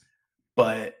place.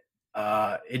 But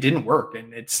it didn't work,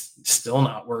 and it's still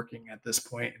not working at this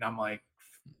point. And I'm like,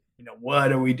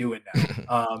 what are we doing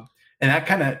now? And that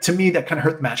kind of, to me, that kind of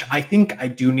hurt the match. I think I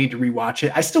do need to rewatch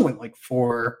it. I still went like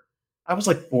 4. I was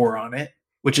like 4 on it,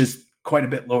 which is quite a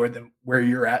bit lower than where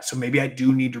you're at. So maybe I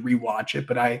do need to rewatch it.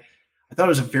 But I thought it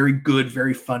was a very good,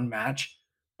 very fun match.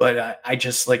 But I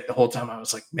just, like, the whole time I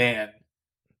was like, man,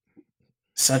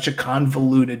 such a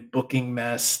convoluted booking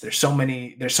mess. There's so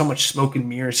much smoke and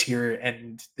mirrors here.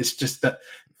 And it's just that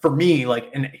for me,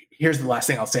 like, and here's the last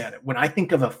thing I'll say on it. When I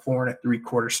think of a 4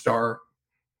 3/4 star,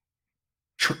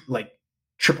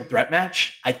 triple threat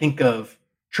match, I think of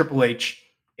Triple H,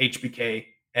 HBK,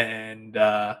 and,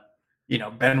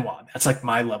 Benoit. That's like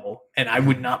my level. And I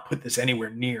would not put this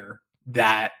anywhere near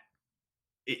that.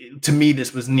 To me,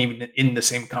 this wasn't even in the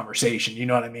same conversation. You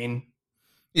know what I mean?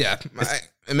 Yeah,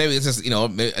 and maybe it's just,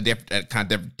 a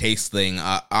different taste thing.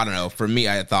 I don't know. For me,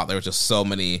 I thought there was just so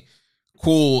many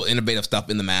cool, innovative stuff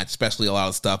in the match, especially a lot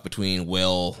of stuff between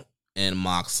Will and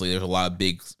Moxley. There's a lot of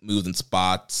big moves and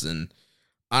spots, and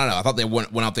I don't know. I thought they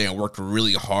went out there and worked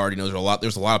really hard. There's a lot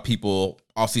of people,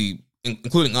 obviously,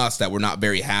 including us, that were not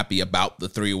very happy about the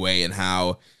three-way and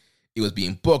how it was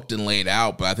being booked and laid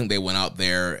out. But I think they went out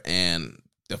there and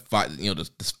the fight,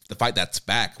 the fight that's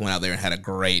back, went out there and had a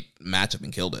great matchup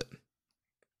and killed it.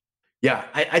 Yeah,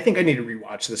 I think I need to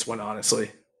rewatch this one,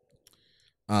 honestly.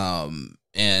 And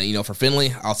for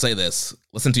Finley, I'll say this: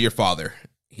 listen to your father.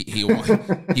 He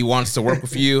wants to work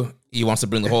with you. He wants to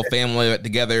bring the whole family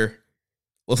together.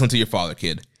 Listen to your father,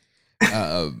 kid.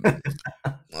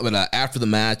 But after the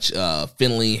match,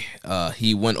 Finley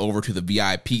he went over to the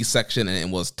VIP section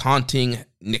and was taunting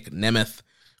Nick Nemeth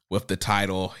with the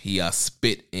title. He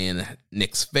spit in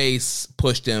Nick's face,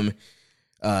 pushed him.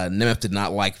 Nemeth did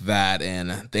not like that,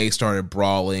 and they started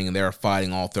brawling, and they were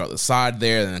fighting all throughout the side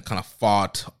there, and then kind of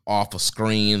fought off a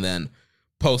screen. Then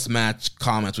post-match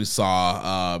comments, we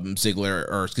saw Nick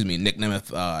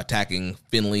Nemeth attacking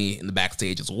Finley in the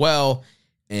backstage as well,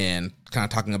 and kind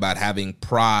of talking about having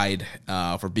pride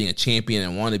for being a champion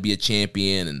and wanting to be a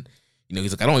champion. And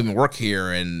he's like, I don't even work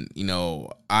here, and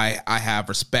I have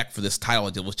respect for this title.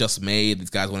 It was just made.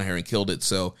 These guys went ahead and killed it.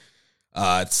 So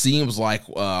it seems like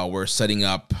we're setting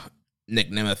up Nick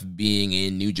Nemeth being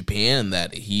in New Japan,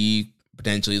 that he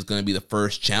potentially is going to be the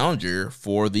first challenger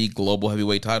for the global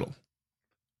heavyweight title.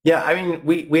 Yeah, I mean,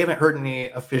 we haven't heard any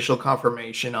official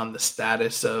confirmation on the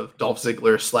status of Dolph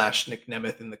Ziggler / Nick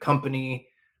Nemeth in the company.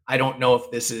 I don't know if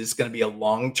this is going to be a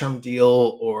long-term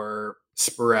deal or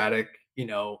sporadic,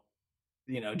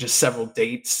 just several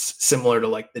dates, similar to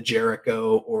like the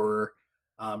Jericho or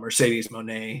Mercedes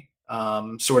Moné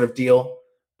sort of deal.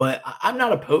 But I'm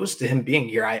not opposed to him being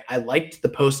here. I liked the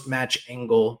post-match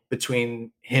angle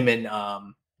between him and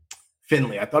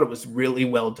Finley. I thought it was really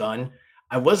well done.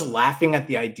 I was laughing at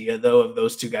the idea, though, of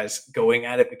those two guys going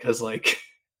at it, because like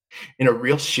in a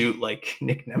real shoot, like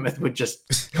Nick Nemeth would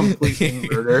just completely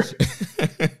murder.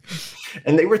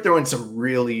 And they were throwing some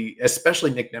really,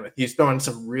 especially Nick Nemeth, he's throwing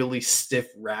some really stiff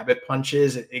rabbit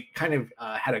punches. It kind of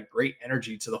had a great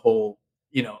energy to the whole,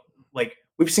 like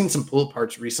we've seen some pull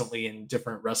parts recently in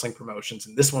different wrestling promotions,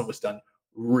 and this one was done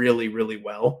really, really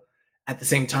well. At the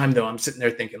same time, though, I'm sitting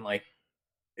there thinking, like,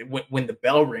 when the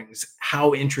bell rings,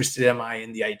 how interested am I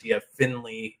in the idea of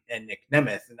Finley and Nick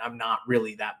Nemeth? And I'm not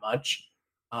really that much.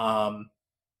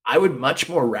 I would much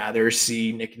more rather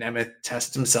see Nick Nemeth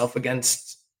test himself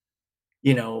against,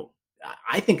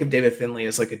 I think of David Finley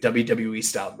as like a WWE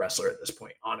style wrestler at this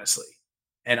point, honestly.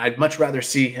 And I'd much rather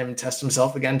see him test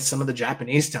himself against some of the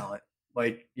Japanese talent.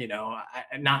 Like,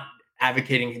 I'm not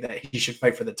advocating that he should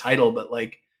fight for the title, but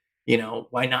like,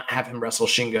 why not have him wrestle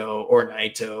Shingo or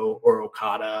Naito or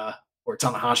Okada or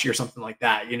Tanahashi or something like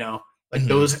that? Like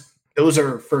those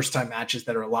are first time matches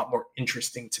that are a lot more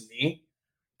interesting to me.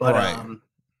 But right.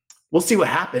 We'll see what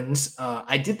happens.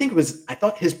 I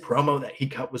thought his promo that he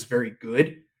cut was very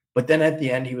good, but then at the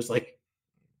end he was like,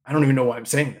 I don't even know why I'm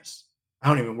saying this. I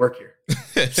don't even work here.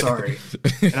 Sorry.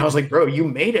 And I was like, bro, you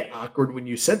made it awkward when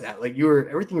you said that. Like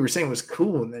everything you were saying was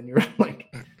cool, and then you were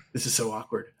like, this is so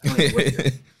awkward. I don't even work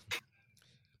here.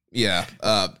 Yeah,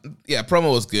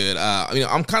 promo was good.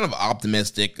 I'm kind of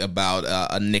optimistic about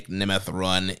a Nick Nemeth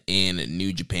run in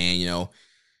New Japan.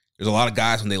 There's a lot of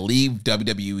guys when they leave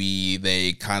WWE,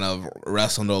 they kind of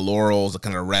rest on their laurels, they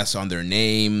kind of rest on their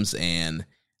names, and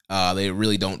they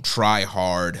really don't try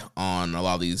hard on a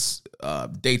lot of these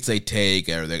dates they take,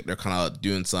 or they're kind of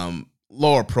doing some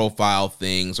lower profile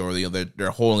things, or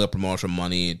they're holding up promotional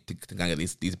money to kind of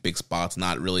get these big spots,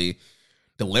 not really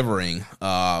delivering.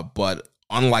 But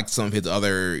unlike some of his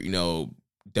other,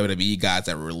 WWE guys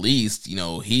that were released,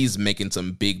 he's making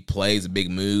some big plays, big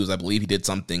moves. I believe he did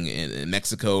something in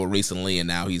Mexico recently, and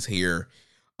now he's here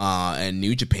in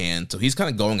New Japan. So he's kind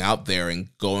of going out there and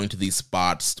going to these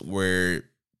spots where,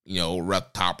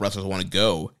 top wrestlers want to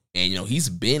go. And, he's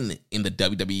been in the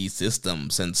WWE system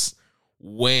since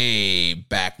way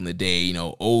back in the day,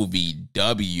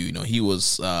 OVW. He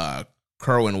was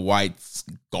Kerwin White's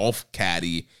golf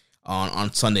caddy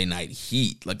on Sunday Night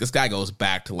Heat. Like, this guy goes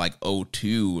back to like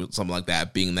 2002 or something like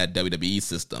that, being in that WWE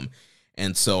system.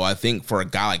 And so I think for a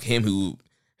guy like him who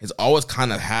has always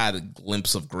kind of had a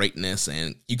glimpse of greatness,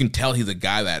 and you can tell he's a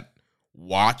guy that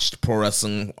watched pro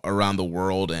wrestling around the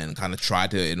world and kind of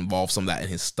tried to involve some of that in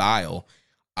his style,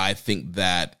 I think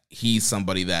that he's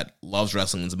somebody that loves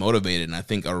wrestling and is motivated, and I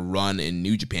think a run in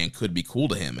New Japan could be cool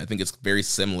to him. I think it's very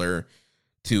similar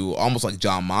to almost like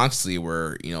Jon Moxley,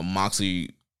 where,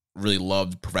 Moxley really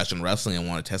loved professional wrestling and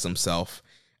wanted to test himself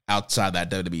outside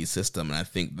that WWE system. And I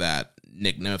think that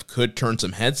Nick Nemeth could turn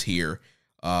some heads here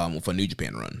with a New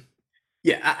Japan run.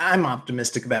 Yeah, I'm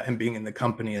optimistic about him being in the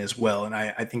company as well. And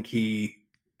I think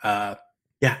I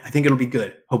think it'll be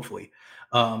good, hopefully.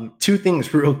 Two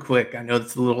things real quick. I know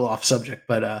it's a little off subject,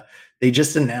 but they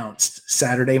just announced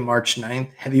Saturday, March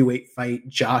 9th, heavyweight fight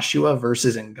Joshua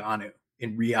versus Ngannou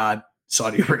in Riyadh,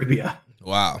 Saudi Arabia.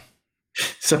 Wow.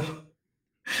 So,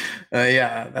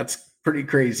 yeah, that's pretty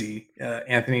crazy.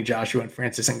 Anthony Joshua and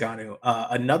Francis Ngannou.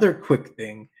 Another quick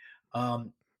thing,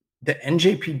 the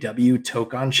NJPW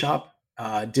Tokon Shop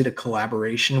did a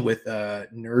collaboration with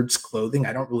Nerds Clothing.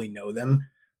 I don't really know them,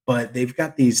 but they've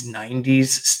got these 90s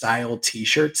style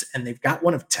t-shirts, and they've got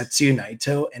one of Tetsuya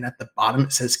Naito, and at the bottom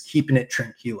it says "Keeping It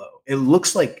Tranquilo." It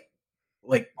looks like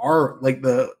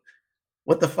the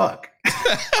what the fuck?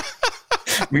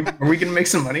 Are we gonna make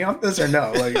some money off this or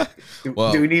no? Like,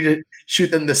 do we need to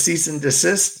shoot them the cease and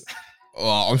desist? Well,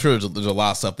 I'm sure there's a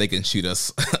lot of stuff they can shoot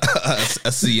us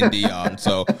a C&D on,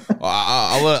 so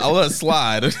I'll let it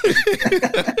slide.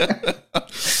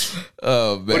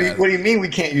 Oh man! What do you mean we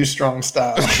can't use strong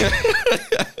style?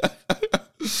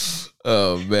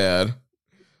 Oh man!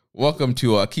 Welcome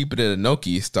to Keeping It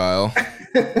Inoki style.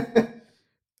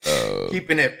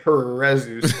 Keeping it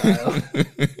Perezu style.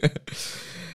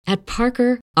 At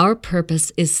Parker, our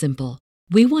purpose is simple.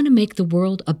 We want to make the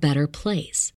world a better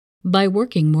place by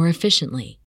working more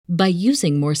efficiently, by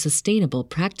using more sustainable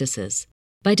practices,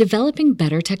 by developing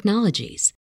better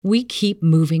technologies. We keep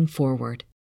moving forward.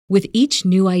 With each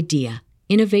new idea,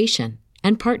 innovation,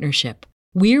 and partnership,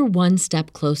 we're one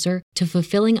step closer to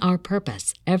fulfilling our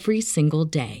purpose every single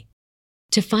day.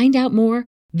 To find out more,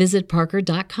 visit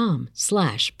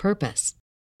parker.com/purpose.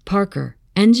 Parker,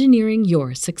 engineering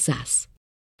your success.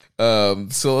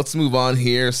 So let's move on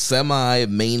here.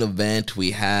 Semi-main event,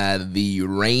 we had the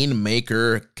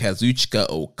Rainmaker Kazuchika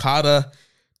Okada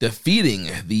defeating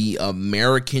the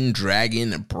American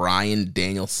Dragon Bryan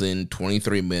Danielson,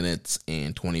 23 minutes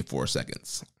and 24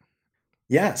 seconds.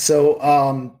 Yeah,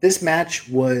 so this match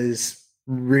was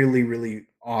really, really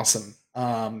awesome.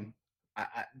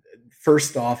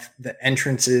 First off, the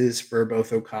entrances for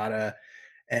both Okada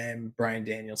and Bryan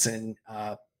Danielson,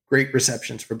 great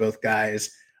receptions for both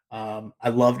guys. I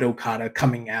loved Okada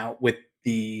coming out with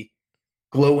the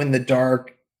glow in the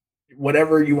dark,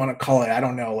 whatever you want to call it. I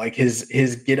don't know, like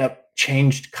his get up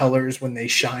changed colors when they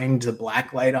shined the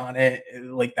black light on it.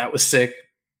 Like, that was sick.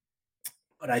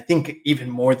 But I think even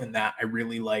more than that, I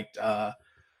really liked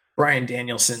Bryan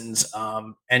Danielson's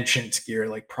entrance gear,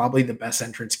 like probably the best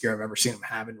entrance gear I've ever seen him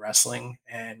have in wrestling.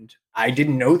 And I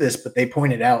didn't know this, but they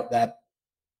pointed out that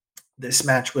this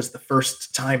match was the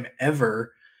first time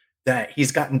ever that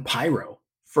he's gotten pyro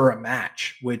for a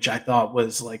match, which I thought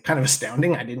was like kind of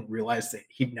astounding. I didn't realize that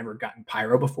he'd never gotten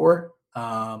pyro before.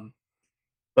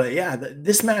 But yeah,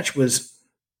 this match was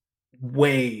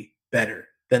way better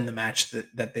than the match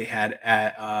that they had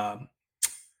at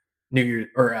New Year's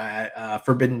or at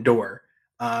Forbidden Door.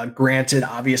 Granted,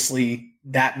 obviously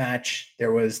that match,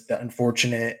 there was the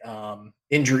unfortunate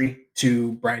injury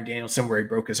to Bryan Danielson where he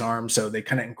broke his arm. So they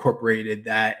kind of incorporated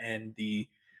that and the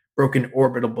broken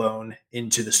orbital bone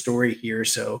into the story here.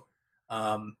 So,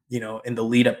 in the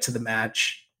lead up to the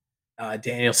match,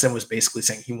 Danielson was basically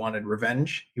saying he wanted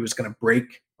revenge. He was going to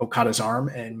break Okada's arm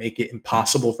and make it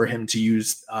impossible for him to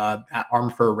use that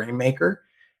arm for a Rainmaker.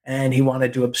 And he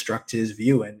wanted to obstruct his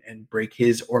view and break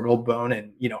his orbital bone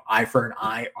and, eye for an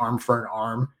eye, arm for an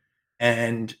arm.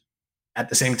 And at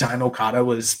the same time, Okada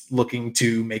was looking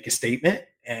to make a statement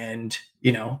and,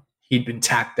 he'd been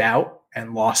tapped out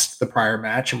and lost the prior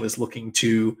match and was looking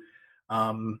to,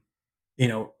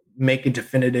 make a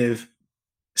definitive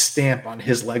stamp on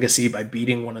his legacy by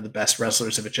beating one of the best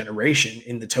wrestlers of a generation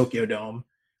in the Tokyo Dome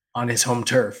on his home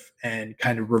turf and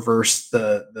kind of reverse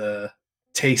the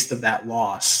taste of that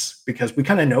loss, because we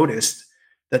kind of noticed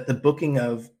that the booking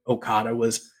of Okada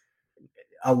was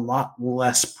a lot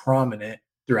less prominent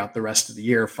throughout the rest of the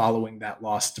year following that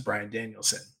loss to Bryan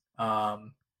Danielson.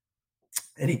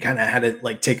 And he kind of had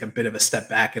to take a bit of a step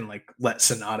back and let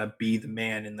Sonata be the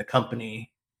man in the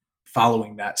company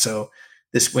following that. So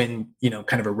this win,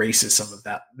 kind of erases some of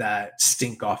that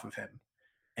stink off of him.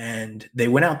 And they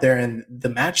went out there, and the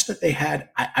match that they had,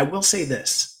 I will say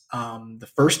this, the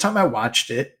first time I watched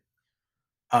it,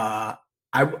 I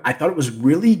thought it was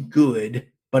really good,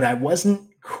 but I wasn't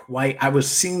I was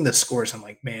seeing the scores. I'm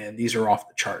like, man, these are off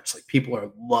the charts. Like, people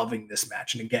are loving this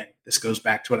match. And again, this goes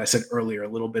back to what I said earlier, a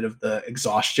little bit of the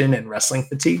exhaustion and wrestling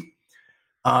fatigue.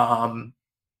 And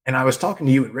I was talking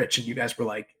to you and Rich, and you guys were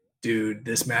like, dude,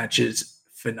 this match is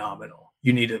phenomenal.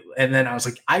 you need to, and then I was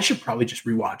like, I should probably just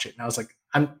rewatch it. And I was like,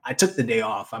 I took the day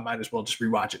off. I might as well just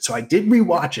rewatch it. So I did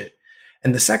rewatch it.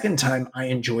 And the second time I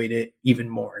enjoyed it even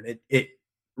more. And it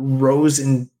rose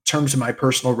in terms of my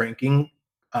personal ranking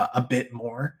a bit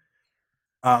more.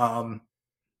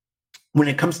 When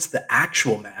it comes to the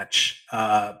actual match,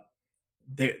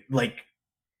 they like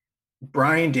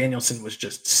Bryan Danielson was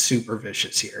just super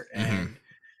vicious here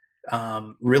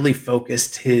and really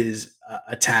focused his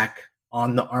attack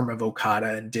on the arm of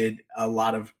Okada and did a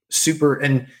lot of super.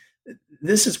 And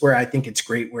this is where I think it's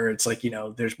great, where it's like,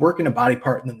 there's working a body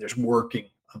part and then there's working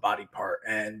a body part.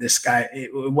 And this guy,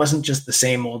 it wasn't just the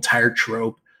same old tired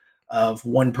trope of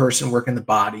one person working the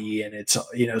body and it's,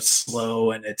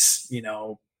 slow and it's,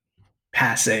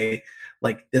 passe.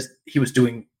 Like this, he was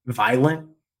doing violent,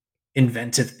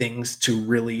 inventive things to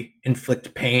really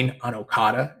inflict pain on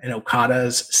Okada, and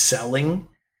Okada's selling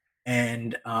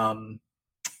and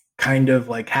kind of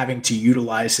like having to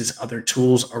utilize his other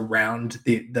tools around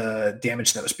the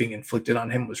damage that was being inflicted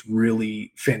on him was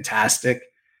really fantastic.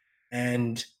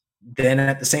 And then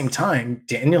at the same time,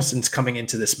 Danielson's coming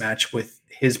into this match with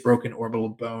his broken orbital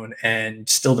bone and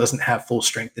still doesn't have full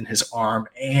strength in his arm,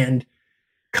 and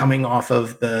coming off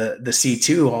of the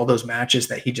C2, all those matches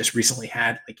that he just recently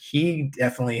had, like he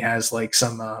definitely has like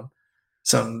some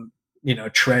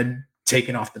tread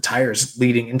taken off the tires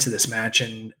leading into this match,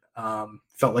 and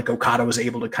felt like Okada was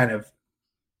able to kind of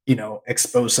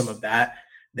expose some of that.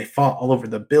 They fought all over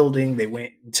the building. They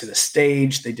went into the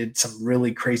stage. They did some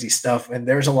really crazy stuff, and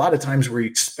there's a lot of times where you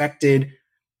expected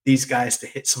these guys to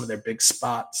hit some of their big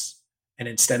spots. And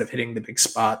instead of hitting the big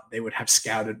spot, they would have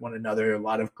scouted one another. A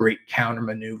lot of great counter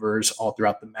maneuvers all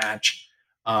throughout the match.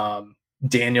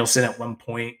 Danielson at one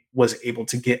point was able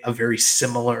to get a very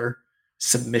similar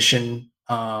submission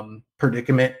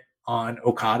predicament on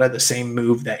Okada, the same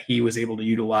move that he was able to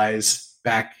utilize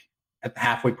back at the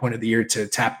halfway point of the year to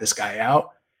tap this guy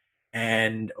out.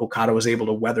 And Okada was able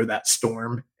to weather that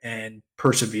storm and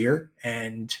persevere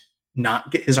and not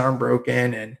get his arm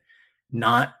broken and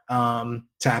not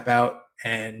tap out,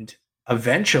 and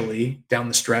eventually down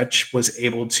the stretch was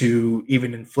able to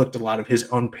even inflict a lot of his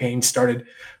own pain, started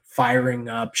firing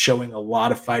up, showing a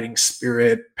lot of fighting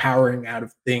spirit, powering out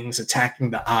of things,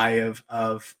 attacking the eye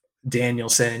of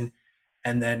Danielson.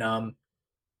 And then, at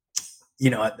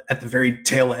the very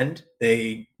tail end,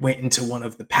 they went into one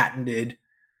of the patented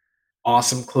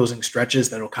awesome closing stretches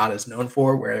that Okada is known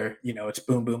for, where, it's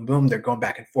boom, boom, boom. They're going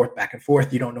back and forth.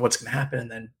 You don't know what's going to happen.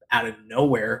 And then out of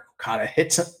nowhere, Okada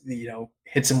hits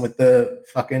him with the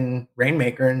fucking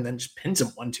Rainmaker and then just pins him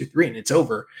 1, 2, 3, and it's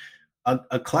over.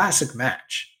 A classic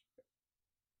match.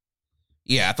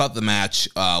 Yeah, I thought the match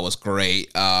was great.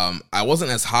 I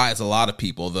wasn't as high as a lot of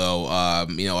people, though. I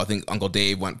think Uncle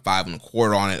Dave went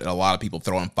 5.25 on it, and a lot of people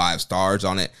throwing 5 stars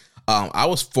on it. I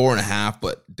was 4.5,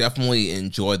 but definitely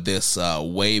enjoyed this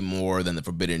way more than the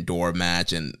Forbidden Door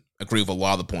match, and agree with a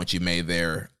lot of the points you made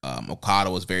there. Okada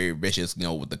was very vicious,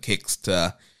 with the kicks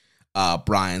to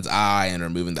Bryan's eye and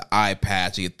removing the eye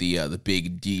patch to get the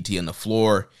big DT on the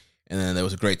floor. And then there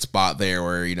was a great spot there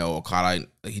where, Okada,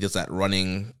 he does that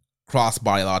running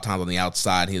crossbody a lot of times on the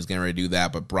outside. He was getting ready to do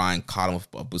that, but Bryan caught him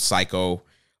with Psycho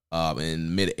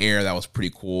in midair. That was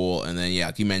pretty cool. And then,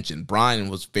 like you mentioned, Bryan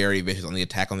was very vicious on the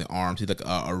attack on the arms. He took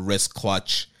a wrist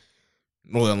clutch,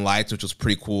 Northern Lights, which was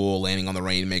pretty cool, landing on the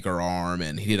Rainmaker arm.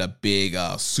 And he did a big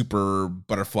super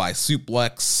butterfly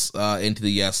suplex into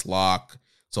the yes lock.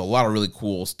 So a lot of really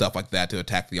cool stuff like that to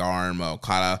attack the arm.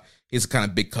 Okada, his kind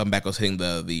of big comeback was hitting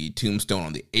the tombstone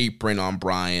on the apron on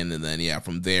Bryan. And then,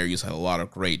 from there, you just had a lot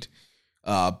of great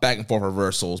back and forth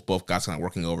reversals. Both guys kind of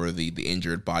working over the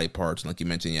injured body parts. And like you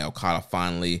mentioned, Okada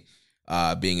finally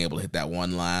being able to hit that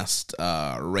one last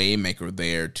Rainmaker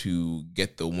there to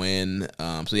get the win.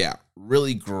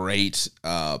 Really great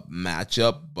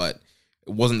matchup, but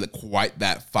it wasn't quite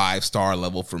that 5-star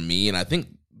level for me. And I think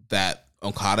that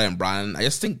Okada and Bryan, I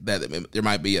just think that there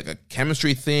might be like a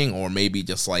chemistry thing, or maybe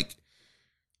just like,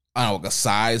 I don't know, like a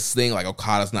size thing. Like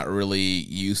Okada's not really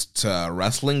used to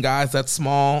wrestling guys that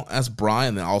small as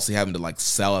Bryan, and also having to like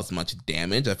sell as much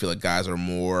damage. I feel like guys are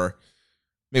more,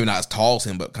 maybe not as tall as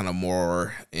him, but kind of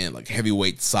more in like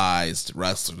heavyweight sized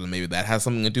wrestlers, and maybe that has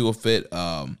something to do with it.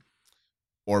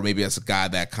 Or maybe it's a guy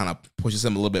that kind of pushes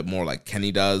him a little bit more like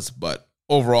Kenny does, but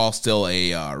overall, still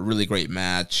a really great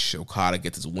match. Okada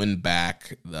gets his win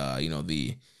back.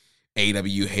 The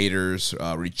AEW haters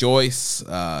rejoice.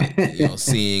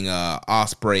 Seeing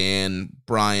Ospreay and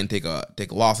Bryan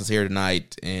take losses here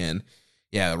tonight, and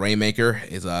the Rainmaker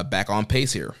is back on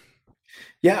pace here.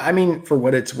 Yeah, I mean, for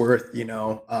what it's worth,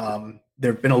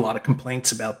 there have been a lot of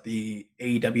complaints about the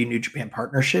AEW New Japan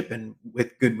partnership, and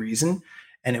with good reason.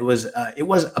 And it was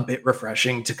a bit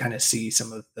refreshing to kind of see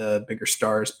some of the bigger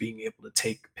stars being able to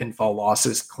take pinfall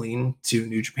losses clean to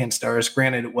New Japan stars.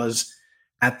 Granted, it was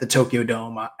at the Tokyo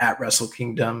Dome at Wrestle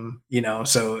Kingdom,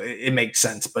 so it makes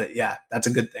sense. But yeah, that's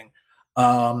a good thing.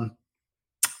 One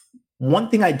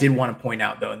thing I did want to point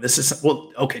out, though, and this is,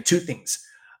 two things.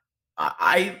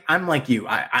 I'm like you.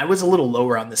 I was a little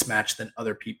lower on this match than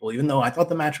other people, even though I thought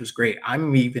the match was great.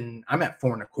 I'm at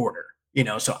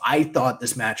 4.25, so I thought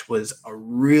this match was a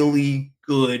really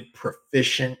good,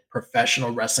 proficient,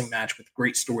 professional wrestling match with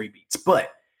great story beats.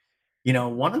 But,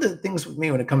 one of the things with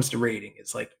me when it comes to rating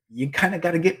is like, you kind of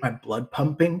got to get my blood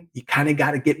pumping. You kind of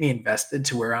got to get me invested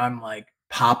to where I'm like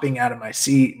popping out of my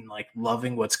seat and like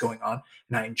loving what's going on.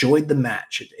 And I enjoyed the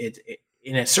match. It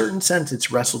in a certain sense,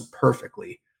 it's wrestled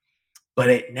perfectly, but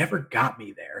it never got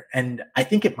me there. And I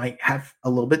think it might have a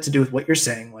little bit to do with what you're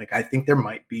saying. Like, I think there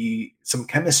might be some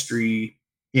chemistry,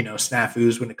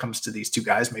 snafus when it comes to these two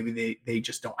guys. Maybe they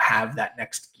just don't have that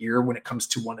next gear when it comes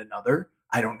to one another.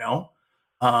 I don't know.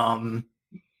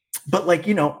 But like,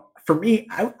 for me,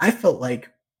 I felt like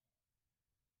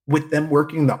with them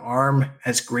working the arm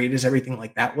as great as everything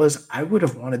like that was, I would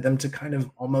have wanted them to kind of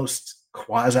almost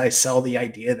quasi sell the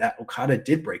idea that Okada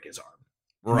did break his arm.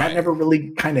 And that never really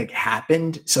kind of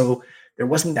happened. So there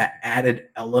wasn't that added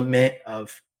element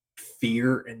of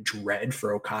fear and dread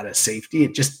for Okada's safety.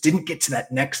 It just didn't get to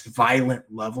that next violent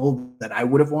level that I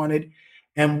would have wanted.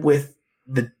 And with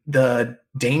the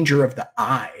danger of the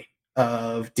eye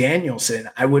of Danielson,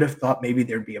 I would have thought maybe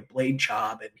there'd be a blade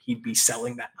job and he'd be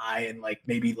selling that eye, and like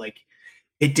maybe like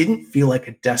it didn't feel like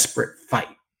a desperate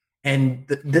fight. And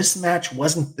this match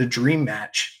wasn't the dream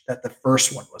match that the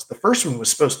first one was. The first one was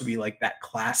supposed to be like that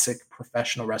classic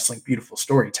professional wrestling, beautiful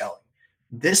storytelling.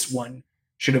 This one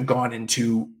should have gone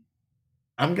into,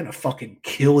 I'm going to fucking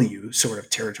kill you sort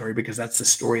of territory, because that's the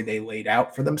story they laid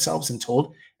out for themselves and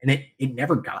told. And it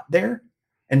never got there.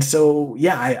 And so,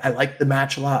 yeah, I liked the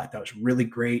match a lot. I thought it was really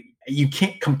great. You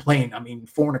can't complain. I mean,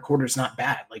 4.25 is not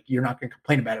bad. Like, you're not going to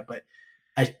complain about it. But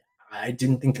I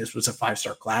didn't think this was a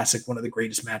 5-star classic, one of the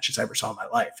greatest matches I ever saw in my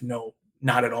life. No,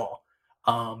 not at all.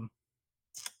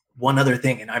 One other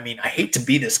thing, and I mean, I hate to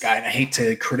be this guy and I hate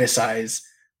to criticize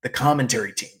the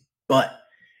commentary team, but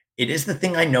it is the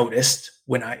thing I noticed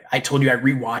when I told you I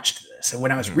rewatched this. And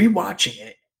when I was rewatching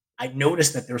it, I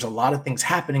noticed that there was a lot of things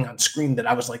happening on screen that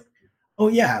I was like, oh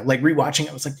yeah, like rewatching it,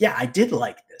 I was like, yeah, I did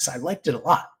like this. I liked it a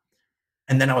lot.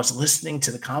 And then I was listening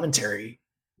to the commentary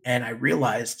and I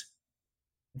realized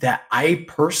that I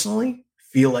personally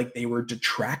feel like they were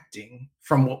detracting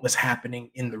from what was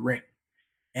happening in the ring.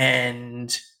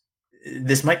 And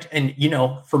this might, and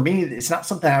for me, it's not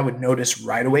something I would notice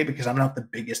right away because I'm not the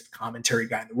biggest commentary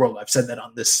guy in the world. I've said that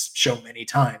on this show many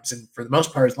times. And for the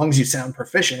most part, as long as you sound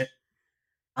proficient,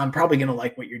 I'm probably going to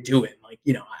like what you're doing. Like,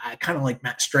 I kind of like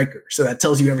Matt Stryker. So that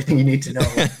tells you everything you need to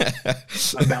know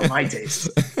about my taste.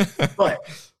 But,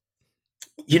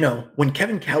 when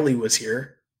Kevin Kelly was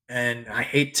here, and I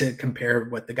hate to compare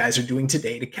what the guys are doing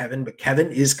today to Kevin, but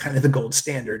Kevin is kind of the gold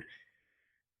standard.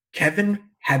 Kevin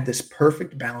had this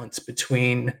perfect balance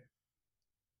between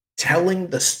telling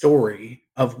the story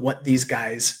of what these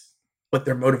guys, what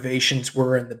their motivations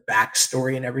were and the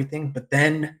backstory and everything, but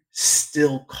then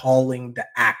still calling the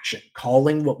action,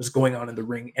 calling what was going on in the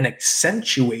ring and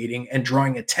accentuating and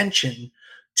drawing attention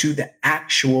to the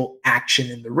actual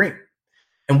action in the ring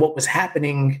and what was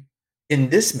happening in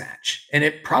this match. And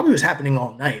it probably was happening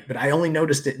all night, but I only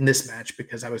noticed it in this match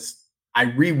because I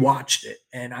rewatched it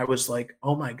and I was like,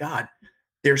 oh my God,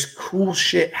 there's cool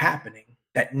shit happening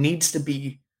that needs to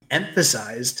be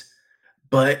emphasized.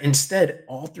 But instead,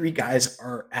 all three guys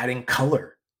are adding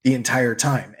color the entire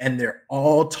time and they're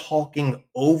all talking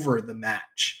over the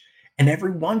match. And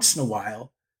every once in a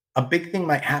while, a big thing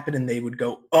might happen and they would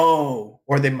go, oh,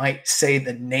 or they might say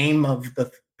the name of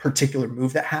the particular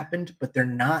move that happened, but they're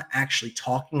not actually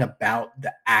talking about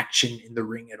the action in the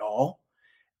ring at all.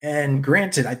 And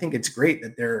granted, I think it's great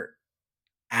that they're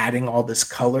adding all this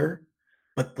color,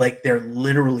 but like they're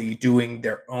literally doing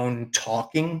their own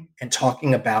talking and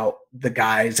talking about the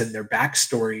guys and their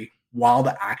backstory while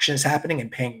the action is happening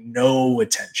and paying no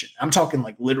attention. I'm talking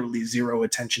like literally zero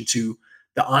attention to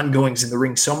the ongoings in the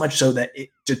ring, so much so that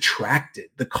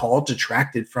the call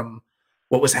detracted from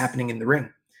what was happening in the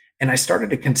ring. And I started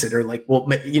to consider like, well,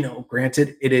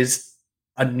 granted, it is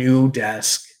a new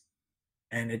desk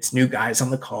and it's new guys on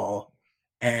the call.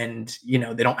 And,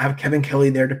 they don't have Kevin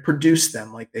Kelly there to produce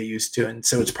them like they used to. And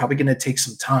so it's probably going to take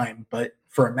some time. But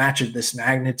for a match of this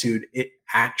magnitude, it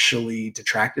actually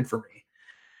detracted for me.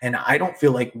 And I don't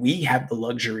feel like we have the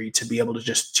luxury to be able to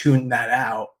just tune that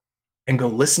out and go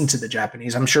listen to the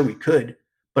Japanese. I'm sure we could,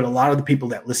 but a lot of the people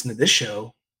that listen to this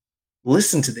show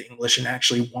listen to the English and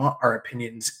actually want our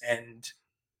opinions and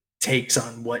takes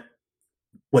on what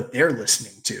they're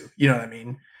listening to. You know what I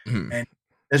mean? Mhm. And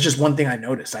that's just one thing I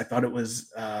noticed. I thought it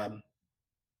was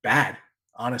bad,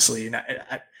 honestly. And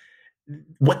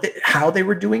how they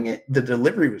were doing it, the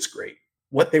delivery was great.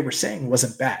 What they were saying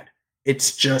wasn't bad.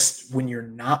 It's just when you're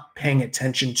not paying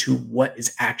attention to what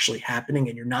is actually happening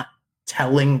and you're not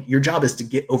telling, your job is to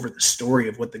get over the story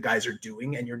of what the guys are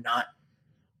doing, and you're not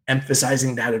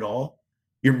emphasizing that at all,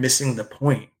 you're missing the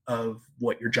point of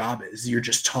what your job is. You're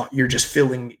just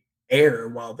filling air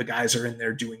while the guys are in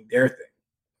there doing their thing.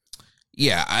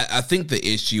 Yeah, I think the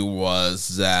issue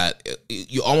was that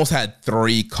you almost had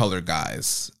 3 color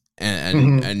guys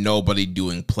and nobody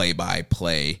doing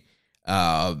play-by-play.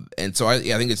 And so I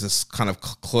think it's just kind of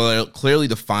clearly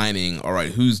defining, all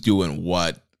right, who's doing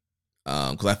what.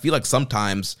 Because I feel like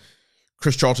sometimes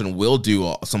Chris Charlton will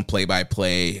do some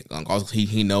play-by-play.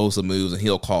 He knows the moves and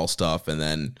he'll call stuff, and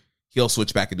then he'll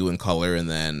switch back to doing color, and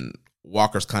then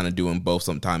Walker's kind of doing both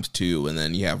sometimes too. And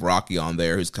then you have Rocky on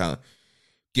there who's kind of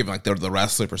giving like the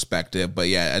wrestler perspective. But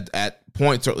yeah, at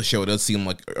points throughout the show, it does seem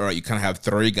like, all right, you kind of have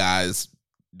 3 guys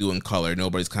doing color.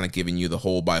 Nobody's kind of giving you the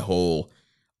whole by whole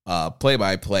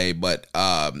play-by-play, but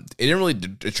it didn't really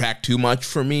detract too much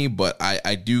for me. But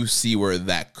I do see where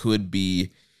that could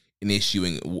be an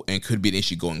issue and could be an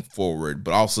issue going forward.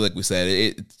 But also, like we said,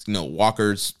 it's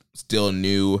Walker's still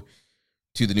new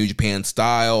to the New Japan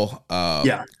style.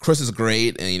 Chris is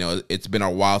great, and it's been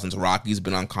a while since Rocky's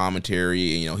been on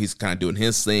commentary, and he's kind of doing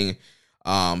his thing.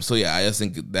 So yeah, I just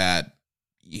think that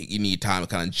you need time to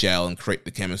kind of gel and create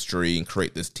the chemistry and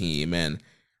create this team. And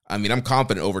I mean, I'm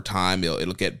confident over time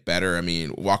it'll get better. I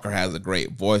mean, Walker has a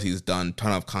great voice. He's done a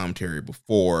ton of commentary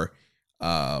before.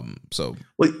 So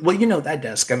well, that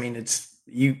desk, I mean, it's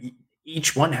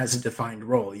each one has a defined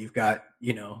role. You've got,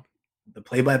 the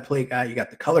play-by-play guy, you got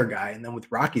the color guy, and then with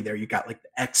Rocky there, you got like the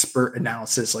expert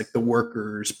analysis, like the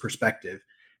worker's perspective.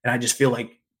 And I just feel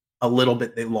like a little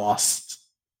bit they lost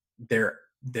their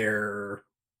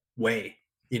way,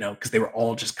 because they were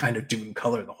all just kind of doing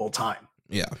color the whole time.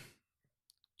 Yeah.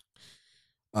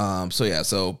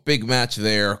 So big match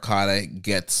there. Okada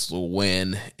gets the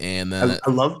win, and then I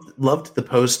loved the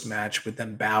post match with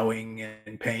them bowing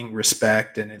and paying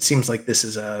respect, and it seems like this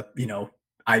is I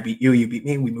beat you, you beat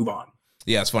me, we move on.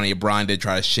 Yeah, it's funny. Brian did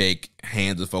try to shake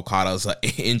hands with Okada's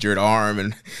injured arm,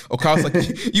 and Okada's like,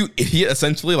 "You idiot!"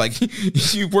 Essentially, like,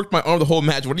 you worked my arm the whole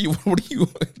match. What are you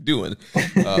doing?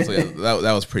 So yeah,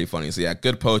 that was pretty funny. So yeah,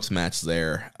 good post match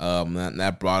there.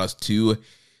 That brought us to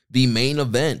the main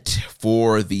event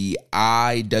for the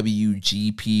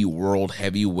IWGP World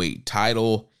Heavyweight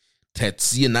title.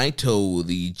 Tetsuya Naito,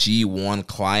 the G1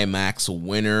 Climax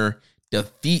winner,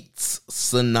 defeats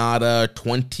Sonata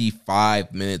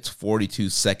 25 minutes 42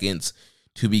 seconds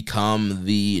to become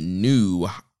the new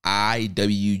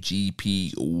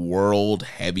IWGP World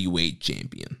Heavyweight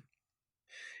Champion.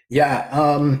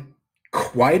 Yeah,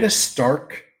 quite a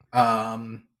stark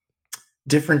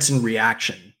difference in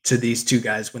reaction to these two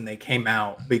guys when they came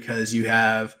out, because you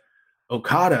have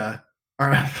Okada,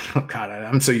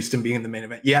 I'm so used to being in the main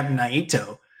event. You have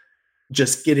Naito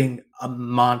just getting a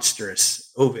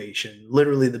monstrous ovation,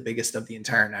 literally the biggest of the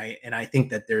entire night. And I think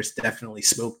that there's definitely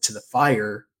smoke to the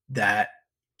fire that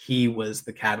he was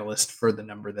the catalyst for the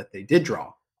number that they did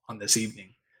draw on this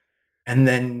evening. And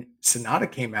then Sonata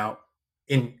came out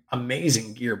in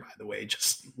amazing gear, by the way,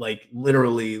 just like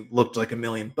literally looked like $1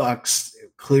 million,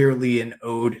 clearly an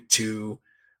ode to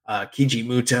Keiji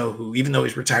Muto, who, even though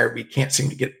he's retired, we can't seem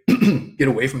to get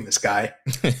away from this guy,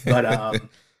 but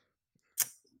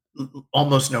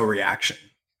almost no reaction.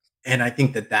 And I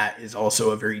think that is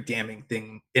also a very damning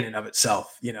thing in and of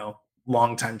itself.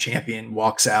 Longtime champion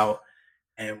walks out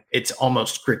and it's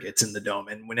almost crickets in the dome.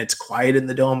 And when it's quiet in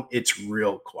the dome, it's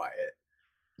real quiet.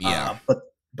 Yeah.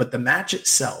 But the match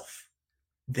itself,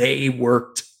 they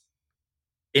worked,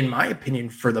 in my opinion,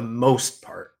 for the most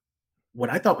part, what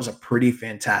I thought was a pretty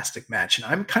fantastic match. And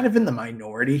I'm kind of in the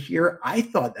minority here. I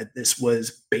thought that this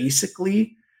was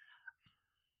basically,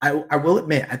 I will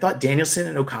admit, I thought Danielson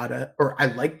and Okada, or I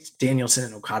liked Danielson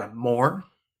and Okada more,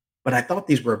 but I thought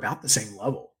these were about the same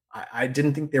level. I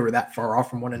didn't think they were that far off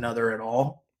from one another at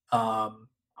all.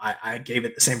 I gave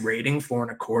it the same rating,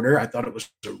 4.25. I thought it was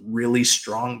a really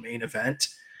strong main event.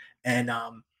 And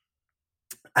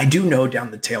I do know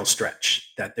down the tail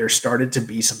stretch that there started to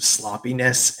be some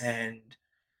sloppiness and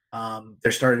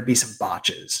there started to be some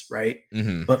botches, right?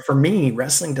 Mm-hmm. But for me,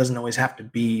 wrestling doesn't always have to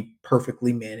be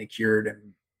perfectly manicured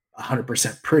and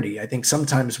 100% pretty. I think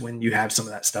sometimes when you have some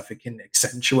of that stuff, it can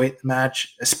accentuate the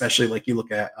match, especially like you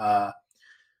look at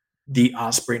the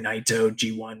Osprey Naito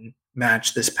G1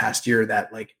 match this past year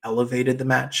that like elevated the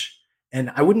match. And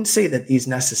I wouldn't say that these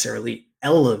necessarily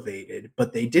elevated,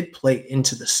 but they did play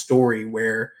into the story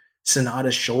where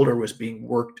Sonata's shoulder was being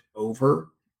worked over,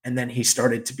 and then he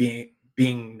started to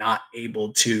being not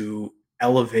able to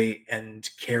elevate and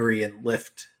carry and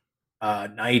lift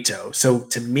Naito. So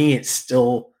to me, it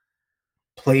still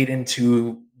played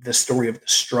into the story of the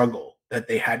struggle that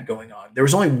they had going on. There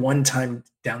was only one time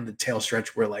down the tail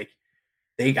stretch where like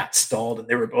they got stalled and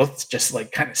they were both just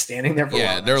like kind of standing there for a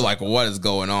while. They're like, what is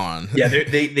going on? Yeah,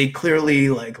 they clearly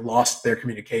like lost their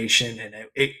communication, and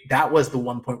that was the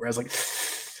one point where I was like,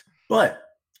 but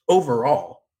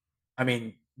overall, I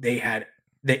mean,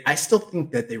 I still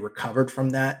think that they recovered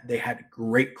from that. They had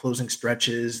great closing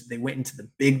stretches. They went into the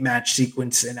big match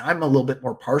sequence, and I'm a little bit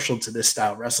more partial to this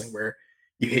style of wrestling where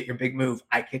you hit your big move,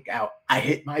 I kick out. I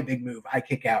hit my big move, I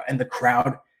kick out, and the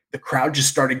crowd just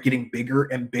started getting bigger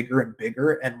and bigger and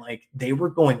bigger, and like they were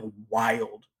going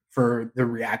wild for the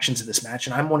reactions of this match.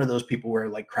 And I'm one of those people where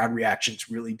like crowd reactions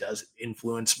really does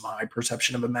influence my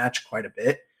perception of a match quite a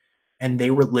bit. And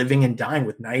they were living and dying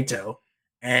with Naito.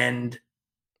 And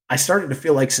I started to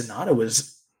feel like Sonata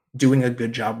was doing a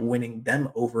good job winning them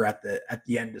over at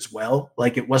the end as well.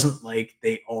 Like it wasn't like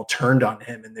they all turned on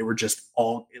him and they were just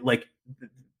all like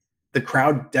the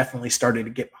crowd definitely started to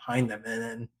get behind them. And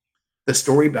then the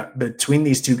story between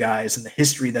these two guys and the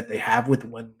history that they have with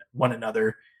one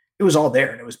another, it was all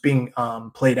there and it was being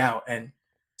played out. And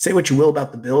say what you will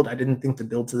about the build, I didn't think the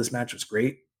build to this match was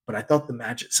great, but I thought the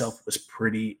match itself was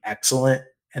pretty excellent.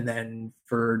 And then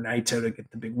for Naito to get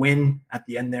the big win at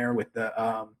the end there with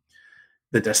the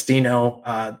Destino,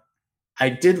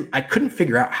 I couldn't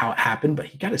figure out how it happened, but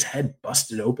he got his head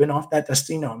busted open off that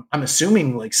Destino. I'm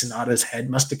assuming like Sonata's head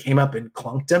must have came up and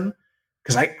clunked him,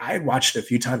 because I had watched it a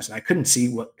few times and I couldn't see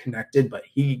what connected, but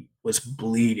he was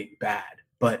bleeding bad.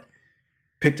 But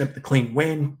picked up the clean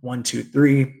win, 1, 2,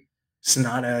 3.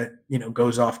 Sonata,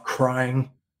 goes off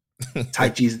crying.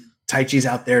 Taichi's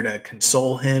out there to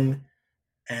console him,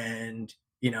 and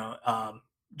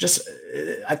just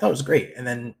I thought it was great. And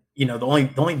then the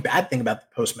only bad thing about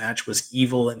the post match was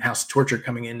Evil and House of Torture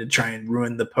coming in to try and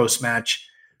ruin the post match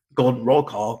golden roll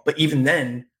call. But even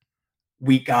then,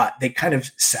 they kind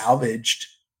of salvaged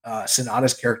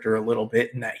Sonata's character a little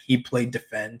bit in that he played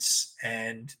defense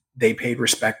and they paid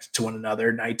respect to one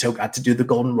another. Naito got to do the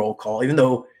golden roll call, even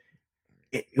though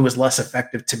it was less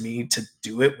effective to me to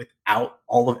do it without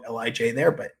all of LIJ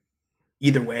there. But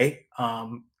either way,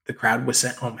 the crowd was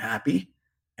sent home happy.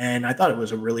 And I thought it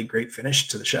was a really great finish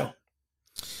to the show.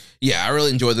 Yeah, I really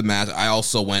enjoyed the match. I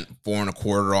also went 4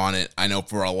 1/4 on it. I know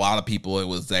for a lot of people, it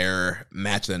was their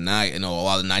match of the night. I know a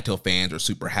lot of the Naito fans were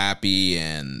super happy,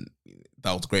 and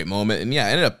that was a great moment. And yeah,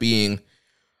 it ended up being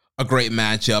a great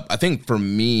matchup. I think for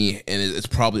me, and it's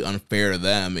probably unfair to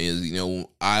them, is,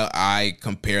 I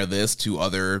compare this to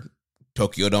other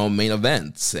Tokyo Dome main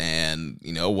events. And,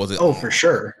 was it... Oh, for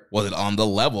sure. Was it on the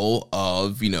level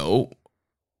of,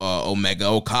 Omega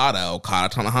Okada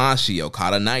Tanahashi,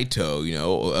 Okada Naito,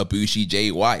 Ibushi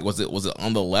Jay White? Was it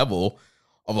on the level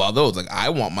of all those? Like, I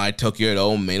want my Tokyo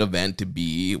Dome main event to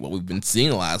be what we've been seeing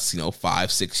the last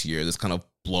 5-6 years, this kind of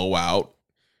blowout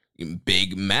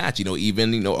big match.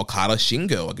 Even Okada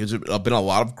Shingo. Like, there's been a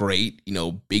lot of great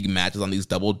big matches on these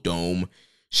double dome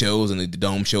shows and the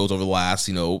dome shows over the last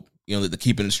the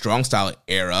Keepin Strong Style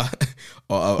era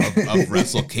of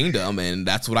Wrestle Kingdom, and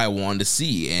that's what I wanted to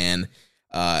see. And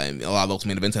a lot of those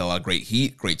main events had a lot of great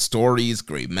heat, great stories,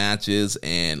 great matches,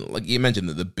 and like you mentioned,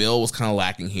 the bill was kind of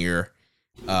lacking here.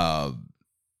 And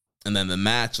then the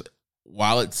match,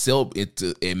 while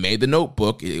it made the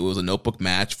notebook, it was a notebook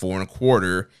match, 4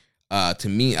 1/4. To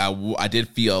me, I did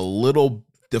feel a little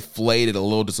deflated, a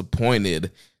little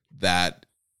disappointed that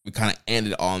we kind of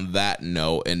ended on that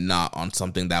note and not on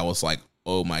something that was like,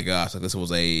 oh my gosh, like this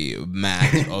was a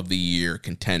match of the year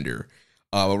contender.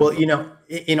 Well,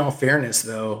 in all fairness,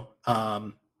 though,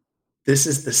 this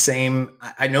is the same.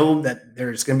 I know that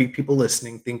there's going to be people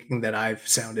listening thinking that I've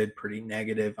sounded pretty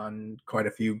negative on quite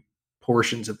a few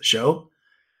portions of the show,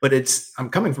 but I'm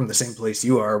coming from the same place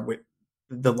you are.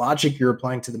 The logic you're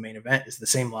applying to the main event is the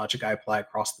same logic I apply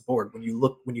across the board. When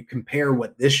you compare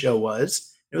what this show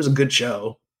was, it was a good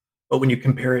show, but when you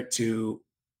compare it to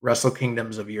Wrestle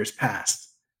Kingdoms of years past,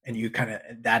 and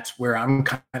that's where I'm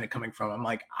kind of coming from. I'm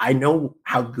like, I know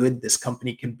how good this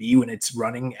company can be when it's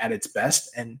running at its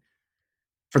best. And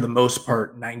for the most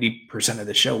part, 90% of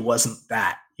the show wasn't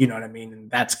that, you know what I mean? And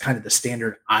that's kind of the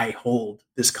standard I hold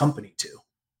this company to.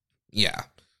 Yeah.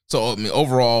 So, I mean,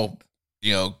 overall,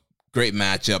 great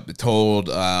matchup. It told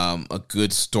a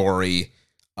good story.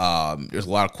 There's a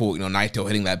lot of cool, Naito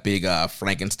hitting that big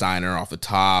Frankensteiner off the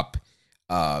top.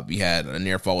 We had a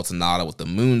near fall with Sonata with the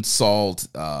moonsault.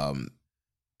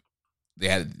 They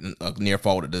had a near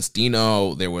fall with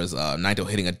Destino. There was Naito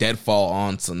hitting a deadfall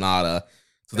on Sonata.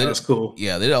 So that was cool.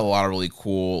 Yeah, they did a lot of really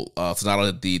cool.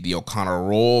 Sonata did the O'Connor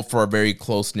roll for a very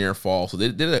close near fall. So they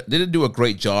did do a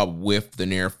great job with the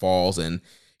near falls. And,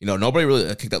 nobody really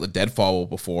kicked out the deadfall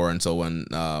before. And so when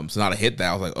Sonata hit that,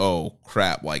 I was like, oh,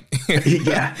 crap. Like,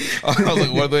 yeah. I was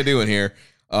like, what are they doing here?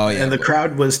 Oh, yeah. And the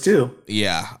crowd was too.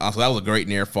 Yeah. So that was a great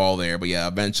near fall there. But yeah,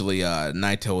 eventually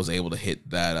Naito was able to hit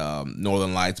that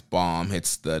Northern Lights bomb,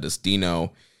 hits the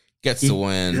Destino, gets the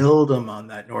win. Build him on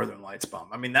that Northern Lights bomb.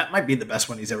 I mean, that might be the best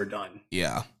one he's ever done.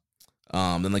 Yeah.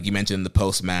 Then, like you mentioned, the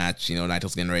post-match,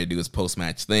 Naito's getting ready to do his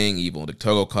post-match thing. Evil and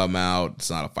Togo come out.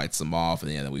 Sonata fights them off.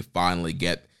 And then we finally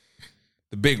get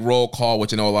the big roll call,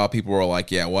 which I know a lot of people were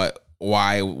like, yeah, what?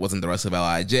 Why wasn't the rest of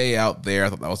LIJ out there? I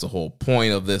thought that was the whole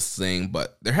point of this thing.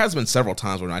 But there has been several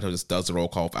times where Naito just does the roll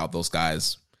call without those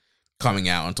guys coming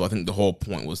out. And so I think the whole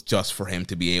point was just for him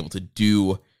to be able to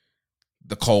do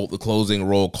the closing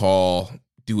roll call,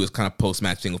 do his kind of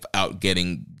post-match thing without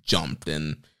getting jumped.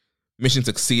 And mission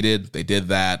succeeded. They did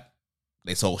that.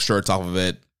 They sold shirts off of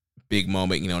it. Big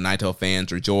moment. Naito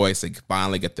fans rejoice. They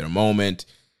finally get their moment.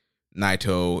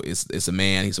 Naito is a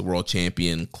man. He's a world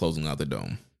champion closing out the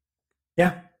dome.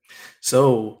 Yeah.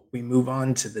 So we move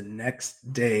on to the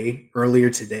next day, earlier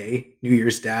today, New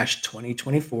Year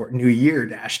 2024,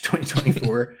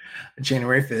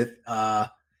 January 5th,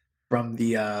 from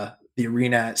the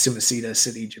arena at Sumisida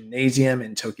City Gymnasium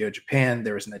in Tokyo, Japan.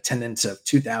 There was an attendance of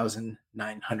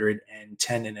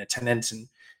 2,910 in attendance. And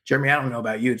Jeremy, I don't know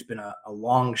about you, it's been a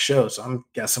long show, so I'm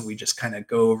guessing we just kind of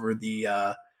go over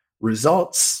the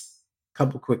results.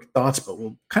 Couple quick thoughts, but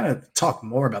we'll kind of talk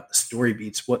more about the story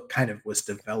beats, what kind of was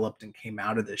developed and came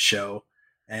out of this show.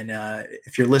 And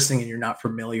if you're listening and you're not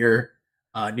familiar,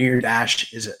 New Year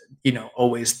Dash is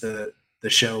always the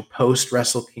show post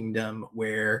Wrestle Kingdom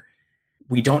where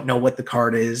we don't know what the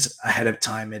card is ahead of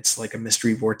time. It's like a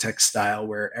mystery vortex style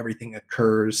where everything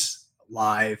occurs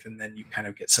live and then you kind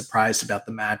of get surprised about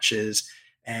the matches.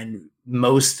 And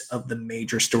most of the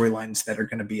major storylines that are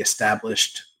going to be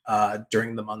established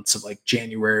during the months of like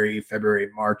January, February,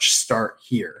 March start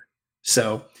here.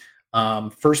 So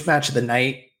first match of the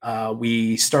night,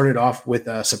 we started off with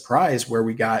a surprise where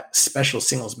we got special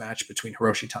singles match between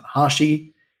Hiroshi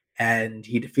Tanahashi, and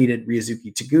he defeated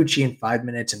Ryusuke Taguchi in 5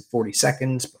 minutes and 40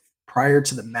 seconds. Prior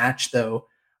to the match, though,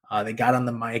 they got on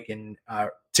the mic and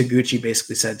Taguchi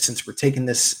basically said, since we're taking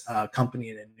this company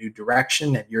in a new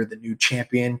direction and you're the new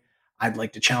champion, I'd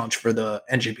like to challenge for the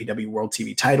NJPW World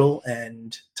TV title,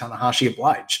 and Tanahashi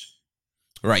obliged.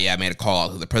 Right, yeah, I made a call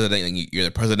out to the president. You're the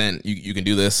president. You can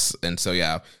do this. And so,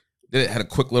 yeah, it had a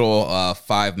quick little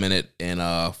 5 minute and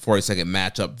 40-second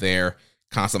matchup there.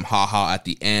 Kind of some ha-ha at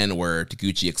the end where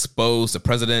Taguchi exposed the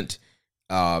president,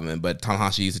 but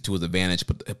Tanahashi used it to his advantage,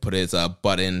 put his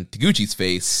butt in Taguchi's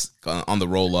face on the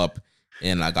roll-up,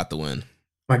 and I got the win.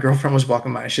 My girlfriend was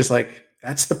walking by. She's like,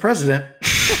 that's the president.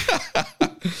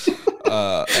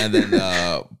 And then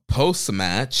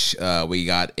post-match, we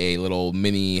got a little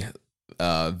mini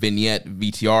vignette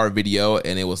VTR video,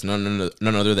 and it was none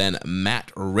other than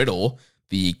Matt Riddle,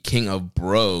 the King of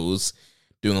Bros,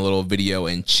 doing a little video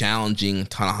and challenging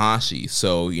Tanahashi.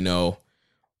 So,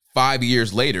 5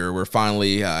 years later, we're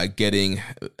finally getting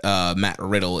Matt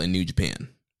Riddle in New Japan.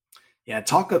 Yeah,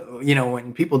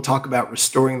 when people talk about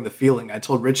restoring the feeling, I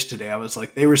told Rich today, I was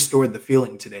like, they restored the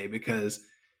feeling today because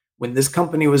when this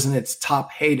company was in its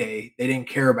top heyday, they didn't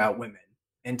care about women.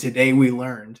 And today we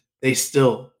learned they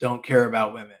still don't care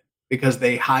about women because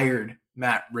they hired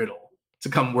Matt Riddle to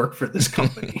come work for this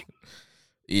company.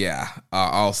 Yeah,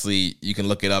 obviously you can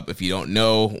look it up if you don't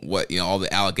know what, all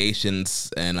the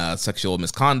allegations and sexual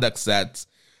misconducts that's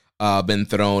been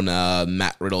thrown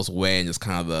Matt Riddle's way, and just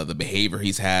kind of the behavior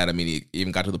he's had. I mean, he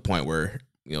even got to the point where,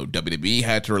 WWE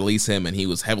had to release him, and he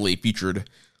was heavily featured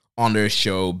on their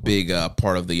show, big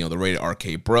part of the Rated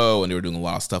RK Bro, and they were doing a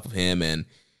lot of stuff with him. And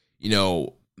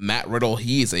Matt Riddle,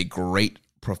 he is a great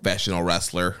professional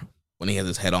wrestler when he has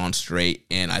his head on straight,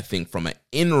 and I think from an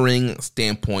in-ring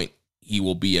standpoint, he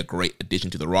will be a great addition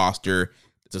to the roster.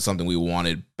 This is something we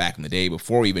wanted back in the day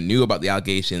before we even knew about the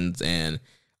allegations, and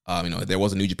there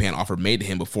was a New Japan offer made to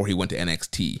him before he went to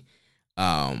NXT.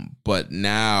 But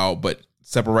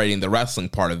separating the wrestling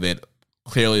part of it,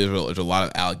 clearly there's a lot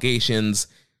of allegations.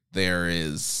 There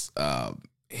is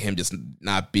him just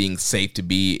not being safe to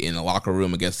be in a locker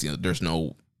room. I guess there's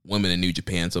no women in New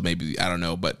Japan, so maybe, I don't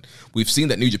know. But we've seen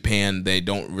that New Japan, they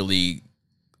don't really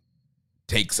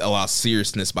take a lot of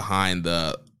seriousness behind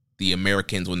the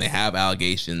Americans when they have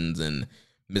allegations and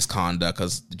misconduct,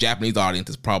 because the Japanese audience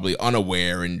is probably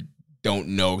unaware and don't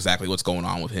know exactly what's going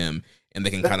on with him, and they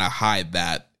can kind of hide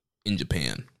that in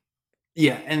Japan.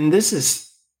 Yeah, and this is,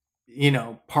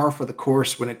 par for the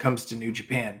course when it comes to New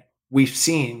Japan. We've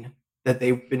seen that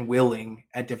they've been willing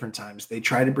at different times. They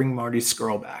try to bring Marty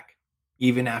Scurll back,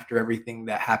 even after everything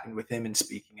that happened with him and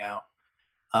speaking out.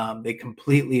 They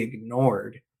completely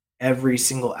ignored every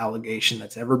single allegation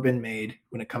that's ever been made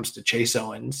when it comes to Chase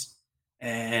Owens.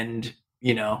 And,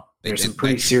 there's some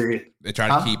pretty serious. They try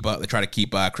to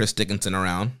keep Chris Dickinson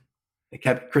around. They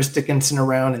kept Chris Dickinson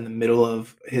around in the middle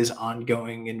of his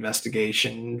ongoing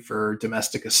investigation for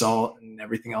domestic assault and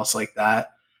everything else like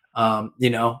that.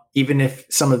 Even if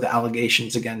some of the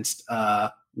allegations against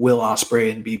Will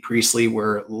Ospreay and B. Priestley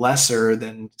were lesser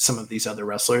than some of these other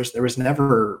wrestlers, there was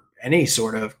never any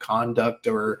sort of conduct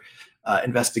or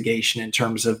investigation in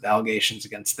terms of the allegations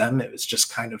against them. It was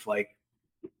just kind of like,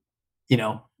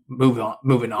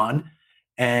 moving on.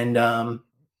 And,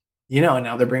 and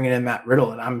now they're bringing in Matt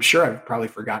Riddle, and I'm sure I've probably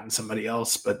forgotten somebody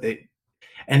else,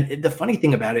 and the funny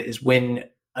thing about it is when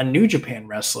a New Japan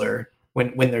wrestler,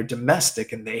 when they're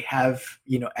domestic and they have,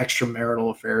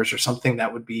 extramarital affairs or something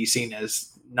that would be seen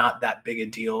as not that big a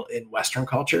deal in Western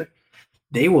culture,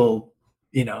 they will,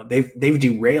 they've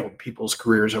derailed people's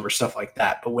careers over stuff like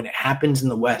that. But when it happens in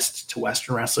the West to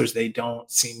Western wrestlers, they don't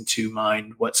seem to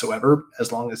mind whatsoever,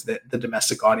 as long as the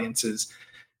domestic audience is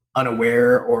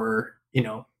unaware or,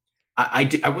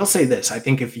 I will say this. I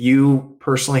think if you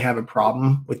personally have a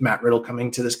problem with Matt Riddle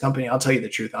coming to this company, I'll tell you the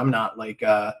truth. I'm not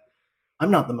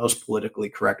the most politically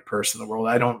correct person in the world.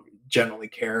 I don't generally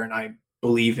care. And I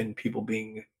believe in people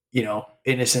being,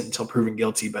 innocent until proven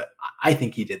guilty, but I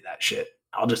think he did that shit.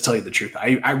 I'll just tell you the truth.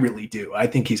 I really do. I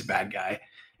think he's a bad guy.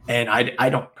 And I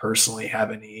don't personally have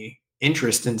any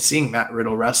interest in seeing Matt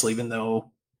Riddle wrestle, even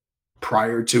though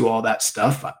prior to all that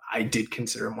stuff, I did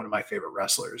consider him one of my favorite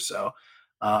wrestlers. So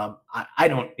I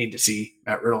don't need to see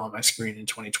Matt Riddle on my screen in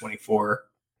 2024,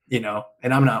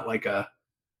 and I'm not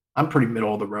I'm pretty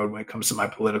middle of the road when it comes to my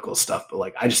political stuff,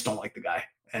 but I just don't like the guy.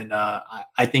 And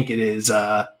I think it is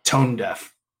tone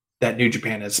deaf that New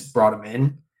Japan has brought him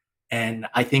in. And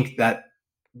I think that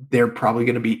they're probably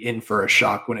going to be in for a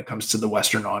shock when it comes to the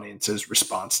Western audience's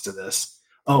response to this.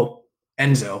 Oh,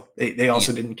 Enzo. They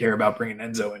also didn't care about bringing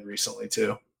Enzo in recently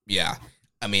too. Yeah.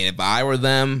 I mean, if I were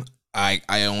them, I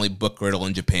only book Riddle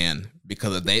in Japan,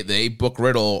 because if they book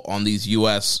Riddle on these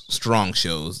U.S. strong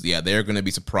shows, yeah, they're going to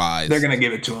be surprised. They're going to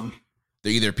give it to him.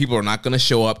 They're either people are not going to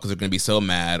show up because they're going to be so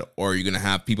mad, or you're going to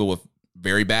have people with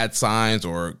very bad signs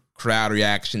or crowd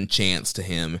reaction chants to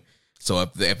him. So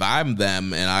if I'm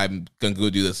them and I'm going to go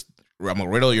do this, I'm a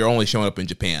Riddle, you're only showing up in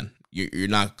Japan. You're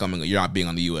not coming. You're not being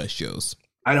on the U.S. shows.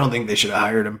 I don't think they should have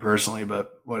hired him personally,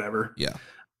 but whatever. Yeah.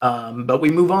 But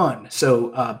we move on. So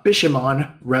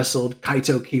Bishamon wrestled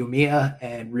Kaito Kiyomiya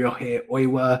and Ryohei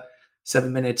Oiwa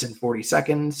 7 minutes and 40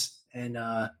 seconds, and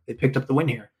they picked up the win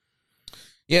here.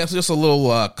 Yeah, it's just a little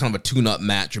kind of a tune-up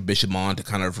match for Bishamon to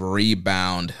kind of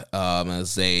rebound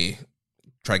as they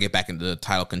try to get back into the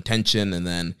title contention, and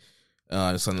then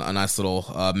just a nice little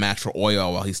match for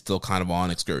Oiwa while he's still kind of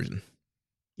on excursion.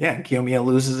 Yeah, Kiyomiya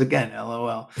loses again,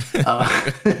 LOL.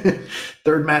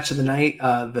 Third match of the night,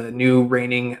 the new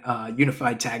reigning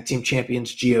Unified Tag Team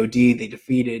Champions, GOD. They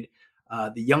defeated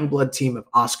the Youngblood team of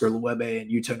Oscar Luebe and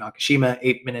Yuto Nakashima,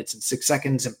 8 minutes and 6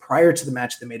 seconds. And prior to the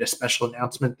match, they made a special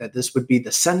announcement that this would be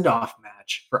the send-off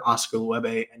match for Oscar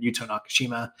Luebe and Yuto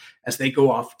Nakashima as they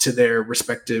go off to their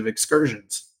respective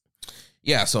excursions.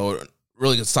 Yeah, so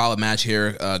really good solid match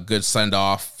here. Good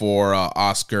send-off for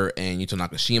Oscar and Yuto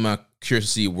Nakashima. Curious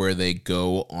to see where they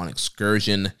go on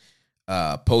excursion.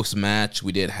 Post-match,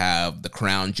 we did have the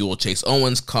crown jewel Chase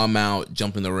Owens come out,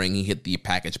 jump in the ring. He hit the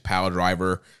package power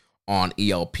driver on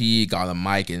ELP, got on the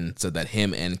mic, and said that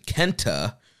him and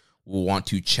Kenta will want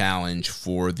to challenge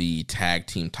for the tag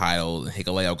team title.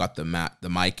 Hikuleo got the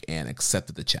mic and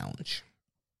accepted the challenge.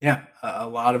 Yeah, a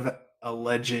lot of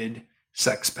alleged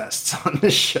sex pests on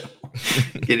this show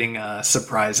getting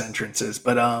surprise entrances.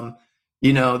 But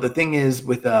the thing is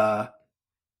with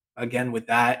again with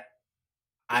that,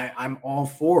 I'm all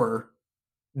for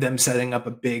them setting up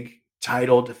a big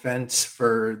title defense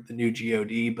for the new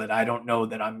GOD, but I don't know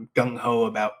that I'm gung-ho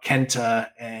about Kenta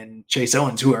and Chase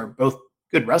Owens, who are both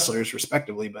good wrestlers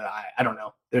respectively, but I don't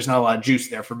know. There's not a lot of juice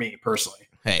there for me personally.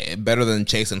 Hey, better than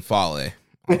Chase and Fale.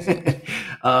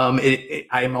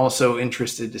 I'm also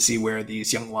interested to see where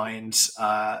these young lions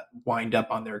wind up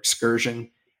on their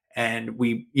excursion. And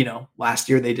last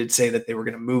year they did say that they were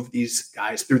going to move these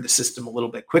guys through the system a little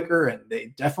bit quicker, and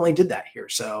they definitely did that here.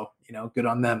 So, good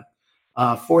on them.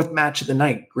 Fourth match of the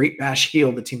night, Great Bash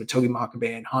Heel, the team of Togi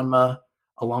Makabe and Hanma,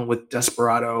 along with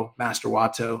Desperado, Master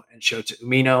Wato, and Shota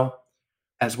Umino,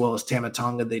 as well as Tama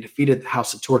Tonga. They defeated the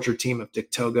House of Torture team of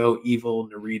Dick Togo, Evil,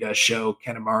 Narita, Sho,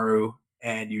 Kanemaru,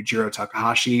 and Yujiro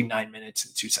Takahashi, 9 minutes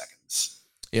and 2 seconds.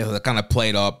 Yeah, so that kind of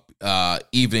played up,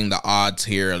 evening the odds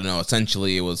here.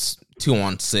 Essentially it was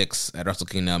 2-on-6 at Wrestle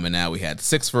Kingdom, and now we had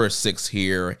 6 versus 6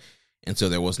 here, and so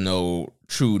there was no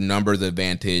true numbers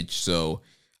advantage. So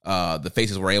the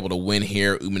faces were able to win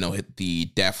here. Umino hit the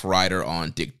Death Rider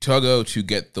on Dick Togo to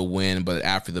get the win, but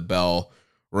after the bell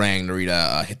rang,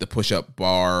 Narita hit the push-up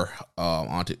bar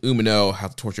onto Umino.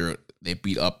 House of Torture, they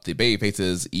beat up the baby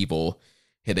faces. Evil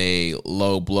hit a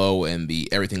low blow and the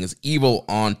Everything is Evil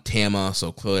on Tama.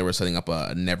 So clearly we're setting up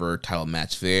a never title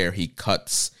match there. He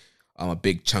cuts a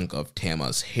big chunk of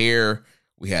Tama's hair.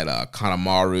 We had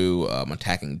Kanemaru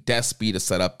attacking Despy to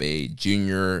set up a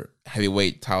junior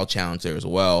heavyweight title challenge there as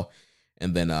well.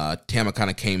 And then Tama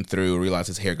kind of came through, realized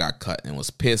his hair got cut and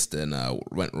was pissed, and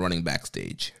went running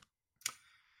backstage.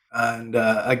 And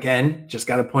again, just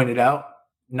got to point it out,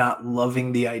 not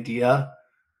loving the idea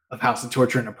of House of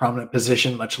Torture in a prominent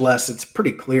position, much less it's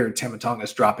pretty clear Tama Tonga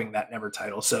is dropping that never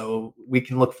title. So we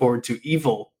can look forward to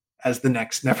Evil as the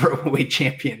next never weight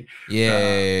champion.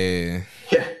 Yeah.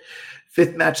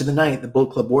 Fifth match of the night, the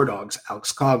Bullet Club War Dogs,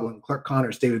 Alex Coughlin, Clark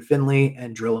Connors, David Finlay,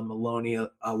 and Drilla Maloney,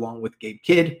 along with Gabe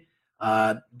Kidd.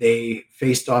 They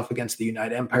faced off against the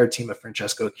United Empire team of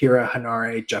Francesco Akira,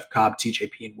 Hanare, Jeff Cobb,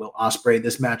 TJP, and Will Ospreay.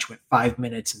 This match went 5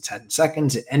 minutes and 10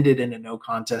 seconds. It ended in a no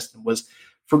contest and was,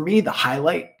 for me, the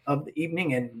highlight of the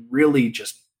evening, and really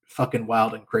just fucking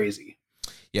wild and crazy.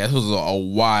 Yeah, this was a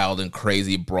wild and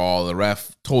crazy brawl. The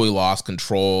ref totally lost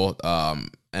control.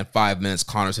 In 5 minutes,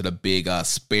 Connors hit a big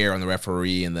spare on the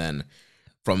referee, and then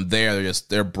from there,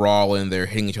 they're brawling. They're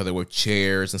hitting each other with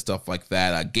chairs and stuff like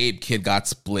that. Gabe Kidd got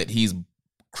split. He's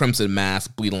crimson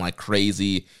mask, bleeding like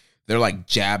crazy. They're like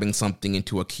jabbing something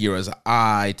into Akira's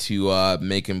eye to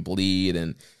make him bleed,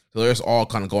 and so they're just all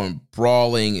kind of going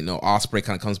brawling. Ospreay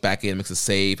kind of comes back in, makes a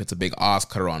save. It's a big Os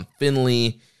cutter on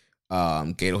Finlay.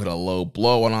 Gato hit a low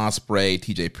blow on Ospreay.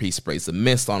 TJP sprays the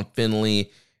mist on Finlay,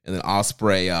 and then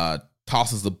Ospreay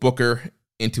tosses the Booker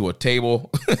into a table.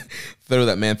 Threw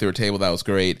that man through a table. That was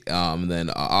great. Then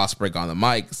Ospreay got on the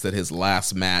mic, said his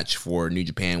last match for New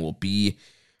Japan will be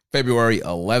February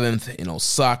 11th in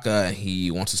Osaka. He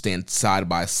wants to stand side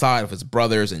by side with his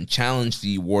brothers and challenge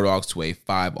the War Dogs to a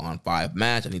 5-on-5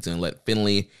 match. And he's going to let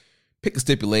Finlay pick the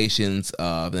stipulations.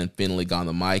 Then Finlay got on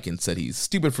the mic and said he's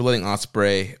stupid for letting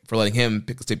him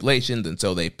pick the stipulations. And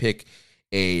so they pick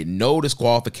a no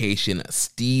disqualification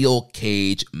steel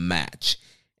cage match.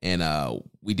 And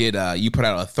you put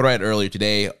out a thread earlier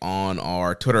today on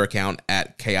our Twitter account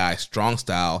at KI Strong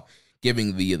Style,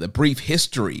 giving the brief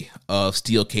history of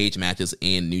steel cage matches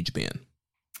in New Japan.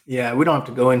 Yeah, we don't have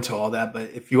to go into all that,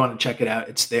 but if you want to check it out,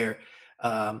 it's there.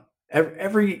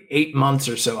 Every 8 months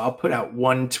or so, I'll put out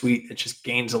one tweet that just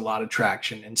gains a lot of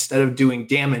traction. Instead of doing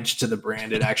damage to the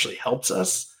brand, it actually helps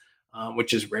us,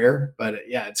 which is rare. But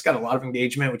yeah, it's got a lot of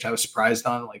engagement, which I was surprised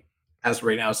on. Like, as of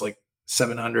right now, it's like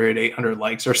 700, 800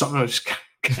 likes or something. It was just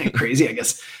kind of crazy. I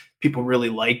guess people really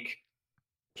like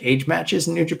cage matches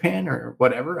in New Japan or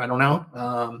whatever. I don't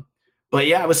know. But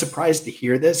yeah, I was surprised to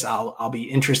hear this. I'll be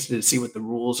interested to see what the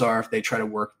rules are if they try to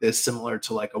work this similar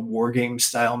to like a war game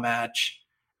style match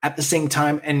at the same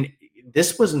time. And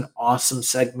this was an awesome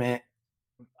segment.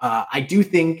 I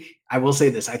will say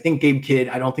this. I think Gabe Kidd,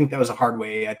 I don't think that was a hard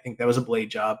way. I think that was a blade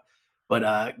job.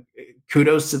 But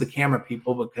kudos to the camera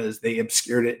people because they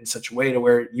obscured it in such a way to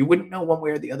where you wouldn't know one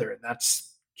way or the other. And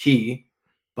that's key.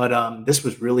 But this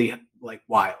was really like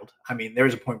wild. I mean, there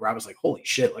was a point where I was like, holy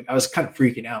shit. Like I was kind of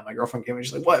freaking out. My girlfriend came in,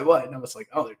 she's like, what? And I was like,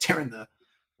 oh, they're tearing the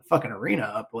fucking arena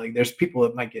up. Like there's people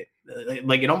that might get,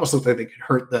 like it almost looked like they could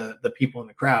hurt the people in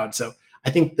the crowd. So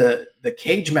I think the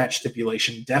cage match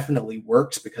stipulation definitely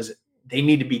works because they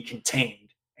need to be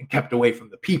contained and kept away from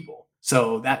the people.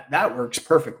 So that works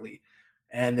perfectly.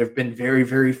 And there've been very,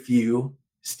 very few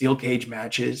steel cage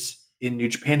matches in New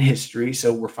Japan history.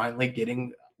 So we're finally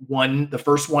getting the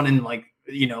first one in like,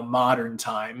 modern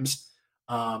times,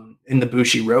 in the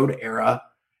Bushi Road era.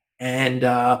 And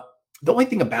the only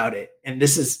thing about it, and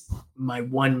this is my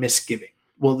one misgiving.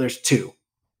 Well, there's two.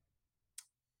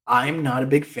 I'm not a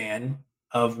big fan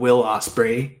of Will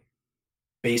Ospreay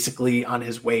basically on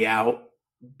his way out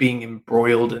being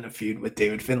embroiled in a feud with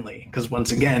David Finlay. Because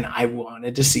once again, I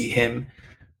wanted to see him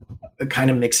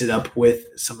kind of mix it up with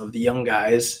some of the young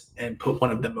guys and put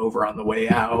one of them over on the way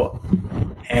out.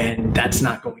 and that's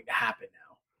not going to happen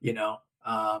now,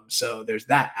 so there's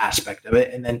that aspect of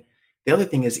it. And then the other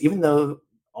thing is, even though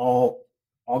all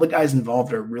the guys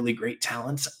involved are really great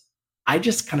talents, I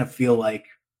just kind of feel like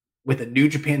with a New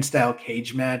Japan style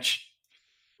cage match,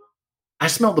 I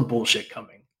smell the bullshit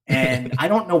coming. And I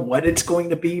don't know what it's going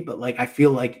to be, but like I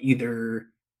feel like either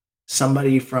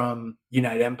somebody from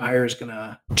United Empire is going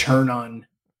to turn on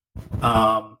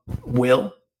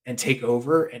Will and take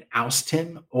over and oust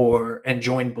him, and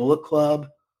join Bullet Club,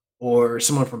 or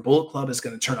someone from Bullet Club is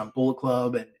going to turn on Bullet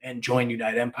Club and join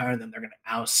United Empire, and then they're going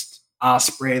to oust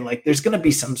Osprey. Like there's going to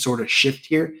be some sort of shift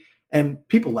here, and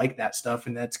people like that stuff,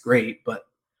 and that's great. But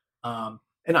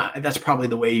that's probably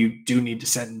the way you do need to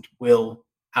send Will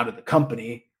out of the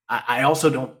company. I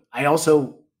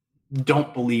also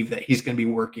don't believe that he's going to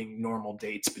be working normal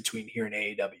dates between here and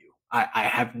AEW. I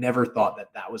have never thought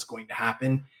that was going to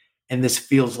happen. And this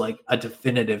feels like a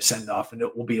definitive send off, and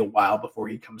it will be a while before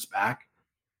he comes back.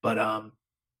 But,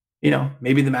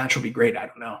 maybe the match will be great. I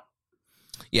don't know.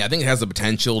 Yeah, I think it has the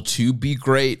potential to be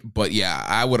great, but yeah,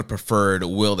 I would have preferred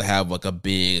Will to have like a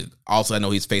big, also I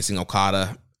know he's facing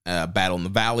Okada, Battle in the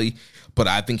Valley, but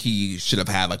I think he should have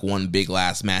had like one big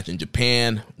last match in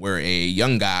Japan where a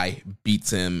young guy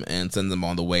beats him and sends him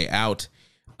on the way out.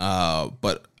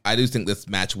 But I do think this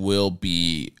match will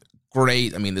be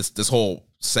great. I mean, this whole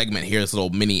segment here, this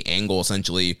little mini angle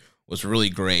essentially was really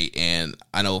great. And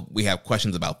I know we have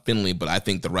questions about Finley, but I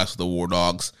think the rest of the War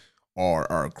Dogs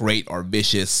are great, are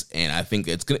vicious, and I think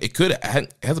it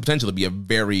has the potential to be a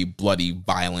very bloody,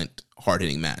 violent,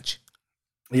 hard-hitting match.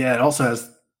 Yeah, it also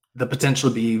has the potential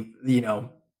to be,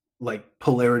 like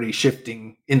polarity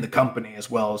shifting in the company as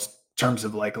well, as terms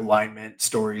of like alignment,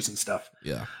 stories, and stuff.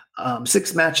 Yeah.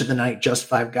 Sixth match of the night, just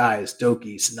five guys: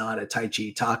 Doki, Sonata,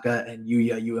 Taichi, Taka, and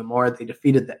Yuya Uemura. They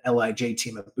defeated the LIJ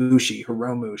team of Bushi,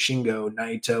 Hiromu, Shingo,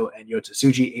 Naito, and Yota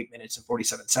Tsuji, 8 minutes and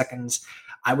 47 seconds.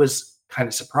 I was kind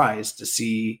of surprised to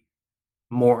see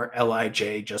more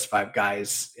LIJ, just five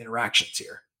guys interactions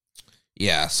here.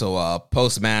 Yeah, so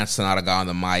post-match, Sonata got on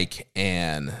the mic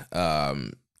and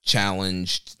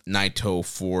challenged Naito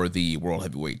for the World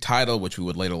Heavyweight title, which we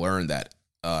would later learn that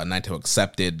Naito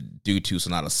accepted due to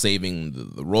Sonata saving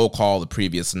the roll call the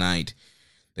previous night.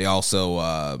 They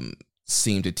also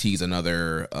seemed to tease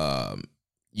another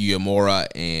Uemura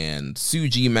and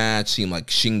Tsuji match. Seemed like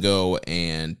Shingo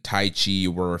and Taichi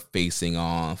were facing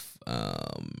off.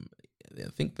 I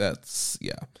think that's,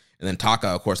 yeah. And then Taka,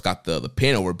 of course, got the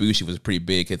pin over Bushi, was pretty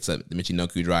big. Hits the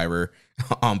Michinoku driver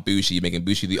on Bushi, making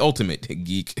Bushi the ultimate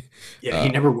geek. Yeah, he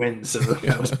never wins, so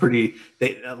that was pretty.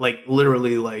 They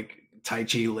literally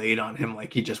Taichi laid on him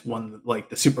like he just won like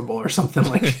the Super Bowl or something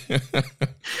like.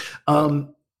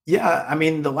 Yeah, I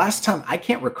mean, the last time, I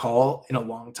can't recall in a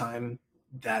long time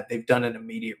that they've done an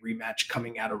immediate rematch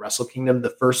coming out of Wrestle Kingdom.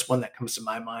 The first one that comes to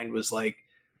my mind was like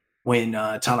when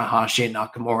Tanahashi and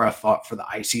Nakamura fought for the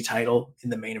IC title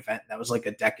in the main event. That was like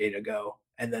a decade ago.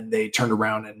 And then they turned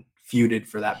around and feuded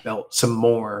for that belt some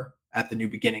more at the New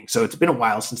Beginning. So it's been a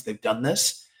while since they've done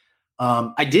this.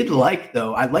 I liked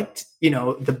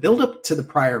the build up to the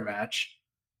prior match.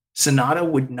 Sonata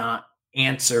would not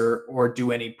answer or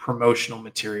do any promotional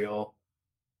material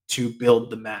to build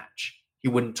the match. He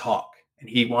wouldn't talk, and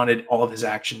he wanted all of his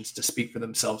actions to speak for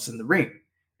themselves in the ring.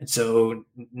 And so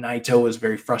Naito was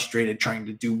very frustrated trying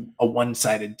to do a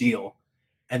one-sided deal.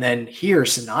 And then here,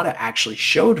 Sonata actually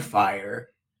showed fire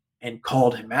and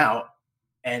called him out.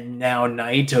 And now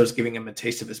Naito's giving him a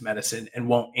taste of his medicine and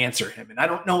won't answer him. And I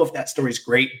don't know if that story's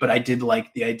great, but I did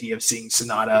like the idea of seeing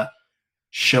Sonata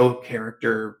show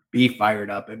character, be fired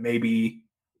up, and maybe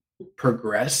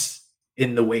progress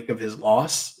in the wake of his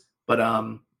loss. But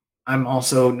I'm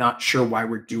also not sure why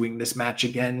we're doing this match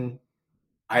again.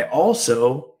 I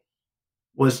also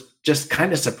was just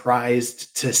kind of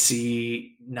surprised to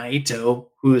see Naito,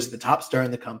 who is the top star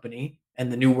in the company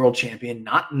and the new world champion,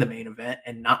 not in the main event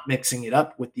and not mixing it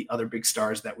up with the other big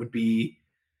stars that would be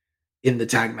in the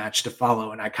tag match to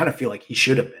follow. And I kind of feel like he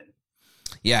should have been.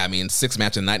 Yeah, I mean, 6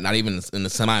 match a night, not even in the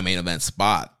semi-main event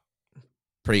spot.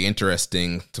 Pretty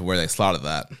interesting to where they slotted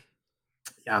that.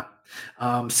 Yeah.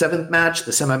 7th match,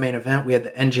 the semi-main event, we had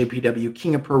the NJPW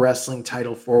King of Pro Wrestling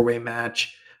title 4-way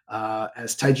match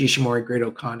as Taiji Ishimori,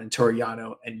 Great Khan, and Toru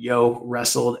Yano and Yo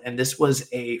wrestled. And this was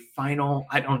a final,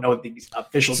 I don't know the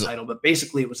official title, but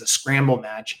basically it was a scramble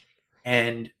match.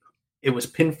 And it was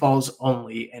pinfalls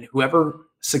only. And whoever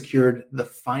secured the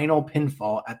final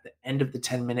pinfall at the end of the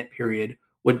 10-minute period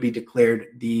would be declared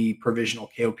the provisional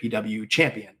KOPW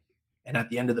champion. And at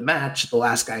the end of the match, the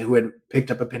last guy who had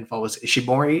picked up a pinfall was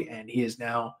Ishimori, and he is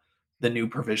now the new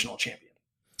provisional champion.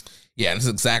 Yeah, this is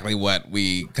exactly what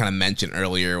we kind of mentioned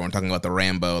earlier when talking about the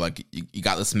Rambo. Like, you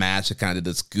got this match that kind of did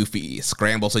this goofy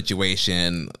scramble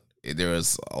situation. There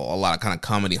was a lot of kind of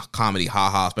comedy,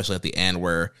 haha, especially at the end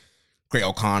where Great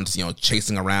Okan's,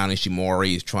 chasing around Ishimori.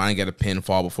 He's trying to get a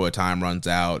pinfall before the time runs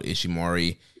out.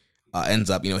 Ishimori ends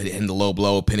up, hitting the low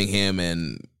blow, pinning him,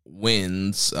 and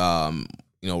wins. Runs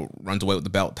away with the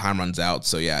belt. Time runs out.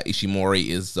 So yeah, Ishimori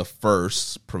is the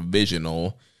first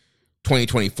provisional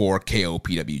 2024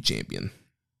 KOPW champion.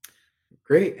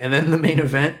 Great. And then the main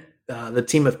event, the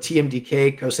team of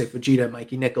TMDK, Kosei Fujita,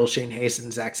 Mikey Nichols, Shane Hayes,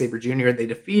 and Zack Sabre Jr., they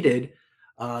defeated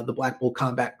the Blackpool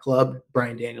Combat Club,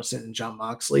 Bryan Danielson and Jon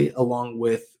Moxley, along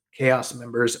with Chaos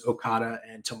members Okada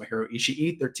and Tomohiro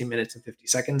Ishii, 13 minutes and 50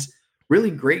 seconds. Really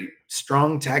great,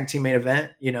 strong tag team main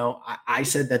event. I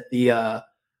said that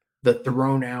the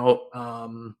thrown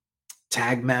out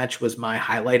tag match was my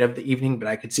highlight of the evening, but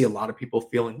I could see a lot of people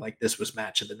feeling like this was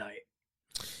match of the night.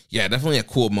 Yeah, definitely a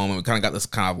cool moment. We kind of got this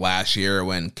kind of last year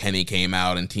when Kenny came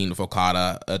out and teamed with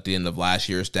Okada at the end of last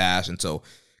year's Dash. And so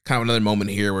kind of another moment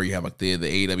here where you have like the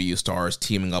AEW stars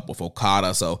teaming up with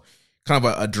Okada. So kind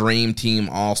of a dream team,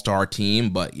 all-star team.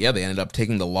 But yeah, they ended up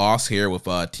taking the loss here with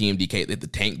TMDK. They did the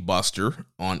Tank Buster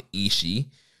on Ishii.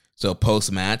 So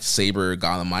post-match, Sabre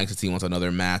got on the mic since he wants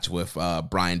another match with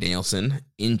Bryan Danielson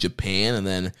in Japan. And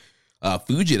then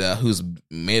Fujita, who's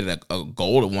made it a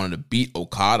goal to wanted to beat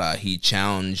Okada, he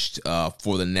challenged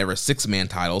for the Never Six-Man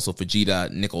title. So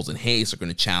Fujita, Nichols, and Hayes are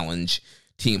going to challenge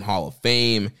Team Hall of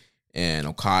Fame. And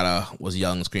Okada was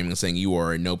yelling, screaming, and saying, "You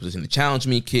are in no position to challenge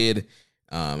me, kid."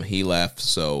 He left,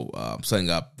 so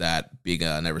setting up that big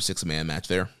Never Six-Man match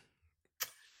there.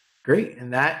 Great,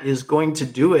 and that is going to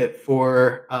do it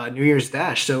for New Year's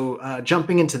Dash. So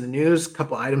jumping into the news, a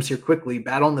couple items here quickly.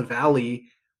 Battle in the Valley,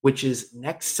 which is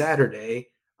next Saturday.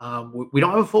 We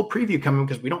don't have a full preview coming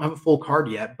because we don't have a full card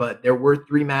yet, but there were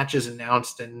 3 matches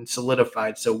announced and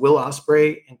solidified. So Will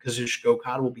Ospreay and Kazuchika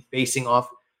Okada will be facing off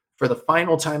for the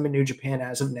final time in New Japan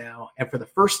as of now, and for the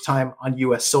first time on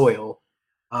U.S. soil.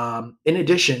 In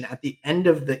addition, at the end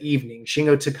of the evening,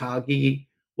 Shingo Takagi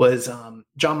was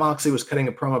Jon Moxley was cutting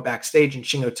a promo backstage, and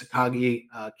Shingo Takagi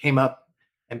came up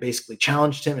and basically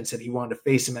challenged him and said he wanted to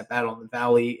face him at Battle in the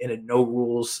Valley in a no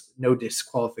rules, no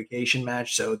disqualification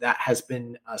match. So that has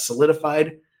been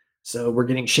solidified. So we're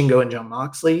getting Shingo and Jon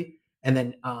Moxley. And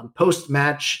then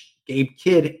post-match, Gabe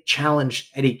Kidd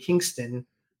challenged Eddie Kingston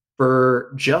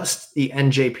for just the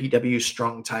NJPW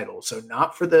Strong title. So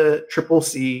not for the Triple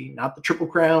C, not the Triple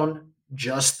Crown,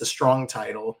 just the Strong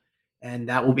title. And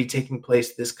that will be taking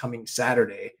place this coming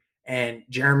Saturday. And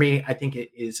Jeremy, I think it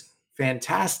is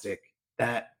fantastic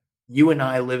that you and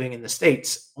I, living in the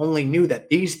States, only knew that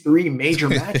these 3 major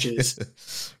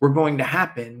matches were going to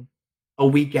happen a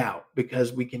week out,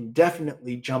 because we can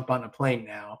definitely jump on a plane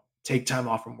now, take time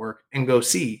off from work, and go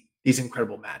see these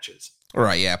incredible matches. All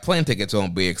right, yeah, plane tickets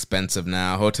won't be expensive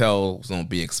now. Hotels won't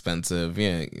be expensive.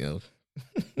 Yeah,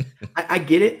 I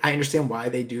get it. I understand why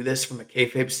they do this from a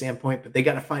kayfabe standpoint, but they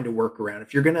got to find a workaround.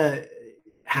 If you're going to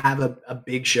have a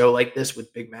big show like this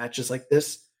with big matches like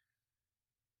this,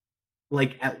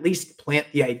 like, at least plant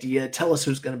the idea. Tell us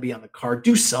who's going to be on the card.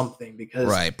 Do something, because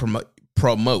right.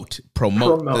 Promote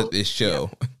this show.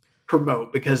 Yeah.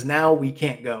 Promote, because now we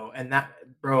can't go. And that,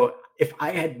 bro, if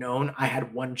I had known I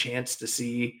had one chance to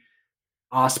see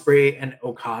Ospreay and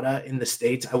Okada in the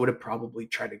States, I would have probably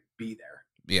tried to be there.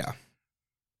 Yeah.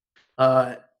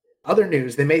 Other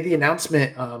news, they made the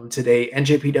announcement today.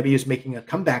 NJPW is making a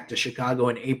comeback to Chicago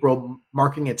in April,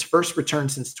 marking its first return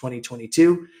since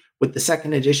 2022 with the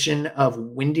second edition of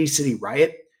Windy City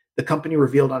Riot. The company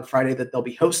revealed on Friday that they'll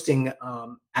be hosting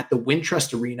at the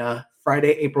Wintrust Arena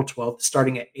Friday, April 12th,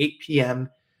 starting at 8 p.m.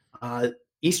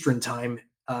 Eastern Time.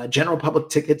 General public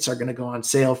tickets are going to go on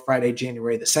sale Friday,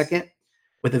 January the 2nd,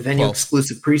 with a venue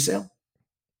exclusive presale.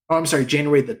 Oh, I'm sorry,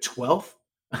 January the 12th.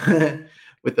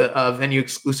 With a venue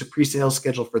exclusive presale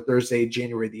scheduled for Thursday,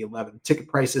 January the 11th. Ticket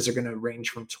prices are going to range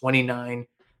from $29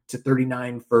 to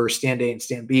 $39 for stand A and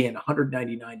stand B, and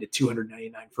 $199 to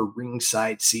 $299 for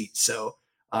ringside seats. So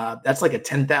that's like a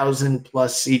 10,000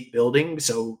 plus seat building.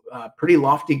 So pretty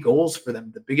lofty goals for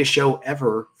them. The biggest show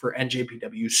ever for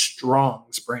NJPW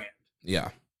Strong's brand. Yeah.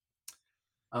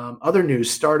 Other news,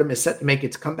 Stardom is set to make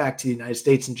its comeback to the United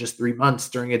States in just 3 months.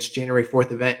 During its January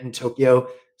 4th event in Tokyo,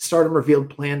 Stardom revealed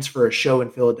plans for a show in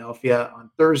Philadelphia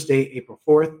on Thursday, April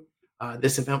 4th.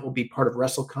 This event will be part of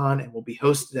WrestleCon and will be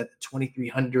hosted at the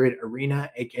 2300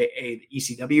 Arena, aka the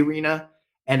ECW Arena,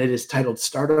 and it is titled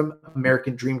Stardom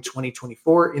American Dream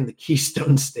 2024 in the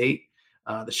Keystone State.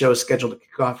 The show is scheduled to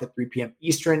kick off at 3 p.m.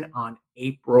 Eastern on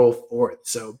April 4th.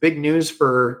 So big news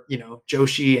for,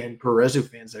 Joshi and Puroresu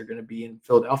fans that are going to be in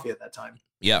Philadelphia at that time.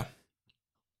 Yeah.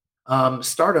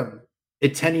 Stardom,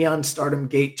 Itenion Stardom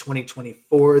Gate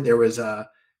 2024. There was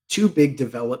two big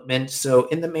developments. So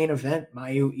in the main event,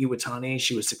 Mayu Iwatani,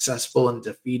 she was successful in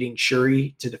defeating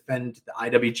Shuri to defend the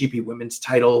IWGP Women's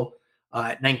title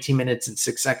at 19 minutes and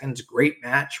 6 seconds. Great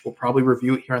match. We'll probably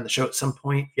review it here on the show at some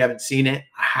point. If you haven't seen it,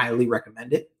 I highly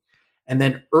recommend it. And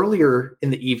then earlier in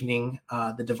the evening,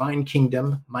 the Divine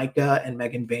Kingdom, Micah and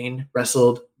Megan Bain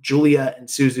wrestled Julia and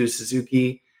Suzu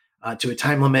Suzuki to a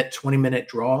time limit 20-minute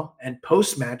draw. And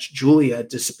post-match, Julia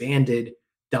disbanded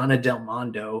Donna Del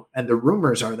Mondo. And the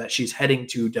rumors are that she's heading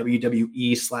to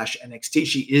WWE/NXT.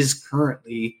 She is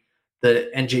currently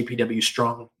the NJPW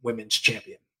Strong Women's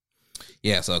Champion.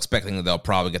 Yeah, so expecting that they'll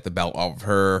probably get the belt off of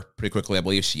her pretty quickly. I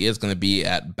believe she is going to be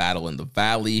at Battle in the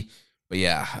Valley. But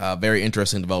yeah, very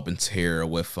interesting developments here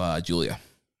with Julia.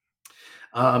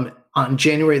 On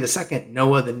January the 2nd,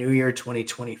 Noah, the New Year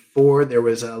 2024, there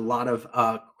was a lot of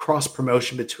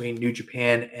cross-promotion between New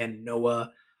Japan and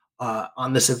Noah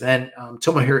on this event.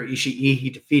 Tomohiro Ishii, he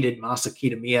defeated Masa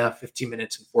Kitamiya 15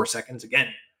 minutes and 4 seconds. Again,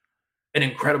 an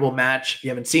incredible match. If you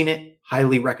haven't seen it,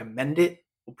 highly recommend it.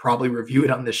 We'll probably review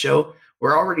it on the show.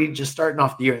 We're already just starting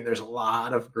off the year, and there's a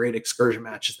lot of great excursion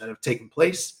matches that have taken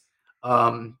place.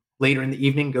 Later in the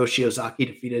evening, Go Shiozaki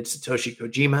defeated Satoshi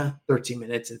Kojima, 13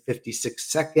 minutes and 56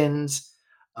 seconds.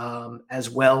 As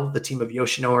well, the team of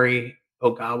Yoshinori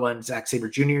Ogawa and Zack Sabre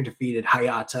Jr. defeated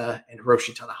Hayata and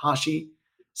Hiroshi Tanahashi,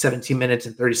 17 minutes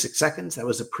and 36 seconds. That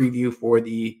was a preview for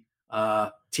the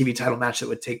TV title match that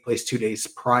would take place 2 days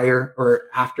prior or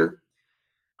after.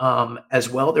 As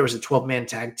well, there was a 12-man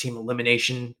tag team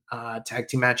elimination tag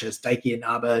team match as Daiki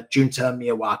Inaba, Junta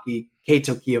Miyawaki,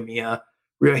 Keito Kiyomiya,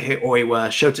 Ryohei Oiwa,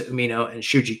 Shota Umino, and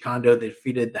Shuji Kondo. They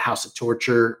defeated the House of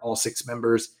Torture, all 6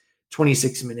 members,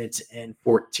 26 minutes and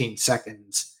 14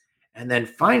 seconds. And then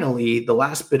finally, the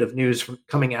last bit of news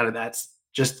coming out of that's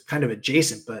just kind of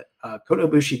adjacent, but Kota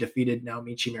Ibushi defeated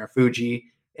Naomichi Marufuji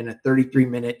in a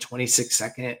 33-minute,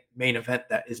 26-second main event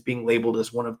that is being labeled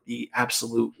as one of the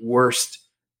absolute worst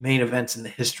main events in the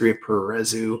history of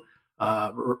Puroresu.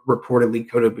 Reportedly,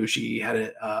 Kota Ibushi had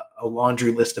a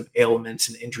laundry list of ailments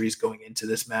and injuries going into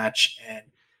this match and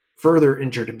further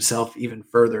injured himself even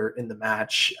further in the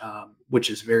match,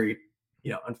 which is very,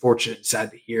 unfortunate and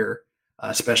sad to hear,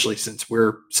 especially since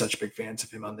we're such big fans of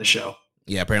him on this show.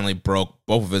 Yeah, apparently broke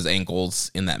both of his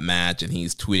ankles in that match, and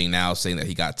he's tweeting now saying that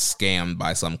he got scammed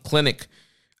by some clinic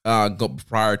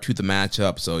prior to the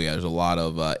matchup. So yeah, there's a lot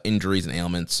of injuries and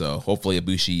ailments. So hopefully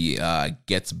Ibushi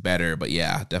gets better. But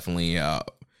yeah, definitely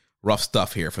rough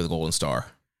stuff here for the Golden Star.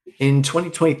 In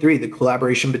 2023, the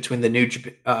collaboration between the New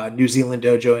Zealand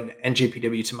Dojo and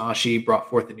NJPW Tamashii brought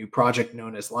forth a new project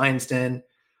known as Lion's Den.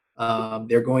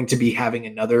 They're going to be having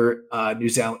another New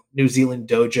Zealand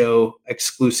Dojo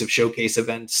exclusive showcase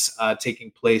events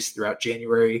taking place throughout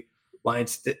January.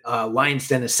 Lion's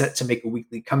Den is set to make a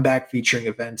weekly comeback featuring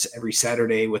events every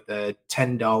Saturday with a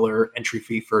 $10 entry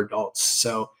fee for adults.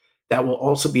 So that will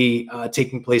also be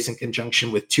taking place in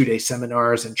conjunction with 2-day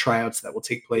seminars and tryouts that will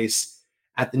take place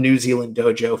at the New Zealand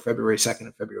Dojo February 2nd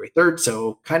and February 3rd.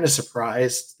 So kind of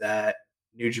surprised that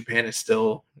New Japan is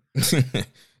still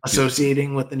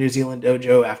associating with the New Zealand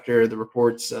Dojo after the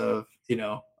reports of,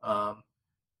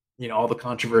 all the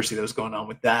controversy that was going on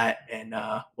with that. And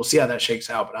we'll see how that shakes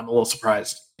out, but I'm a little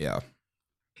surprised. Yeah.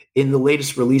 In the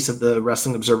latest release of the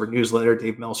Wrestling Observer newsletter,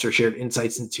 Dave Meltzer shared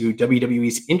insights into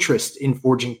WWE's interest in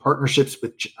forging partnerships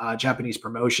with Japanese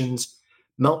promotions.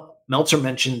 Meltzer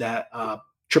mentioned that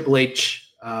Triple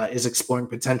H is exploring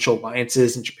potential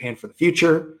alliances in Japan for the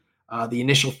future. The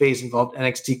initial phase involved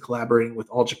NXT collaborating with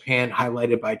All Japan,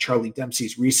 highlighted by Charlie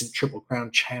Dempsey's recent Triple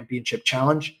Crown Championship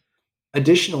challenge.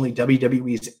 Additionally,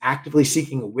 WWE is actively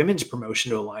seeking a women's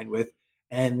promotion to align with,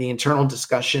 and the internal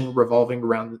discussion revolving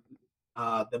around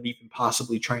them even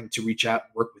possibly trying to reach out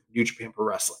and work with New Japan Pro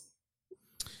Wrestling.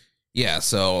 Yeah,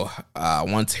 so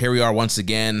here we are once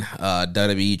again,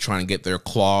 WWE trying to get their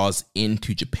claws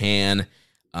into Japan.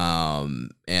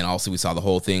 And also we saw the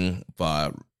whole thing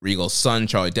Regal's son,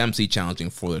 Charlie Dempsey, challenging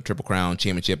for the Triple Crown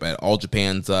Championship at All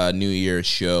Japan's New Year's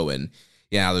show. And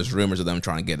yeah, there's rumors of them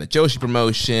trying to get a Joshi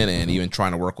promotion and even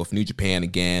trying to work with New Japan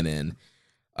again. And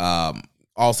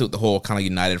also with the whole kind of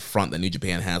united front that New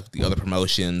Japan has with the other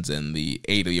promotions and the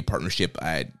AEW partnership,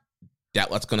 I doubt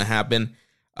that's going to happen.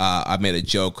 I made a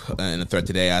joke in a thread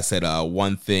today. I said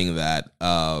one thing that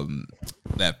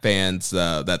fans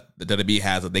that the WWE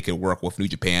has that they could work with New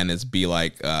Japan is be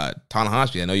like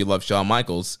Tanahashi. I know you love Shawn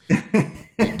Michaels.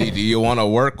 do you want to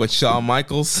work with Shawn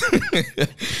Michaels?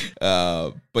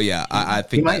 But yeah, I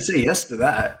think he might say yes to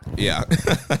that. Yeah.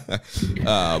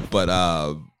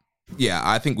 Yeah,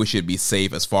 I think we should be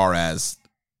safe as far as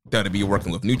WWE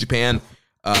working with New Japan.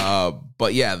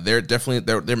 But yeah, they're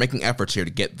definitely they're making efforts here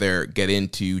to get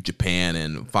into Japan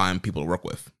and find people to work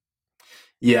with.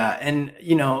 Yeah, and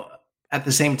at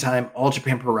the same time, All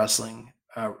Japan Pro Wrestling,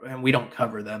 and we don't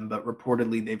cover them, but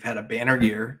reportedly they've had a banner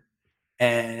year,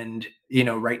 and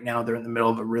right now they're in the middle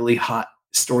of a really hot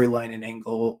storyline and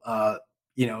angle,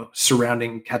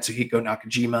 surrounding Katsuhiko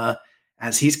Nakajima,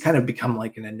 as he's kind of become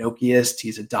like an Enochiist.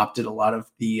 He's adopted a lot of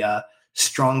the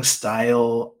strong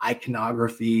style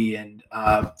iconography and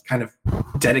kind of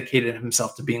dedicated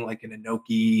himself to being like an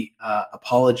Inoki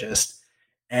apologist,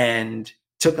 and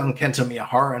took on Kento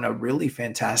Miyahara in a really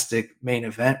fantastic main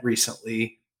event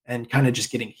recently, and kind of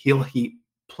just getting heel heat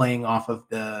playing off of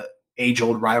the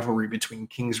age-old rivalry between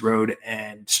Kings Road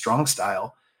and Strong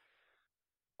Style.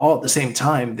 All at the same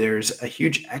time, there's a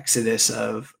huge exodus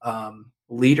of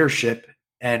leadership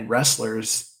and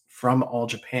wrestlers from All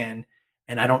Japan.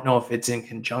 And I don't know if it's in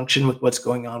conjunction with what's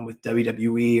going on with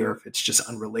WWE or if it's just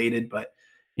unrelated, but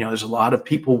there's a lot of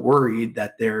people worried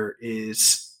that there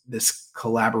is this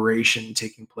collaboration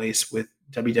taking place with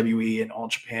WWE and All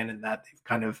Japan, and that they've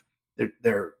kind of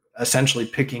they're essentially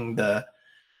picking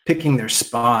their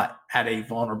spot at a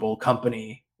vulnerable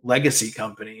company, legacy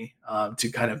company, to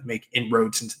kind of make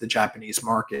inroads into the Japanese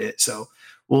market. So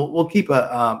we'll keep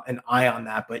an eye on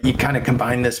that. But you kind of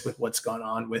combine this with what's gone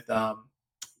on with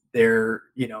their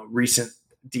recent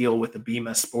deal with the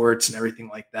Bima Sports and everything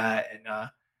like that, and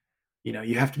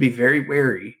you have to be very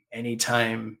wary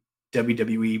anytime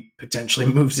WWE potentially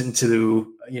moves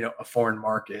into a foreign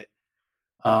market.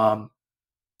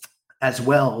 As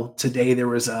well, today there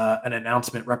was an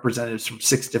announcement. Representatives from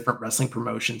 6 different wrestling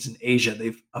promotions in Asia,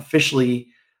 they've officially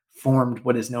formed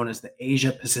what is known as the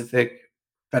Asia Pacific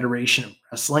Federation of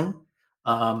Wrestling.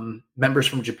 Members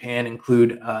from Japan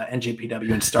include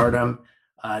NJPW and Stardom,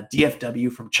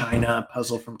 DFW from China,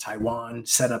 Puzzle from Taiwan,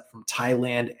 Setup from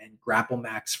Thailand, and Grapple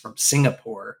Max from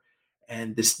Singapore.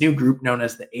 And this new group, known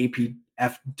as the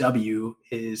APFW,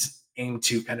 is aimed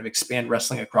to kind of expand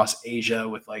wrestling across Asia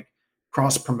with like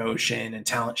cross promotion and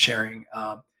talent sharing.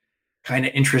 Kind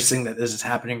of interesting that this is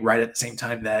happening right at the same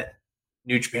time that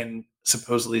New Japan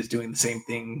supposedly is doing the same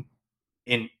thing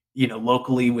in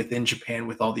locally within Japan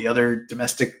with all the other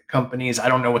domestic companies. I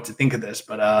don't know what to think of this,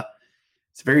 but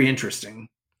it's very interesting.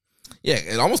 Yeah,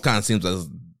 it almost kind of seems as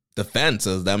defense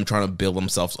as them trying to build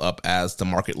themselves up as the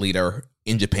market leader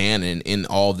in Japan and in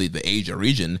all the Asia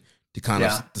region to kind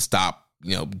of to stop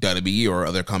WWE or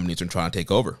other companies from trying to take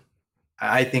over.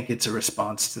 I think it's a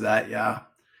response to that, yeah.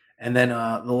 And then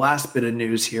the last bit of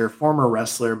news here, former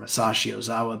wrestler Masashi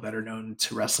Ozawa, better known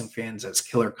to wrestling fans as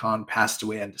Killer Khan, passed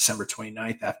away on December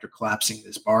 29th after collapsing in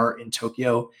his bar in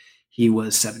Tokyo. He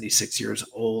was 76 years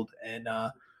old, and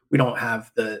we don't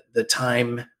have the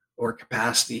time or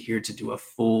capacity here to do a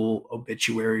full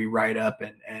obituary write-up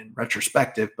and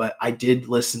retrospective, but I did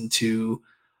listen to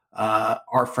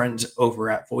our friends over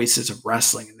at Voices of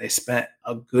Wrestling, and they spent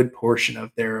a good portion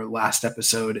of their last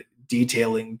episode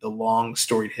detailing the long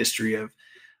storied history of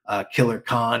Killer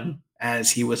Khan,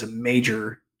 as he was a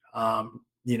major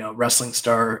wrestling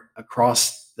star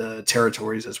across the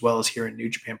territories as well as here in New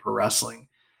Japan Pro Wrestling,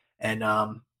 and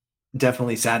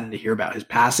definitely saddened to hear about his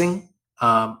passing.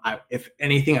 If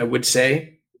anything, I would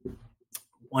say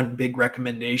one big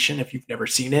recommendation, if you've never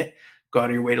seen it, go out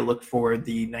of your way to look for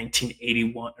the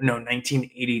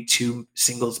 1982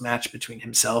 singles match between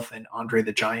himself and Andre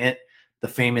the Giant, the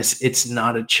famous "It's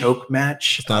Not a Choke"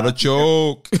 match. It's not a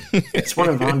joke. It's one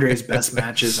of Andre's best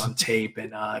matches on tape,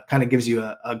 and kind of gives you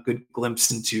a good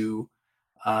glimpse into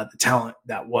the talent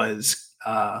that was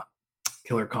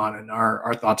Killer Khan. And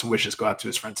our thoughts and wishes go out to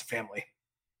his friends and family.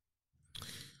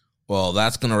 Well,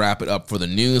 that's going to wrap it up for the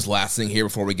news. Last thing here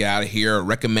before we get out of here,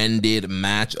 recommended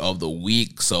match of the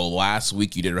week. So last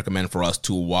week you did recommend for us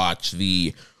to watch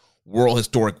the World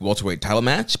Historic Welterweight title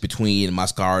match between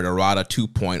Mascara Dorada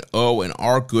 2.0 and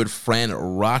our good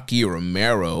friend Rocky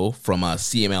Romero from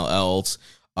CMLL's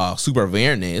Super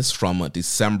Viernes from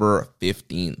December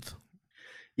 15th.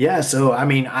 Yeah, so I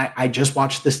mean, I just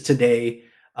watched this today,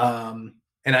 and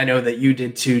I know that you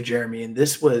did too, Jeremy, and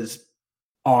this was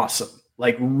awesome.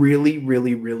 Like really,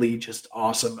 really, really just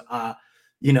awesome.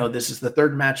 This is the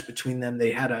third match between them.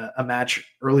 They had a match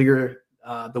earlier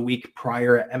the week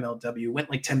prior at MLW.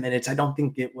 Went like 10 minutes. I don't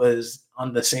think it was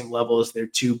on the same level as their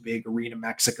 2 big Arena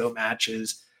Mexico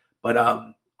matches. But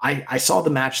I saw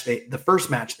the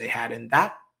first match they had, and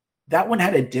that one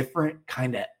had a different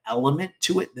kind of element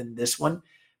to it than this one.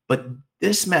 But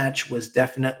This match was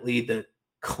definitely the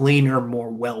cleaner, more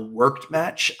well-worked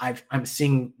match. I'm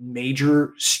seeing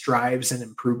major strides and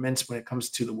improvements when it comes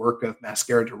to the work of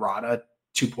Mascara Dorada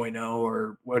 2.0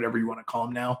 or whatever you want to call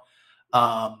him now.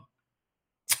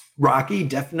 Rocky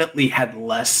definitely had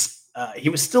less. He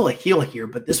was still a heel here,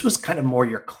 but this was kind of more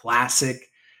your classic.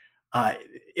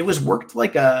 It was worked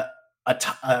like a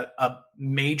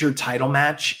major title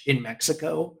match in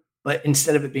Mexico, but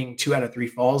instead of it being 2 out of 3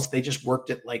 falls, they just worked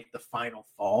it like the final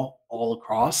fall all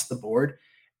across the board,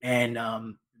 and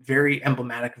very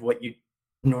emblematic of what you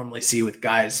normally see with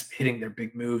guys hitting their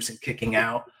big moves and kicking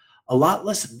out. A lot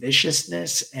less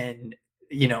viciousness and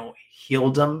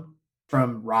heeldom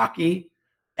from Rocky,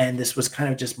 and this was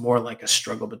kind of just more like a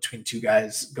struggle between two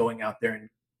guys going out there and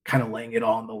kind of laying it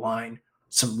all on the line.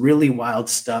 Some really wild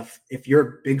stuff. If you're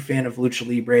a big fan of Lucha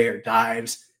Libre or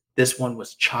dives, this one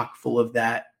was chock full of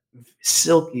that.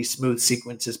 Silky smooth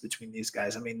sequences between these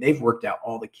guys. I mean, they've worked out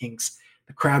all the kinks.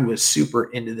 The crowd was super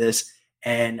into this,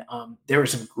 and there were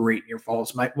some great near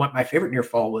falls. My favorite near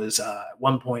fall was at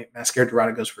one point, Mascara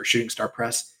Dorada goes for a shooting star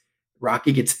press.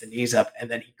 Rocky gets the knees up, and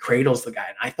then he cradles the guy,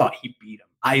 and I thought he beat him.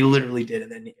 I literally did.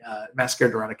 And then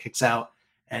Mascara Dorada kicks out,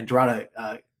 and Dorada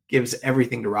gives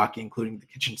everything to Rocky, including the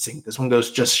kitchen sink. This one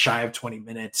goes just shy of 20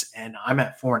 minutes, and I'm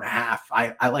at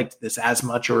 4.5. I liked this as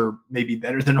much or maybe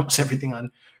better than almost everything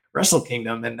on Wrestle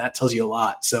Kingdom, and that tells you a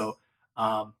lot. So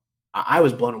I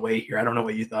was blown away here. I don't know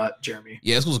what you thought, Jeremy.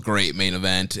 Yeah, this was a great main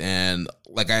event, and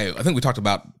like I think we talked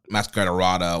about Mascara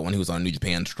Dorada when he was on New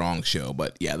Japan Strong Show,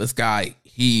 but yeah, this guy,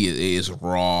 he is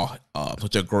raw,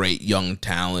 such a great young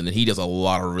talent, and he does a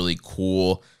lot of really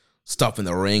cool stuff in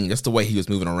the ring. Just the way he was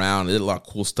moving around, he did a lot of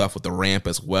cool stuff with the ramp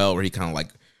as well, where he kind of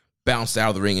like bounced out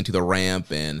of the ring into the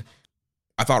ramp, and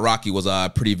I thought Rocky was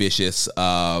pretty vicious,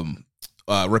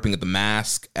 ripping at the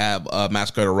mask at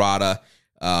Mascara Dorada.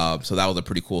 So that was a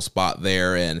pretty cool spot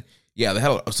there, and yeah,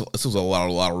 this was a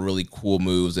lot of really cool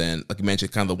moves, and like you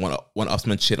mentioned, kind of the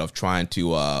one-upsmanship of trying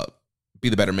to be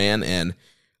the better man. And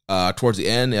towards the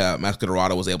end, Mascara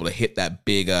Dorada was able to hit that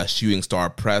big shooting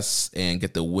star press and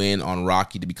get the win on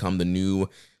Rocky to become the new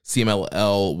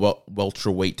CMLL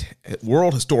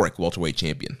world historic welterweight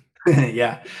champion.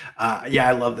 Yeah,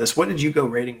 I love this. What did you go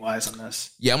rating wise on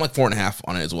this? Yeah, I'm like 4.5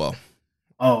 on it as well.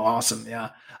 Oh, awesome. Yeah.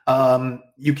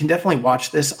 You can definitely watch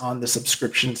this on the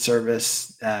subscription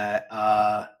service that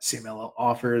CMLL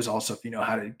offers. Also, if you know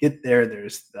how to get there,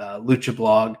 there's the Lucha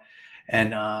blog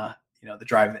and, the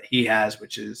drive that he has,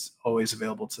 which is always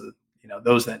available to,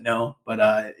 those that know.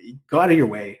 But go out of your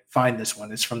way, find this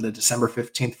one. It's from the December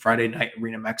 15th Friday Night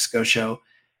Arena Mexico show.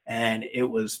 And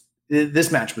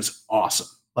this match was awesome.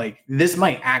 Like, this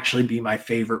might actually be my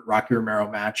favorite Rocky Romero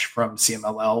match from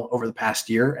CMLL over the past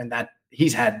year. And that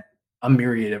he's had a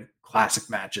myriad of classic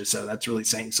matches, so that's really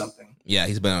saying something. Yeah,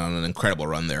 he's been on an incredible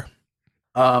run there.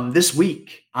 This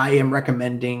week, I am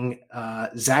recommending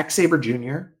Zack Sabre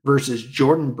Jr. versus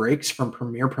Jordan Breaks from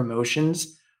Premier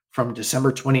Promotions from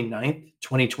December 29th,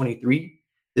 2023.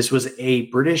 This was a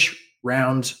British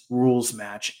Rounds rules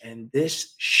match, and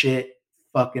this shit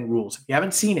fucking rules. If you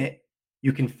haven't seen it,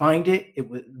 you can find it. It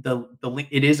was the link.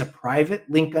 It is a private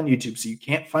link on YouTube, so you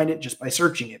can't find it just by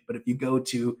searching it. But if you go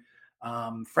to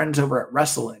friends over at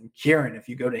Wrestle and Kieran, if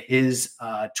you go to his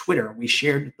Twitter, we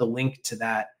shared the link to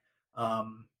that a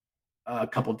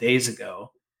couple days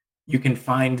ago. You can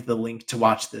find the link to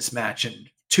watch this match, and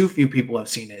too few people have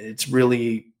seen it. It's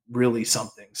really, really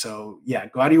something. So yeah,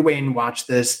 go out of your way and watch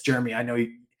this. Jeremy, I know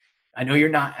you're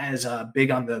not as big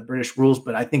on the British rules,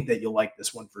 but I think that you'll like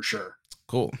this one for sure.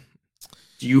 Cool.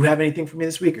 Do you have anything for me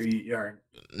this week, or you are?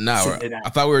 No, I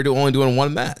thought we were only doing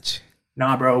one match.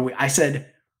 Nah, bro. I said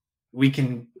we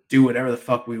can do whatever the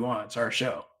fuck we want. It's our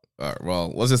show. All right,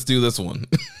 well, let's just do this one.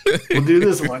 We'll do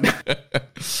this one.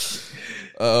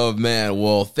 Oh, man.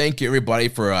 Well, thank you, everybody,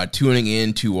 for tuning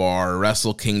in to our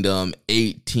Wrestle Kingdom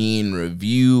 18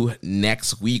 review.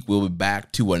 Next week, we'll be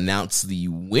back to announce the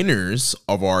winners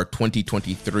of our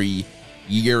 2023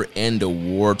 year-end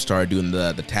award. Started doing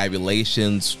the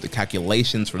tabulations, the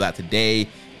calculations for that today. I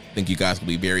think you guys will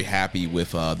be very happy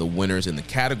with the winners in the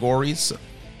categories.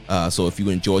 So if you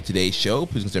enjoyed today's show,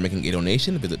 please consider making a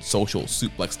donation. Visit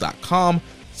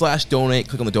socialsuplex.com/donate.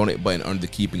 Click on the donate button under the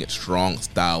Keeping It Strong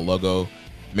Style logo.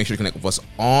 Make sure to connect with us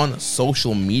on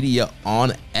social media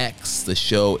on X. The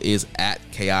show is at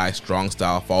KI Strong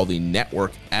Style. Follow the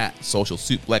network at Social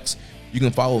Suplex. You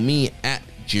can follow me at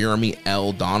Jeremy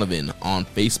L. Donovan on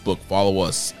Facebook. Follow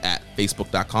us at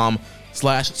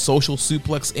facebook.com/Social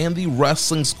Suplex and the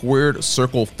Wrestling Squared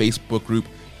Circle Facebook group.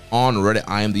 On Reddit,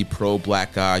 I am the Pro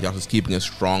Black Guy. Y'all just Keeping a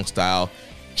Strong Style.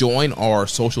 Join our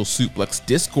Social Suplex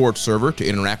Discord server to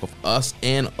interact with us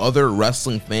and other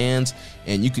wrestling fans.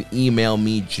 And you can email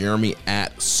me, Jeremy,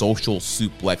 at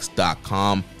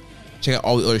socialsuplex.com. Check out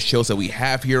all the other shows that we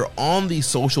have here on the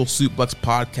Social Suplex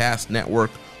Podcast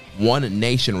Network. One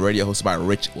Nation Radio, hosted by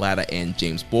Rich Latta and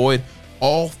James Boyd.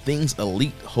 All Things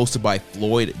Elite, hosted by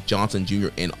Floyd Johnson Jr.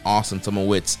 and Austin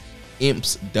Sumowitz.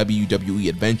 Imp's WWE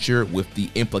Adventure with The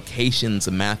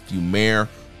Implications, Matthew Mayer.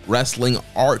 Wrestling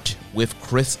Art with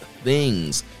Chris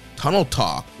Things. Tunnel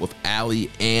Talk with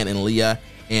Ali, Ann, and Leah.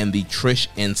 And the Trish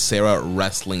and Sarah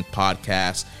Wrestling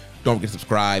Podcast. Don't forget to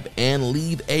subscribe and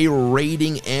leave a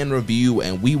rating and review,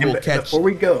 and we will catch... Before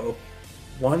we go,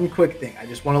 one quick thing. I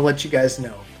just want to let you guys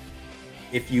know.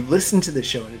 If you listen to the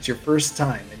show and it's your first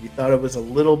time and you thought it was a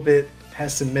little bit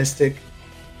pessimistic,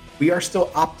 we are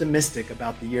still optimistic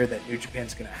about the year that New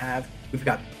Japan's going to have. We've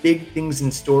got big things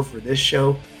in store for this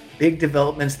show, big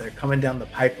developments that are coming down the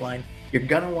pipeline. You're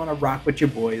going to want to rock with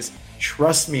your boys.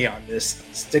 Trust me on this.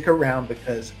 Stick around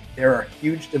because there are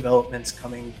huge developments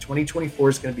coming. 2024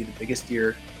 is going to be the biggest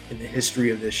year in the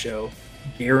history of this show,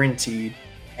 guaranteed.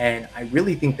 And I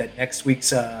really think that next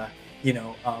week's,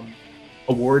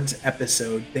 awards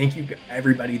episode, thank you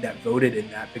everybody that voted in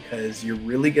that, because you're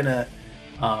really gonna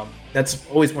that's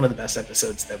always one of the best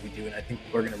episodes that we do, and I think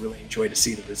we're gonna really enjoy to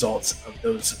see the results of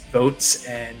those votes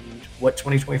and what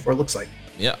 2024 looks like.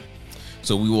 Yeah,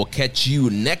 so we will catch you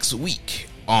next week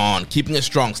on Keeping It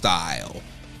Strong Style,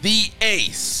 the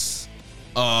ace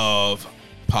of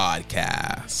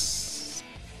podcasts.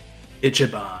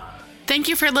 Ichiban. Thank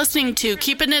you for listening to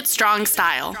Keepin' It Strong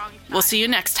Style. We'll see you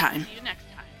next time.